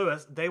St.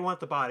 Louis. They want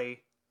the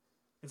body.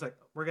 It's like,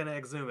 we're gonna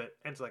exhume it,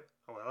 and it's like,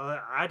 well,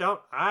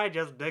 I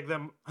just dig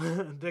them,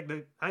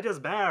 I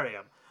just bury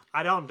them.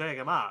 I don't dig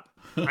them up.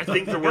 I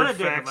think the You're word gonna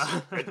dig 'em fax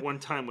up. at one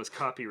time was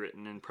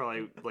copywritten and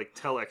probably like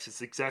telex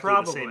is exactly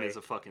the same Probably. as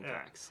a fucking Yeah.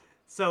 fax.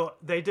 So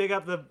they dig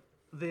up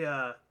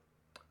the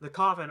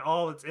coffin.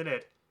 All that's in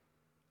it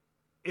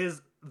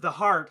is the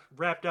heart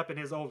wrapped up in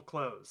his old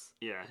clothes.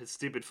 Yeah, his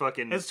stupid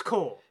fucking. It's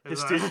cool.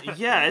 his It's stupid,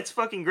 yeah, it's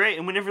fucking great.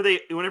 And whenever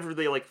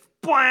they like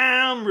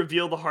bam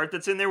reveal the heart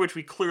that's in there, which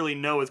we clearly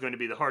know is going to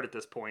be the heart at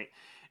this point,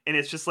 and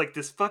it's just like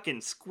this fucking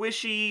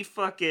squishy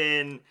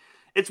fucking.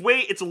 It's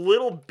a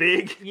little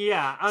big.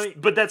 Yeah, I mean,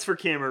 But that's for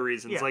camera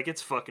reasons. Yeah. Like,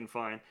 it's fucking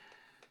fine.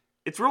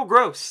 It's real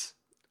gross.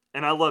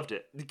 And I loved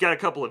it. You got a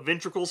couple of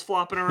ventricles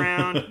flopping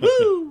around.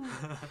 Woo!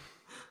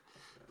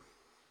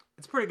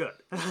 it's pretty good.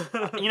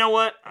 You know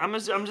what? I'm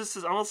gonna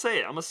say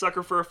it. I'm a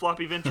sucker for a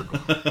floppy ventricle.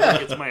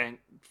 Like it's my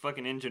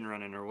fucking engine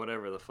running or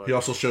whatever the fuck. He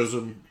also shows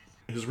him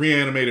his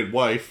reanimated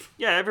wife.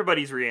 Yeah,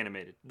 everybody's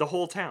reanimated. The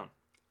whole town.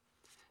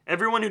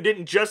 Everyone who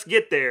didn't just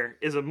get there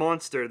is a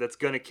monster that's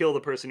gonna kill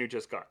the person who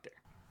just got there.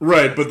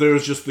 Right, but there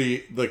was just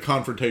the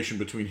confrontation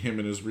between him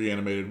and his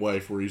reanimated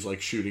wife where he's like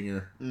shooting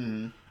her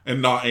and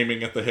not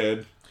aiming at the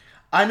head.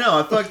 I know.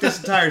 I feel like this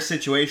entire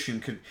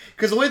situation could,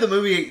 because the way the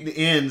movie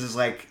ends is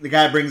like the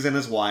guy brings in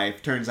his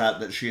wife. Turns out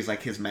that she's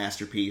like his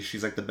masterpiece.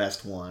 She's like the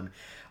best one.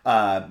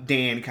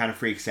 Dan kind of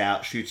freaks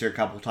out, shoots her a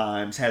couple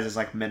times, has this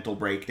like mental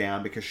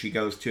breakdown because she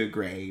goes to a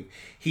grave.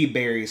 He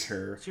buries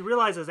her. She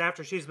realizes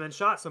after she's been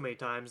shot so many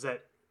times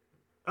that,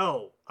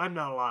 oh, I'm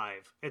not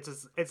alive.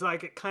 It's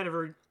like it kind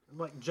of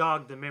like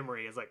jogged the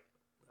memory as like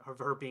of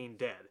her being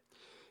dead.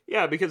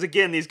 Yeah, because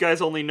again, these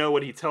guys only know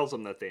what he tells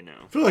them that they know.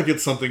 I feel like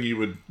it's something you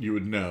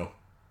would know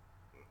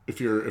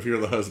if you're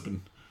the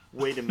husband.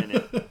 Wait a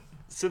minute.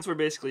 Since we're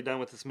basically done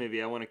with this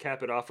movie, I want to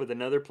cap it off with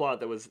another plot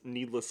that was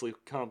needlessly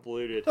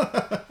convoluted.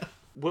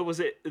 What was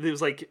it? It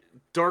was like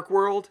Dark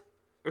World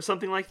or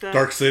something like that?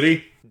 Dark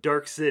City?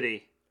 Dark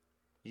City.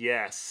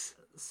 Yes.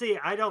 See,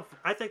 I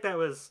think that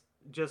was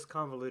just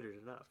convoluted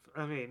enough.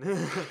 I mean...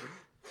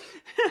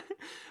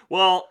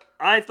 Well,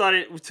 I thought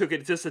it took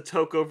it just a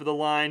toke over the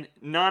line.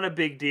 Not a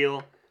big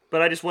deal, but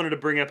I just wanted to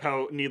bring up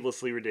how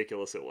needlessly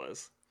ridiculous it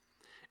was.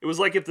 It was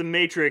like if The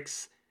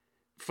Matrix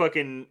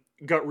fucking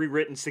got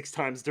rewritten 6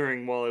 times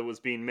while it was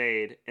being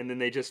made, and then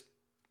they just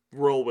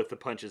roll with the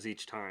punches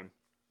each time.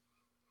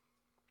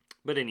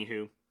 But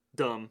anywho,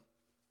 dumb.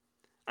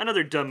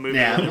 Another dumb movie.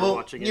 Yeah, well,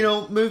 watching it. you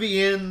know,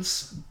 movie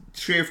ends.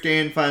 Sheriff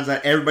Dan finds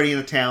out everybody in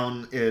the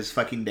town is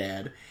fucking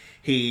dead.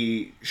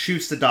 He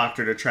shoots the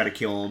doctor to try to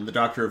kill him. The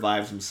doctor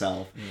revives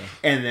himself. Yeah.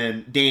 And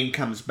then Dan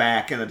comes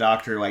back, and the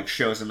doctor like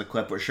shows him the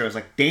clip where it shows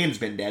like Dan's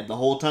been dead the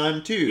whole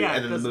time too. Yeah,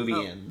 and then the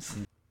movie ends.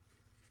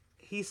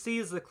 He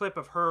sees the clip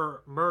of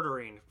her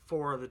murdering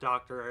for the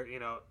doctor, you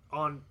know,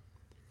 on...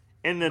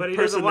 And the but he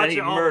person doesn't watch that he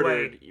it all the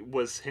murdered way.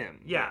 was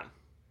him. Yeah.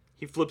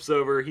 He flips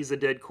over, he's a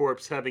dead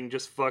corpse, having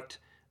just fucked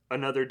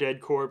another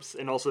dead corpse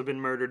and also been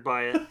murdered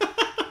by it.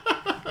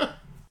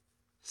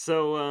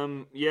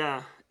 So,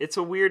 yeah, it's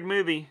a weird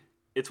movie.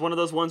 It's one of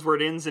those ones where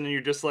it ends and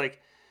you're just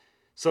like,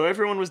 so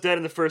everyone was dead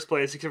in the first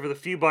place except for the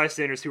few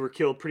bystanders who were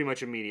killed pretty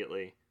much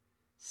immediately.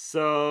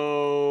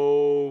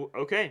 So,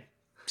 okay.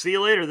 See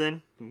you later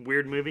then.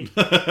 Weird movie.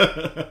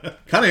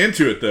 Kind of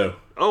into it though.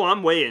 Oh,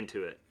 I'm way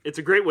into it. It's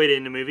a great way to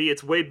end a movie.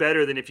 It's way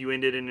better than if you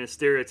ended in a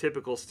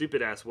stereotypical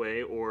stupid-ass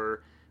way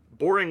or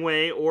boring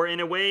way or in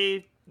a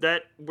way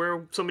that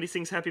where somebody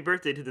sings happy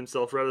birthday to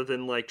themselves rather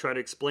than like try to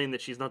explain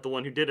that she's not the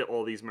one who did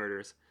all these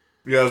murders.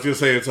 Yeah, I was gonna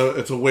say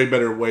it's a way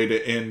better way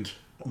to end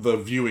the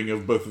viewing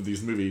of both of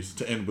these movies,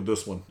 to end with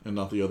this one and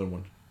not the other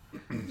one.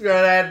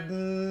 Got that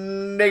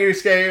negative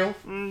scale.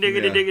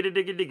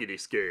 Diggity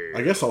scare.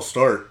 I guess I'll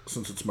start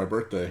since it's my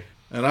birthday,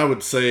 and I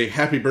would say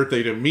happy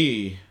birthday to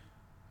me.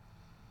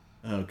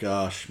 Oh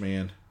gosh,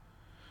 man,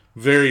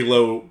 very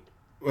low.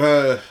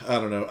 I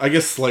don't know. I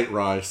guess slight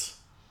rise.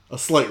 A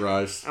slight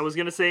rise. I was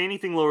gonna say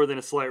anything lower than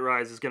a slight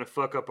rise is gonna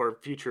fuck up our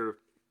future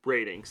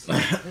ratings.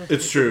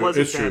 It's true.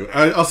 It's true.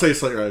 I'll say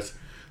slight rise.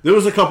 There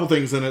was a couple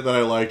things in it that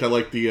I liked. I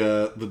liked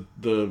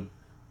the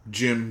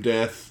Jim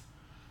death,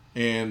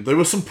 and there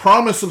was some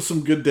promise of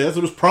some good deaths.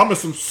 There was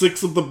promise of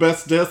 6 of the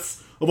best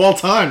deaths of all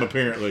time,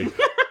 apparently.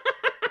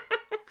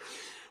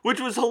 Which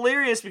was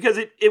hilarious because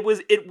it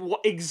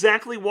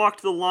exactly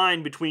walked the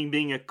line between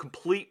being a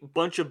complete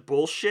bunch of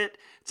bullshit.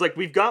 It's like,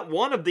 we've got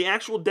one of the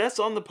actual deaths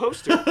on the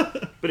poster,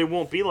 but it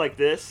won't be like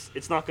this.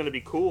 It's not going to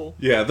be cool.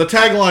 Yeah, the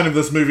tagline of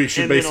this movie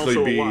should And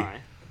basically be,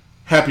 lie.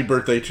 happy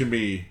birthday to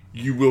me,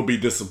 you will be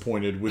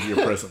disappointed with your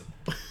present.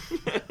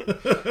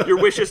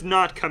 Your wish is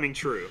not coming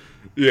true.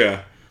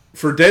 Yeah.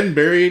 For Dead and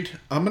Buried,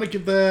 I'm going to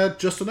give that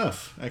just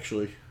enough,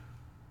 actually.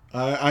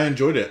 I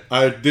enjoyed it.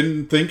 I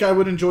didn't think I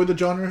would enjoy the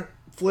genre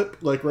flip,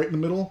 like right in the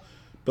middle,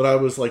 but I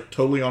was like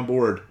totally on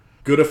board.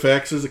 Good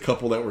effects. There's a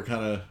couple that were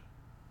kind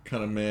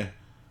of meh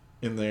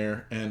in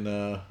there,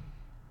 and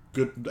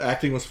good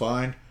acting was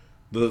fine.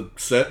 The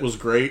set was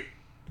great.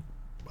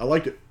 I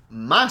liked it.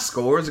 My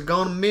scores are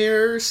going to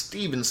mirror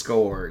Steven's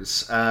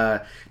scores.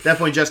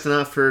 Definitely just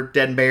enough for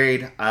Dead and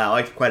Buried. I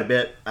liked it quite a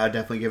bit. I would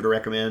definitely give it a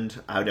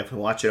recommend. I would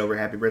definitely watch it over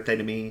Happy Birthday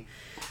to Me.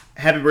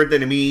 Happy Birthday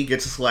to Me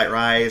gets a slight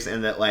rise,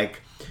 and that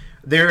like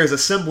there is a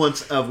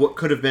semblance of what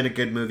could have been a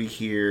good movie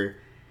here,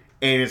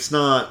 and it's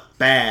not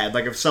bad.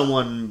 Like if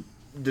someone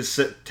just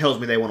tells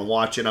me they want to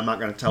watch it, I'm not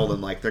going to tell them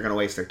like they're going to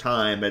waste their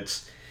time.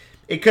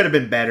 It could have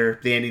been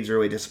better. The ending's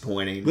really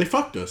disappointing. They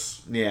fucked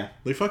us. Yeah.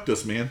 They fucked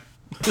us, man.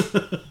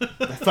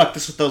 They fucked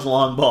us with those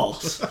long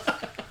balls.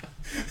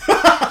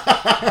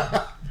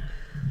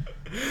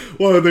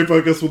 Why did they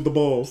fuck us with the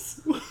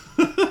balls?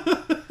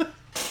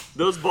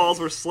 Those balls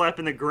were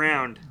slapping the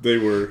ground. They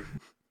were.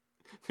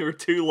 They were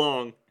too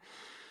long.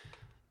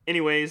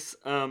 Anyways,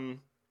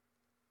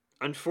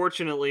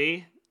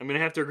 unfortunately, I'm going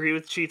to have to agree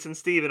with Cheats and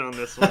Steven on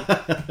this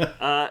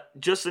one.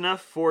 Just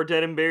enough for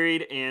Dead and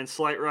Buried and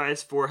slight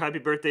rise for Happy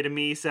Birthday to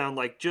Me sound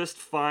like just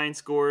fine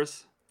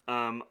scores.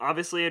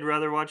 Obviously, I'd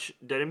rather watch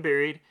Dead and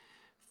Buried,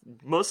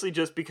 mostly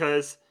just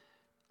because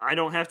I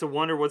don't have to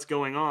wonder what's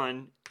going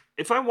on.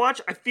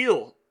 I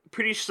feel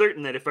pretty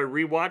certain that if I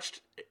rewatched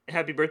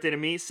Happy Birthday to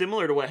Me,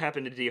 similar to what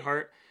happened to D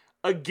Hart,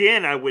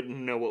 again, I wouldn't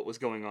know what was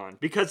going on,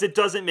 because it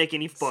doesn't make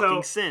any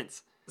fucking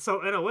sense.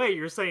 So, in a way,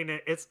 you're saying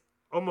that it's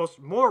almost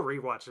more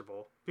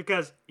rewatchable.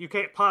 because you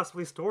can't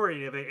possibly store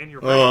any of it in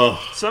your brain.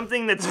 Oh,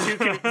 Something that's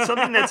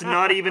something that's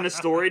not even a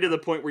story to the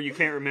point where you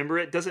can't remember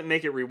it doesn't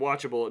make it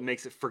rewatchable. It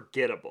makes it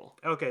forgettable.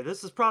 Okay,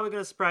 this is probably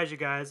going to surprise you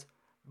guys,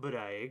 but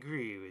I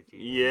agree with you.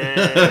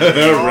 Yeah,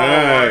 All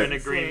right. We're in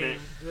agreement.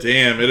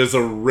 damn! It is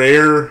a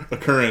rare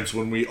occurrence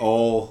when we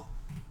all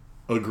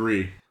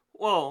agree.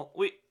 Well,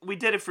 we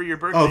did it for your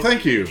birthday. Oh,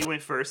 thank you. You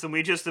went first, and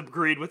we just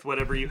agreed with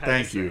whatever you had.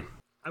 Thank to say. you.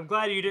 I'm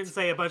glad you didn't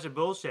say a bunch of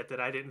bullshit that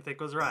I didn't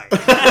think was right.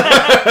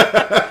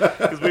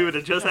 Because we would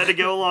have just had to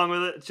go along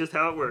with it. It's just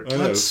how it works. I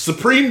know.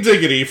 Supreme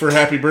diggity for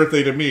happy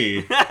birthday to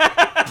me.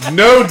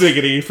 No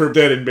diggity for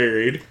dead and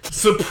buried.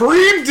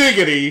 Supreme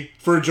diggity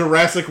for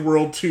Jurassic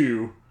World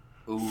 2.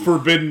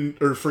 Forbidden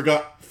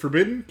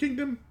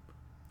Kingdom?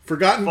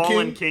 Forgotten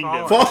Fallen King?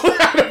 Kingdom.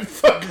 Fallen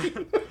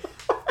fucking.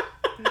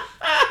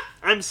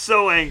 I'm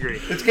so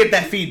angry. Let's get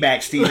that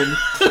feedback, Steven.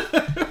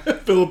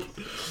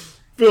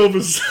 Philip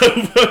is so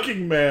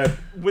fucking mad.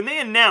 When they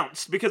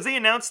announced, because they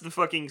announced the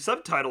fucking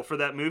subtitle for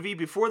that movie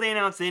before they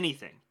announced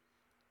anything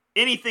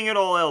at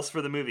all else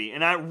for the movie,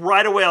 and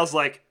right away I was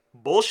like,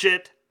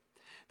 bullshit.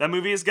 That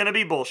movie is gonna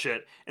be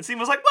bullshit. And Steven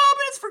was like, well,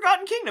 but it's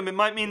Forgotten Kingdom. It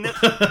might mean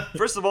that.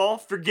 First of all,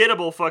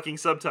 forgettable fucking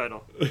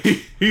subtitle.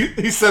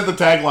 He said the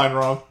tagline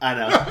wrong. I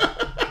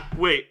know.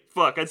 Wait,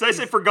 fuck. Did I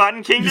say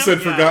Forgotten Kingdom? He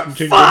said Forgotten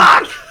Kingdom.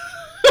 Fuck!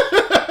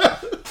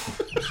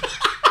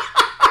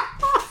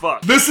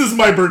 Fuck. This is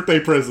my birthday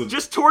present.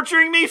 Just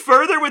torturing me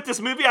further with this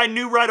movie I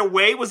knew right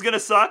away was gonna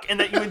suck and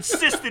that you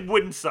insisted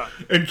wouldn't suck.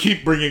 And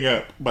keep bringing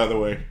up, by the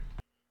way.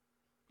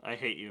 I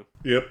hate you.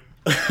 Yep.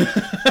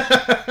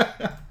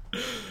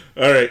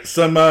 All right,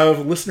 some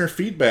listener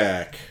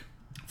feedback.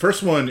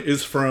 First one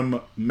is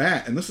from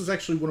Matt, and this is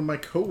actually one of my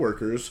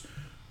coworkers.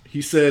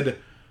 He said,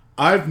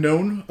 I've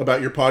known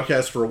about your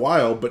podcast for a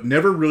while, but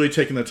never really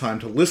taken the time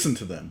to listen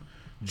to them.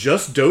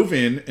 Just dove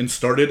in and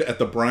started at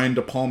the Brian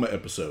De Palma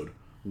episode.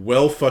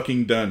 Well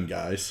fucking done,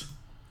 guys.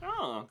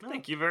 Oh,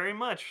 thank you very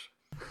much,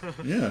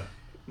 Yeah,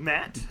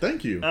 Matt.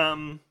 thank you.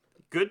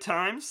 Good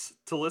times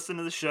to listen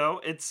to the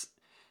show. It's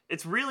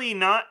really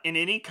not in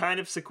any kind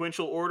of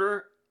sequential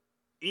order.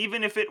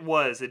 Even if it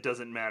was, it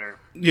doesn't matter.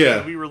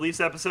 Yeah. We release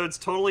episodes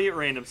totally at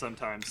random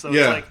sometimes. So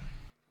Yeah. it's like,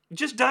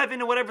 just dive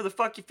into whatever the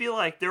fuck you feel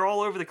like. They're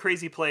all over the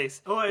crazy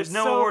place. Oh, There's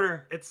no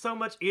order. It's so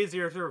much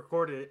easier to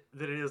record it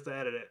than it is to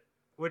edit it,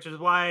 which is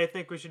why I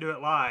think we should do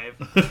it live.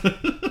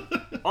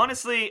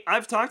 Honestly,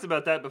 I've talked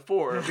about that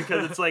before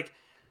because it's like,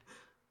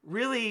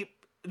 really,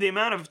 the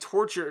amount of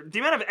torture, the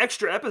amount of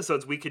extra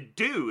episodes we could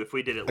do if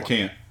we did it live. I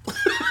can't.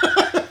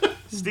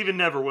 Steven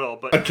never will,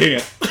 but I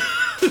can't.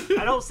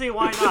 I don't see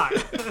why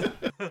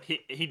not.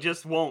 he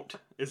just won't,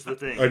 is the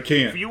thing. I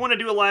can't. If you want to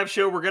do a live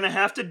show, we're going to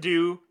have to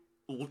do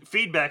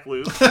feedback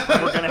loop.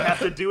 We're going to have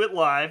to do it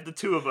live, the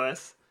two of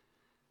us.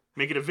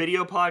 Make it a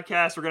video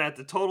podcast. We're going to have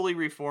to totally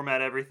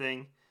reformat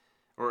everything.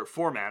 Or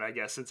format, I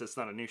guess, since it's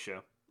not a new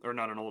show. Or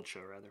not an old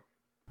show, rather.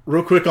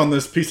 Real quick on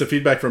this piece of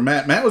feedback from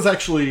Matt. Matt was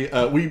actually,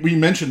 we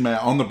mentioned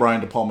Matt on the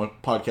Brian De Palma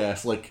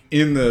podcast, like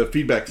in the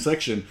feedback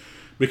section,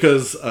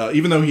 because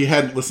even though he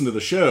hadn't listened to the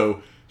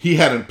show, he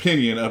had an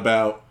opinion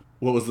about,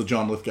 what was the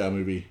John Lithgow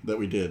movie that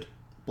we did?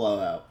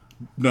 Blowout.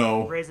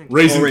 No. Raising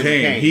Raising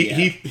Cain.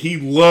 Cain. He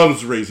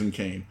loves Raising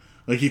Cain.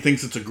 Like, he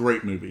thinks it's a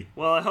great movie.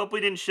 Well, I hope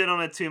we didn't shit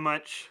on it too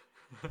much.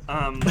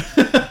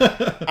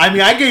 I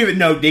mean, I gave it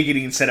no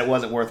diggity and said it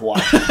wasn't worth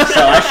watching, so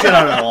I shit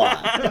on it a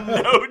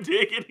lot. No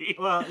diggity.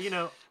 Well, you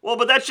know, Well,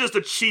 but that's just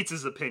a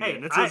Cheats'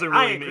 opinion. Hey, It doesn't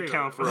I really agree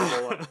count for with a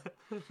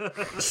whole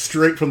lot.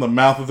 Straight from the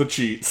mouth of the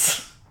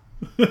cheats.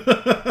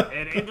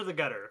 and into the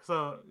gutter.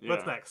 So,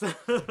 what's Yeah. next?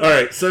 All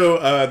right,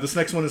 so this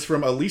next one is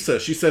from Elisa.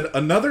 She said,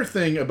 another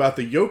thing about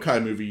the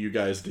yokai movie you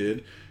guys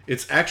did,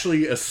 it's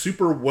actually a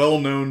super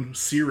well-known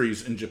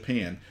series in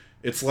Japan.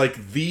 It's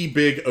like the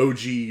big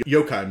OG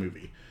yokai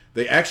movie.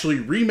 They actually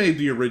remade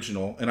the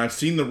original, and I've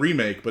seen the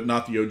remake, but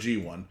not the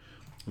OG one.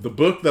 The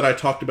book that I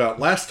talked about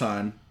last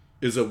time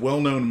is a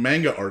well-known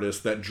manga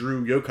artist that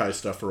drew yokai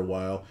stuff for a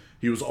while.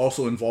 He was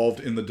also involved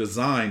in the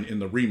design in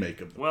the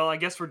remake of them. Well, I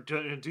guess we're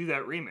going to do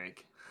that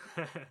remake.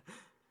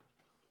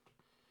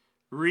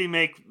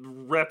 Remake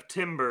Rep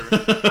Timber.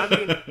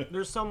 I mean,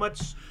 there's so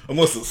much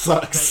Unless it that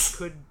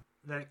sucks.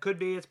 could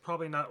be. It's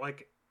probably not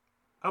like.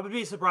 I would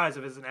be surprised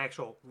if it's an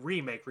actual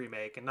remake,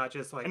 and not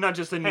just like. And not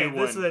just a new hey,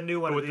 one. This is a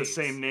new one but of with these.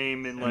 the same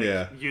name and like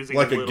Yeah, using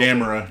like a little bit.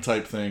 Gamera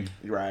type thing.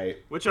 Right.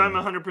 Which I'm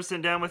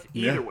 100% down with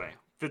either Yeah. way.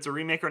 If it's a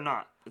remake or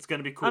not. It's going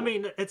to be cool. I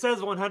mean, it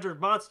says 100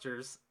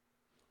 monsters.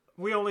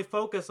 We only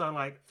focus on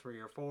like 3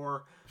 or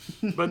 4.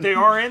 but they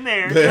are in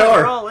there. They They're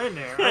are. all in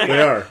there.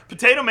 They are.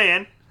 Potato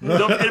Man.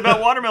 Don't forget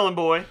about Watermelon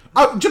Boy.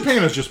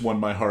 Japan has just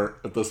won my heart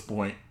at this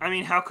point. I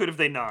mean, how could have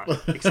they not?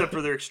 Except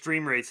for their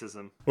extreme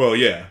racism. Well,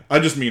 yeah. I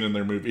just mean in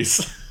their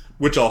movies,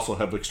 which also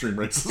have extreme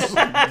racism.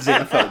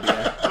 Xenophobia.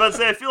 I was about to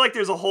say, I feel like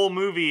there's a whole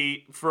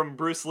movie from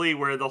Bruce Lee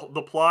where the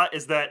plot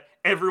is that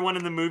everyone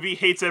in the movie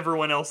hates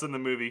everyone else in the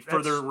movie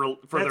for their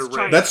that's race.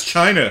 China. That's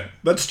China.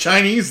 That's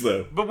Chinese,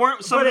 though. But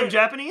weren't some But of them it-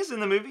 Japanese in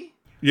the movie?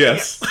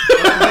 Yes.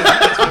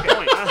 That's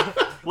my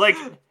point. Like,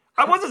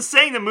 I wasn't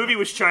saying the movie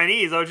was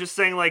Chinese. I was just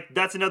saying, like,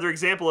 that's another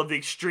example of the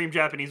extreme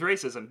Japanese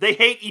racism. They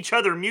hate each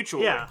other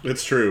mutually. Yeah.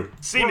 It's true.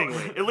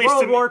 Seemingly. At least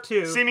World War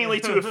II. Seemingly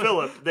to a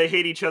Philip, they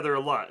hate each other a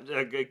lot.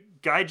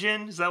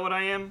 Gaijin? Is that what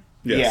I am?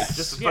 Yes.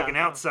 Just a fucking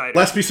outsider.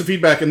 Last piece of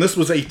feedback, and this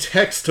was a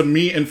text to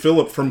me and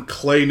Philip from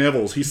Clay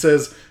Nevels. He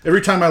says,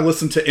 every time I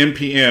listen to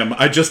MPM,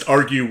 I just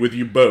argue with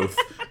you both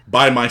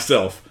by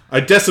myself. I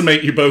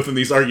decimate you both in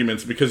these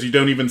arguments because you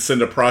don't even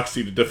send a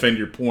proxy to defend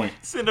your point.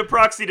 Send a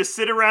proxy to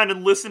sit around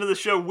and listen to the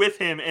show with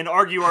him and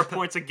argue our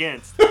points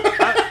against.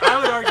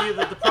 I would argue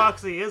that the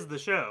proxy is the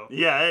show.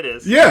 Yeah, it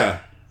is. Yeah,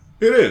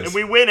 it is. And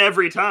we win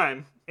every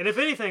time. And if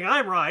anything,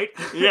 I'm right.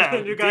 Yeah.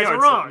 and you guys they are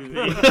wrong.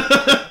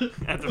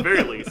 At the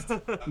very least.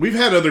 We've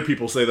had other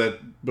people say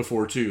that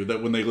before, too,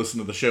 that when they listen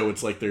to the show,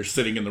 it's like they're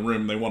sitting in the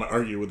room and they want to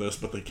argue with us,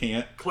 but they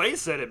can't. Clay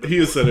said it before. He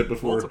has said it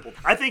before. Multiple.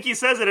 I think he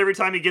says it every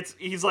time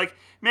he's like,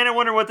 man, I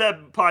wonder what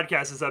that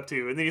podcast is up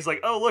to. And then he's like,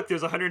 oh, look,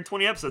 there's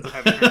 120 episodes I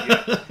haven't heard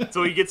yet.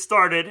 So he gets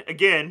started,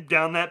 again,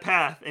 down that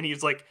path, and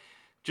he's like,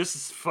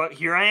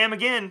 here I am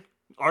again,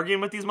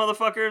 arguing with these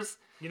motherfuckers.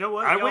 You know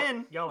what? I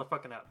win. Y'all are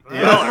fucking up.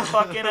 Y'all are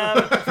fucking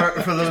up.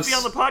 For those, Just be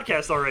on the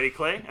podcast already,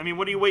 Clay. I mean,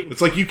 what are you waiting It's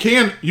for? like you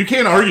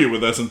can't argue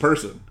with us in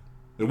person.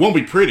 It won't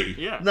be pretty.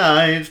 Yeah. no,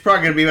 it's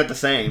probably going to be about the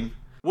same.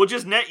 We'll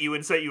just net you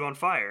and set you on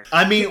fire.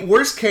 I mean,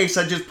 worst case,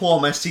 I just pull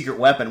out my secret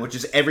weapon, which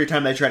is every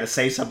time they try to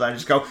say something, I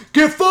just go,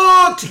 get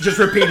fucked! Just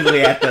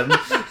repeatedly at them.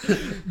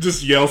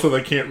 Just yell so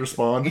they can't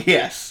respond.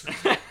 Yes.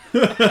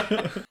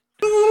 Get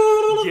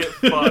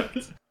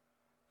fucked.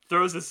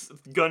 Throws his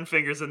gun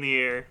fingers in the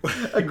air.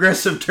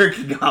 Aggressive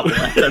turkey gobble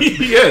at them.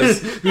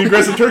 Yes, the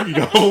aggressive turkey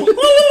gobble.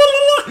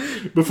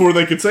 Before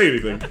they could say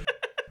anything.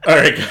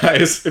 Alright,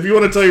 guys. If you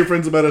want to tell your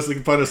friends about us, they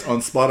can find us on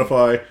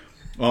Spotify,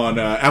 on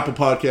Apple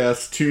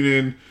Podcasts,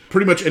 TuneIn,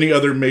 pretty much any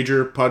other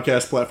major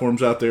podcast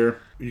platforms out there.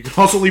 You can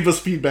also leave us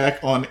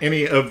feedback on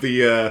any of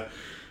the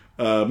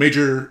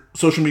major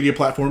social media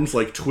platforms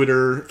like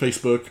Twitter,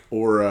 Facebook,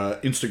 or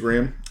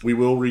Instagram. We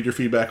will read your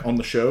feedback on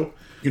the show.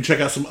 You can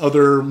check out some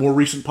other more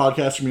recent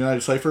podcasts from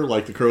United Cipher,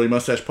 like the Curly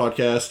Mustache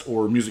Podcast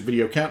or Music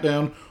Video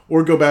Countdown,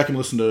 or go back and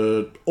listen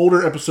to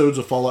older episodes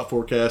of Fallout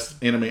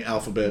Forecast, Anime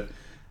Alphabet,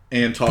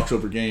 and Talks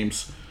Over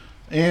Games.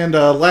 And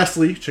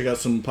lastly, check out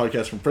some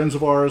podcasts from friends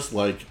of ours,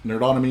 like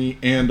Nerdonomy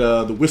and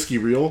the Whiskey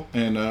Reel.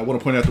 And I want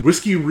to point out the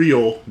Whiskey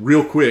Reel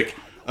real quick,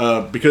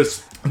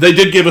 because they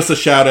did give us a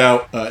shout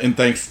out in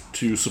thanks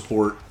to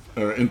support,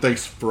 and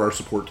thanks for our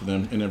support to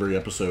them in every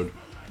episode.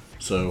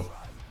 So,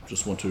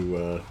 just want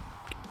to...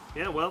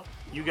 Yeah, well,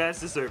 you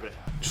guys deserve it.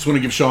 Just want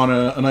to give Sean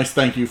a nice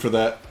thank you for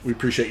that. We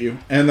appreciate you.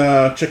 And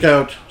check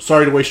out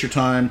Sorry to Waste Your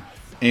Time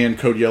and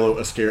Code Yellow,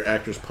 a Scare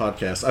Actors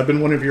podcast. I've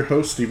been one of your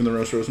hosts, Stephen the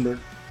Roast Rosenberg.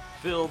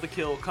 Phil the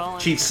Kill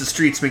Collins. Cheats the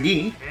Streets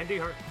McGee. Andy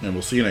Hart. And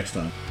we'll see you next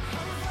time.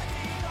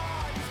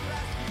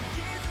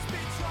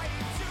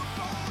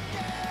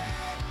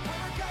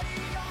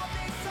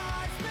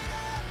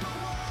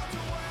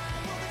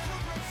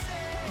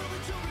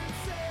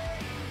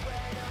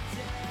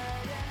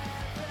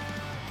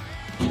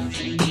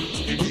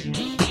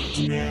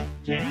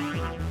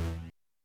 Yeah.